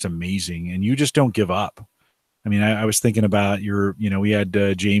is just amazing. And you just don't give up. I mean, I was thinking about we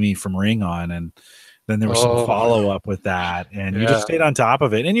had Jamie from Ring on, and then there was some follow up with that, and you just stayed on top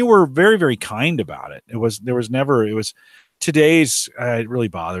of it, and you were very, very kind about it. It was today's, it really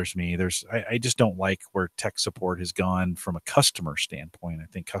bothers me. I just don't like where tech support has gone from a customer standpoint. I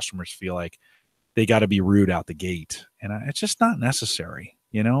think customers feel like they got to be rude out the gate, and it's just not necessary.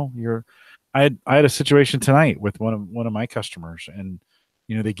 I had a situation tonight with one of my customers, and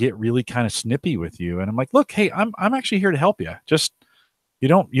they get really kind of snippy with you, and I'm like, look, hey, I'm actually here to help you. Just you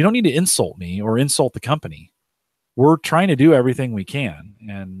don't need to insult me or insult the company. We're trying to do everything we can,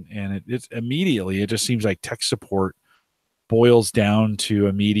 and it's immediately, it just seems like tech support boils down to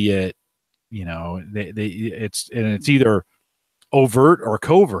immediate, it's either overt or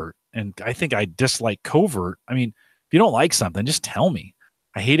covert. And I think I dislike covert. I mean, if you don't like something, just tell me.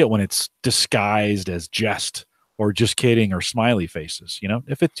 I hate it when it's disguised as jest or just kidding or smiley faces.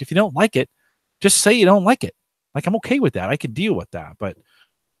 If you don't like it, just say you don't like it. Like, I'm okay with that. I can deal with that. But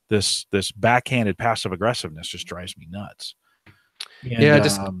this backhanded passive aggressiveness just drives me nuts. And,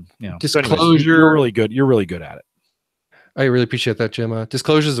 disclosure. So anyways, you're really good. You're really good at it. I really appreciate that, Jim.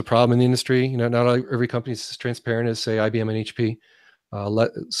 Disclosure is a problem in the industry. Not every company is as transparent as, say, IBM and HP.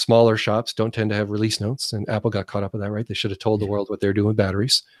 Smaller shops don't tend to have release notes, and Apple got caught up with that, right? They should have told the world what they're doing with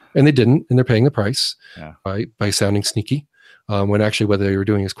batteries, and they didn't, and they're paying the price by sounding sneaky, when actually what they were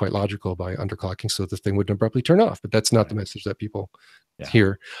doing is quite logical by underclocking so the thing wouldn't abruptly turn off. But that's not the message that people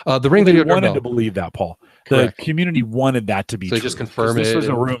hear. The Ring video wanted to believe that, Paul. Correct. The community wanted that to be so true. They just confirmed it. This was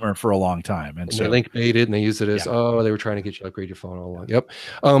a rumor for a long time. And so they link baited, and they used it as, they were trying to get you to upgrade your phone all along. Yep.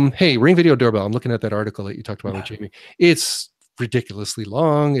 Hey, Ring video doorbell. I'm looking at that article that you talked about with Jamie. It's ridiculously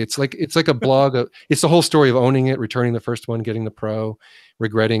long. It's like a blog. It's the whole story of owning it, returning the first one, getting the Pro,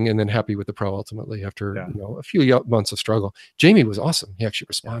 regretting, and then happy with the Pro ultimately after a few months of struggle. Jamie was awesome. He actually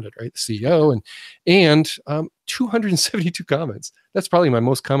responded, right? The CEO, and 272 comments. That's probably my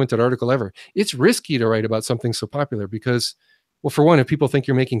most commented article ever. It's risky to write about something so popular because, well, for one, if people think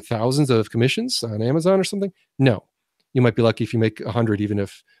you're making thousands of commissions on Amazon or something, no. You might be lucky if you make 100, even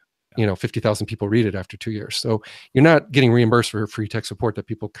if 50,000 people read it after 2 years. So you're not getting reimbursed for free tech support that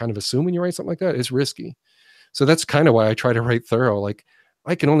people kind of assume when you write something like that. It's risky. So that's kind of why I try to write thorough. Like,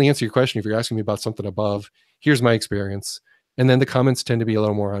 I can only answer your question if you're asking me about something above. Here's my experience. And then the comments tend to be a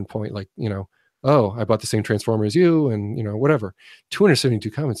little more on point. Like, oh, I bought the same transformer as you, and whatever.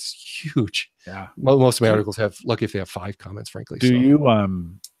 272 comments is huge. Yeah. Most of my articles have, lucky if they have 5 comments, frankly. Do you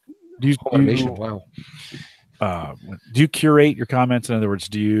automation? Wow. Do you curate your comments? In other words,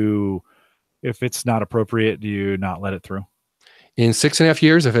 if it's not appropriate, do you not let it through? In 6.5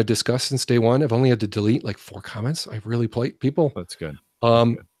 years, I've had discuss since day one. I've only had to delete like 4 comments. I really play people. That's good.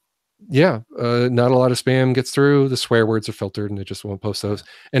 Yeah. Not a lot of spam gets through. The swear words are filtered and it just won't post those.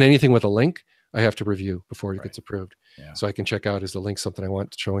 And anything with a link, I have to review before it gets approved. Yeah. So I can check out, is the link something I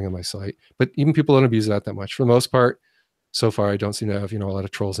want showing on my site? But even people don't abuse that much. For the most part, so far, I don't seem to have, a lot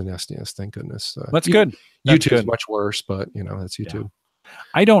of trolls and nastiness. Thank goodness. That's good. YouTube is much worse, but that's YouTube.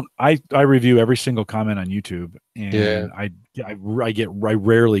 Yeah. I review every single comment on YouTube, and I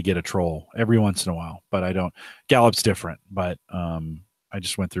rarely get a troll. Every once in a while, but I don't. Gallup's different, but I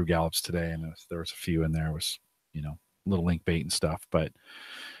just went through Gallup's today, and there was a few in there. It was little link bait and stuff, but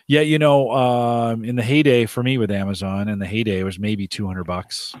yeah, in the heyday for me with Amazon, in the heyday it was maybe $200,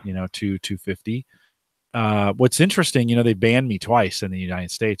 $250. What's interesting, they banned me twice in the United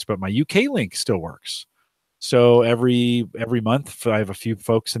States, but my UK link still works. So every month I have a few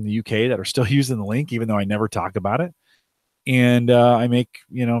folks in the UK that are still using the link, even though I never talk about it. And I make,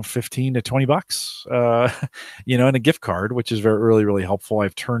 $15 to $20, in a gift card, which is really, really helpful. I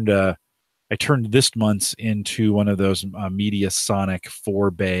turned this month's into one of those Mediasonic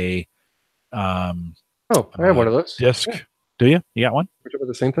 4-bay. I have one of those. Disc. Yeah. Do you? You got one? We're talking about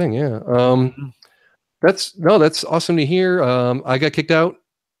the same thing. Yeah. That's awesome to hear. I got kicked out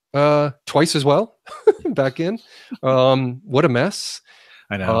twice as well back in. What a mess.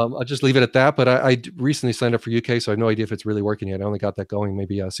 I know. I'll just leave it at that. But I recently signed up for UK, so I have no idea if it's really working yet. I only got that going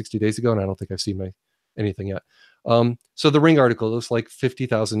maybe 60 days ago, and I don't think I've seen anything yet. So the Ring article looks like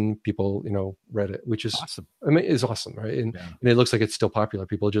 50,000 people, read it, which is awesome. Is awesome, right? And it looks like it's still popular.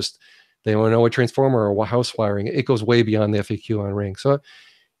 People they want to know a transformer or house wiring. It goes way beyond the FAQ on Ring. So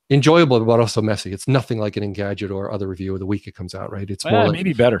enjoyable, but also messy. It's nothing like an Engadget or other review of the week it comes out, right? It's more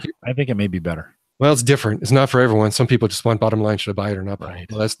maybe better. I think it may be better. Well, it's different. It's not for everyone. Some people just want bottom line. Should I buy it or not buy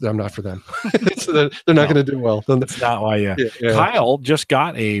it? Well, I'm not for them. So they're not going to do well. That's not why. Yeah. Kyle just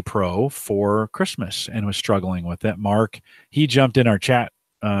got a Pro for Christmas and was struggling with it. Mark, he jumped in our chat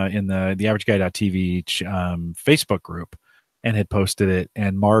in the AverageGuy.tv Facebook group and had posted it.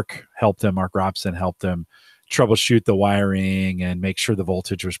 And Mark helped him. Mark Robson helped him troubleshoot the wiring and make sure the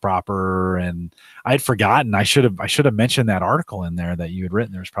voltage was proper. And I'd forgotten. I should have mentioned that article in there that you had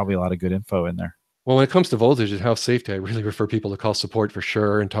written. There's probably a lot of good info in there. Well, when it comes to voltage and house safety, I really refer people to call support for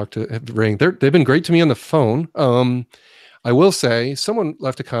sure and talk to Ring. They've been great to me on the phone. I will say someone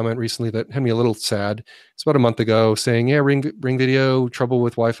left a comment recently that had me a little sad. It's about a month ago saying, yeah, Ring video, trouble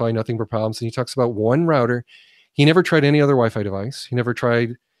with Wi-Fi, nothing but problems. And he talks about one router. He never tried any other Wi-Fi device. He never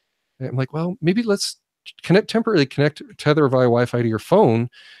tried. I'm like, well, maybe let's temporarily tether via Wi-Fi to your phone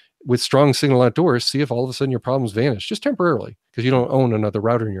with strong signal outdoors. See if all of a sudden your problems vanish just temporarily because you don't own another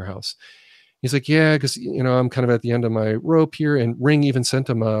router in your house. He's like, yeah, because, I'm kind of at the end of my rope here. And Ring even sent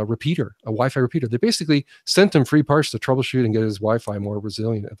him a Wi-Fi repeater. They basically sent him free parts to troubleshoot and get his Wi-Fi more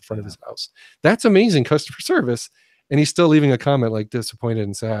resilient at the front of his house. That's amazing customer service. And he's still leaving a comment like disappointed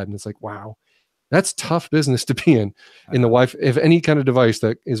and sad. And it's like, wow, that's tough business to be in the Wi-Fi. If any kind of device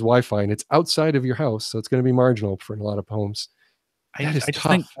that is Wi-Fi and it's outside of your house, so it's going to be marginal for a lot of homes. I just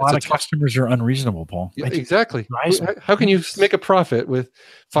think a lot of customers are unreasonable, Paul. Yeah, exactly. How can you make a profit with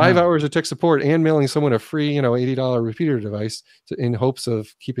 5 hours of tech support and mailing someone a free, $80 repeater device in hopes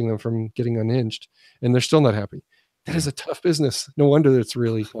of keeping them from getting unhinged, and they're still not happy? That is a tough business. No wonder it's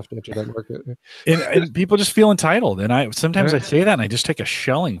really tough to enter that market. And people just feel entitled. And I sometimes I say that and I just take a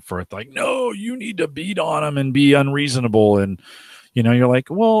shelling for it. Like, no, you need to beat on them and be unreasonable. And you're like,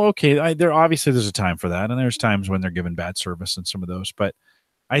 well, okay, there's a time for that. And there's times when they're given bad service and some of those, but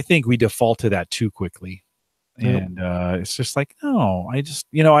I think we default to that too quickly. And it's just like, no, I just,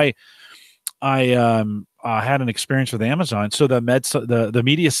 I had an experience with Amazon. So the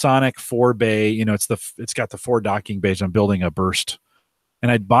Mediasonic 4-bay, it's got the 4 docking bays. I'm building a burst,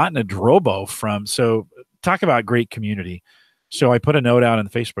 and I'd bought a Drobo from. So talk about great community. So I put a note out in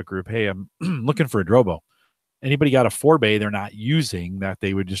the Facebook group. Hey, I'm looking for a Drobo. Anybody got a 4-bay they're not using that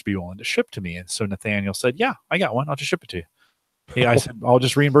they would just be willing to ship to me? And so Nathaniel said, yeah, I got one. I'll just ship it to you. Hey, I said, I'll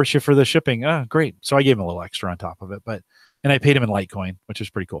just reimburse you for the shipping. Great. So I gave him a little extra on top of it, and I paid him in Litecoin, which was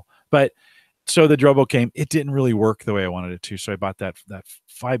pretty cool. But so the Drobo came. It didn't really work the way I wanted it to. So I bought that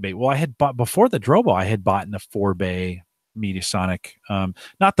 5-bay. Well, I had bought before the Drobo, I had bought in a 4-bay Mediasonic,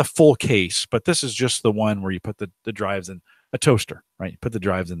 not the full case, but this is just the one where you put the drives in a toaster, right? You put the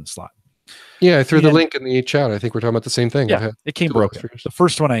drives in the slot. Yeah, I threw the link in the chat. I think we're talking about the same thing. Yeah, it came broken. The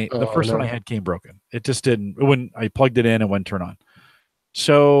first one I had came broken. It just didn't. When I plugged it in, it wouldn't turn on.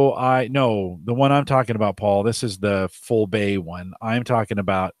 So the one I'm talking about, Paul. This is the full bay one. I'm talking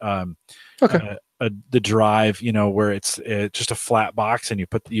about the drive. Where it's just a flat box, and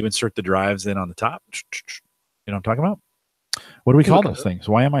you insert the drives in on the top. You know what I'm talking about? What do we call those things?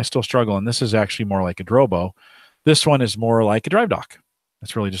 Why am I still struggling? This is actually more like a Drobo. This one is more like a drive dock.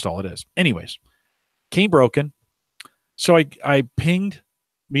 That's really just all it is. Anyways, came broken. So I pinged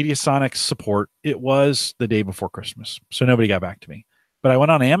Mediasonic support. It was the day before Christmas, so nobody got back to me. But I went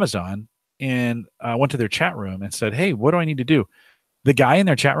on Amazon and I went to their chat room and said, hey, what do I need to do? The guy in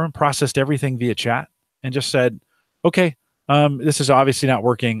their chat room processed everything via chat and just said, okay, this is obviously not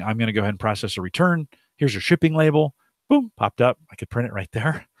working. I'm going to go ahead and process a return. Here's your shipping label. Boom, popped up. I could print it right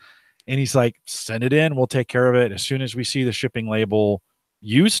there. And he's like, send it in. We'll take care of it. As soon as we see the shipping label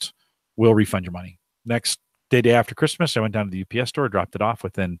used, we'll refund your money. Next day after Christmas, I went down to the UPS store, dropped it off.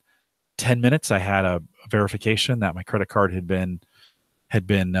 Within 10 minutes, I had a verification that my credit card had been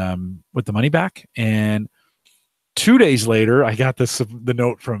with the money back. And 2 days later, I got the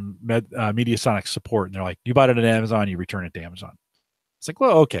note from Mediasonic support, and they're like, you bought it at Amazon, you return it to Amazon. It's like,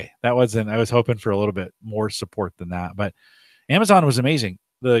 well, okay. I was hoping for a little bit more support than that, but Amazon was amazing.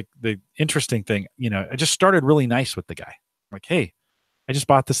 The interesting thing, I just started really nice with the guy. Like, hey, I just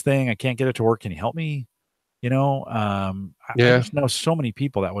bought this thing. I can't get it to work. Can you help me? I just know so many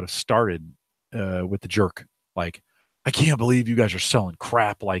people that would have started with the jerk. Like, I can't believe you guys are selling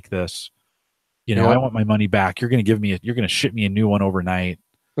crap like this. I want my money back. You're going to ship me a new one overnight.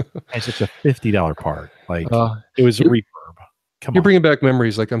 It's just a $50 part. Like, it was a refurb. You're bringing back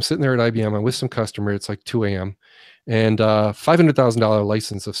memories. Like, I'm sitting there at IBM. I'm with some customer. It's like 2 a.m. and $500,000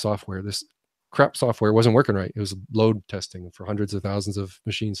 license of software. This crap software wasn't working right. It was load testing for hundreds of thousands of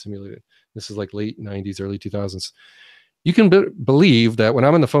machines simulated. This is like late 90s, early 2000s. You can believe that when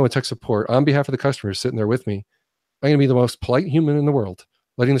I'm on the phone with tech support on behalf of the customer sitting there with me, I'm going to be the most polite human in the world,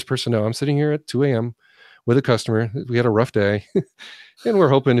 letting this person know I'm sitting here at 2 a.m. with a customer. We had a rough day, and we're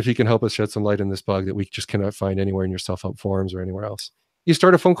hoping if he can help us shed some light on this bug that we just cannot find anywhere in your self-help forums or anywhere else. You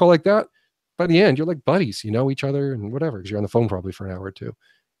start a phone call like that, by the end, you're like buddies. You know each other and whatever, because you're on the phone probably for an hour or two.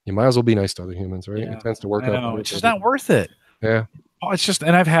 You might as well be nice to other humans, right? Yeah, it tends to work out. It's just not worth it. Yeah. Oh, it's just,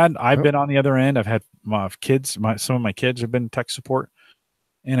 and I've been on the other end. I've had my kids, some of my kids have been tech support,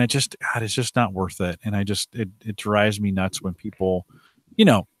 and it's just not worth it. And it drives me nuts when people,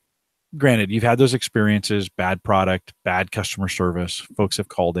 granted, you've had those experiences, bad product, bad customer service, folks have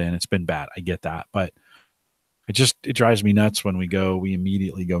called in, it's been bad. I get that, but it drives me nuts when we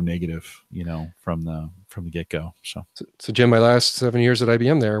immediately go negative, from the get-go. So Jim, my last 7 years at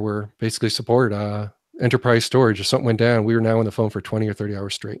IBM there were basically support, enterprise storage. If something went down, we were now on the phone for 20 or 30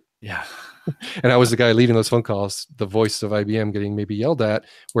 hours straight. Yeah. And I was the guy leading those phone calls, the voice of IBM getting maybe yelled at,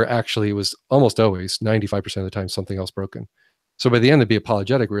 where actually it was almost always 95% of the time something else broken. So by the end, to be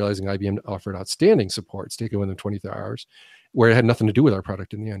apologetic, realizing IBM offered outstanding support, taken within 24 hours, where it had nothing to do with our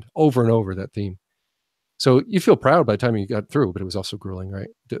product in the end, over and over that theme. So you feel proud by the time you got through, but it was also grueling, right?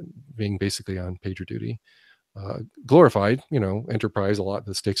 Being basically on pager duty. Glorified, enterprise, a lot,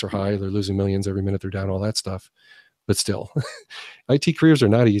 the stakes are high. They're losing millions every minute they're down, all that stuff. But still, IT careers are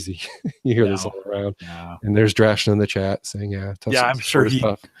not easy. You hear this all around. Yeah. And there's Drashna in the chat saying, I'm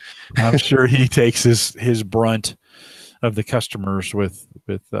sure he takes his brunt of the customers with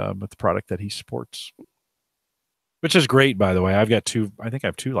the product that he supports, which is great, by the way. I think I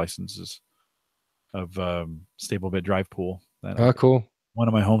have 2 licenses of stable bit drive pool. Cool. One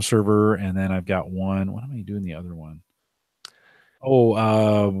on my home server, and then I've got one. What am I doing the other one?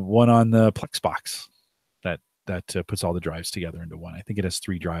 One on the Plex box that puts all the drives together into one. I think it has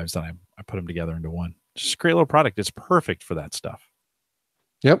 3 drives, and I put them together into one. Just a great little product. It's perfect for that stuff.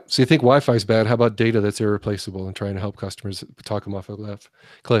 Yep. So you think Wi-Fi is bad? How about data that's irreplaceable and trying to help customers talk them off a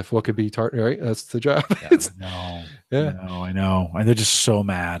cliff? What could be right? That's the job. I know. And they're just so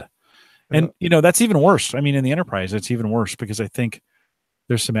mad. And that's even worse. I mean, in the enterprise, it's even worse because I think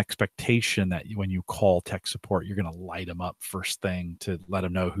there's some expectation that when you call tech support, you're going to light them up first thing to let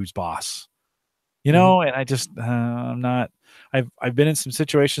them know who's boss. And I just I'm not. I've been in some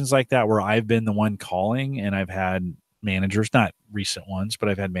situations like that where I've been the one calling, and I've had managers, not recent ones, but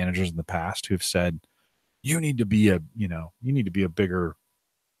I've had managers in the past who've said, "You need to be a bigger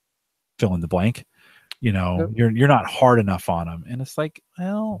fill in the blank. You're not hard enough on them." And it's like,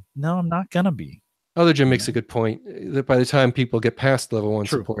 well, no, I'm not gonna be. Other Jim makes a good point that by the time people get past level 1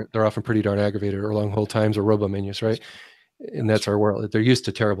 support, they're often pretty darn aggravated, or long hold times, or robo menus, right? And that's our world. They're used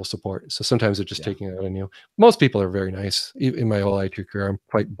to terrible support, so sometimes they're just taking it out on you. Most people are very nice. In my whole IT career, I'm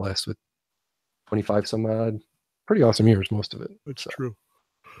quite blessed with 25 some odd, pretty awesome years. Most of it. It's true.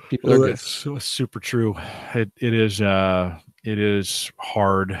 People are good. That's super true. It is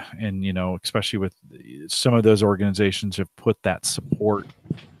hard, and especially with some of those organizations have put that support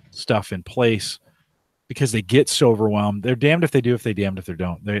stuff in place because they get so overwhelmed. They're damned if they do, if they damned if they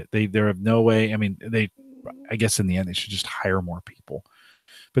don't. They have no way. I mean, I guess in the end they should just hire more people,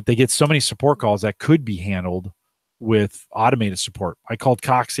 but they get so many support calls that could be handled with automated support. I called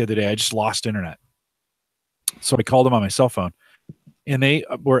Cox the other day. I just lost internet, so I called them on my cell phone, and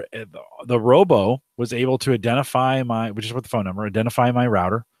the robo was able to identify which is what the phone number, identify my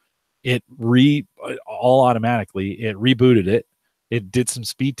router. It all automatically. It rebooted it. It did some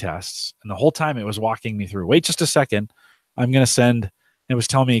speed tests, and the whole time it was walking me through. Wait just a second. I'm going to send. It was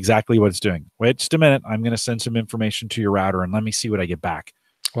telling me exactly what it's doing. Wait just a minute. I'm going to send some information to your router and let me see what I get back.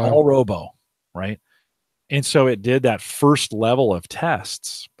 Wow. All robo, right? And so it did that first level of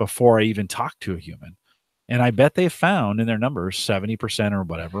tests before I even talked to a human. And I bet they found in their numbers 70% or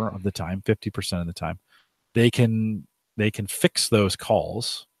whatever of the time, 50% of the time, they can fix those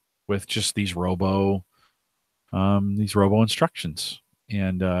calls with just these robo instructions.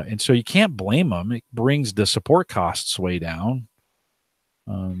 And so you can't blame them. It brings the support costs way down.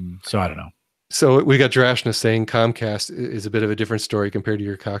 So I don't know. So we got Drashna saying Comcast is a bit of a different story compared to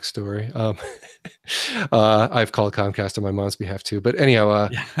your Cox story. I've called Comcast on my mom's behalf too, but anyhow,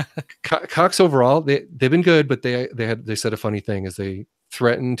 Cox overall, they've been good, but they said a funny thing is they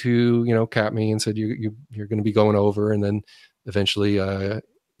threatened to, cap me and said, you're going to be going over, and then eventually,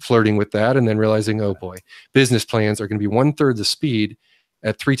 flirting with that, and then realizing, oh boy, business plans are going to be 1/3 the speed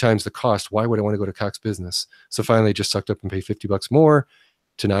at 3 times the cost. Why would I want to go to Cox Business? So finally just sucked up and pay $50 more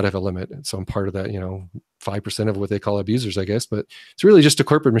to not have a limit. And so I'm part of that, 5% of what they call abusers, I guess, but it's really just a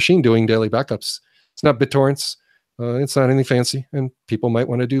corporate machine doing daily backups. It's not BitTorrents. It's not anything fancy. And people might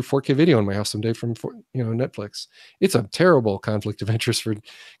want to do 4K video in my house someday from, Netflix. It's a terrible conflict of interest for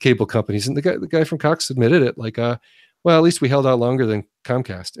cable companies. And the guy from Cox admitted it, like, well, at least we held out longer than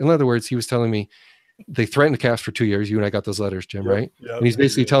Comcast. In other words, he was telling me they threatened Cast for 2 years. You and I got those letters, Jim, right? Yep, and he's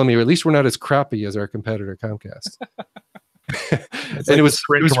basically telling me, at least we're not as crappy as our competitor Comcast. And like it was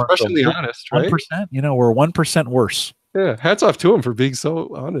professionally honest, right? 1%, we're 1% worse. Yeah, hats off to him for being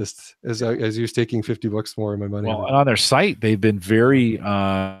so honest as he was taking $50 more of my money. Well, and on their site, they've been very,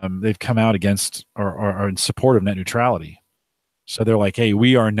 they've come out against or in support of net neutrality. So they're like, hey,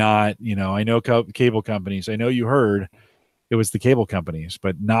 we are not, I know cable companies. I know you heard it was the cable companies,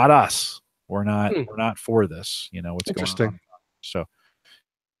 but not us. We're not for this. What's going on? So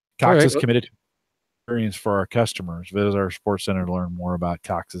Cox is committed to experience for our customers. Visit our sports center to learn more about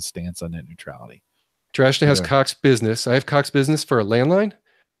Cox's stance on net neutrality. Drashna has Cox Business. I have Cox Business for a landline.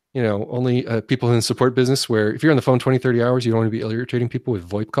 Only people in the support business where if you're on the phone 20, 30 hours, you don't want to be irritating people with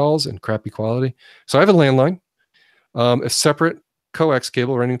VoIP calls and crappy quality. So I have a landline, a separate coax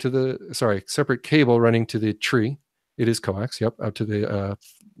cable running to the tree. It is coax. Yep. Out to the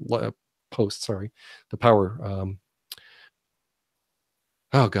post. Sorry. The power.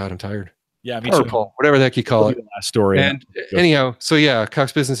 Oh God, I'm tired. Yeah, me power too. pole, whatever the heck you call it. Last story. And anyhow, so yeah,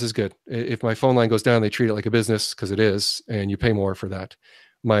 Cox Business is good. If my phone line goes down, they treat it like a business because it is, and you pay more for that.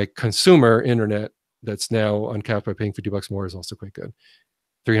 My consumer internet that's now uncapped by paying $50 more is also quite good.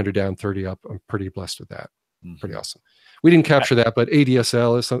 300 down, 30 up. I'm pretty blessed with that. Pretty awesome. We didn't capture that, but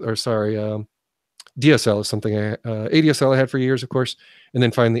DSL is something ADSL I had for years, of course, and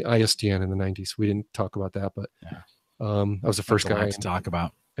then finally ISDN in the 90s. We didn't talk about that, but I was the first guy to talk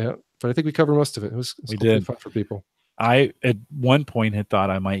about. Yeah, but I think we covered most of it. It was fun for people. I at one point had thought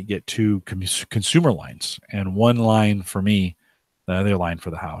I might get 2 consumer lines and one line for me, the other line for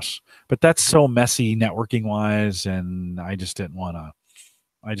the house. But that's so messy networking wise, and I just didn't want to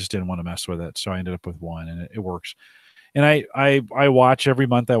mess with it. So I ended up with one, and it works. And I watch every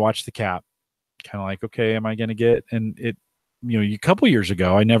month. I watch the cap, kind of like, okay, am I going to get? And it, a couple years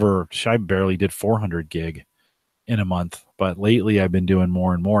ago, I barely did 400 gig. in a month, but lately I've been doing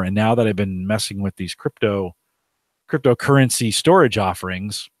more and more. And now that I've been messing with these cryptocurrency storage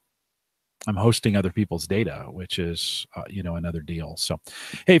offerings, I'm hosting other people's data, which is, another deal. So,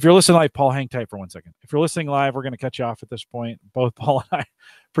 hey, if you're listening live, Paul, hang tight for 1 second. If you're listening live, we're going to cut you off at this point. Both Paul and I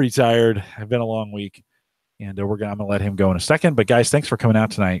pretty tired. It's been a long week, and I'm going to let him go in a second. But guys, thanks for coming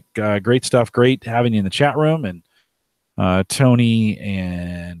out tonight. Great stuff. Great having you in the chat room, and Tony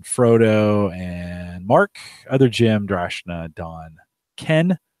and Frodo and Mark, other Jim, Drashna, Don,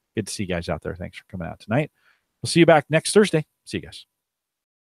 Ken. Good to see you guys out there. Thanks for coming out tonight. We'll see you back next Thursday. See you guys.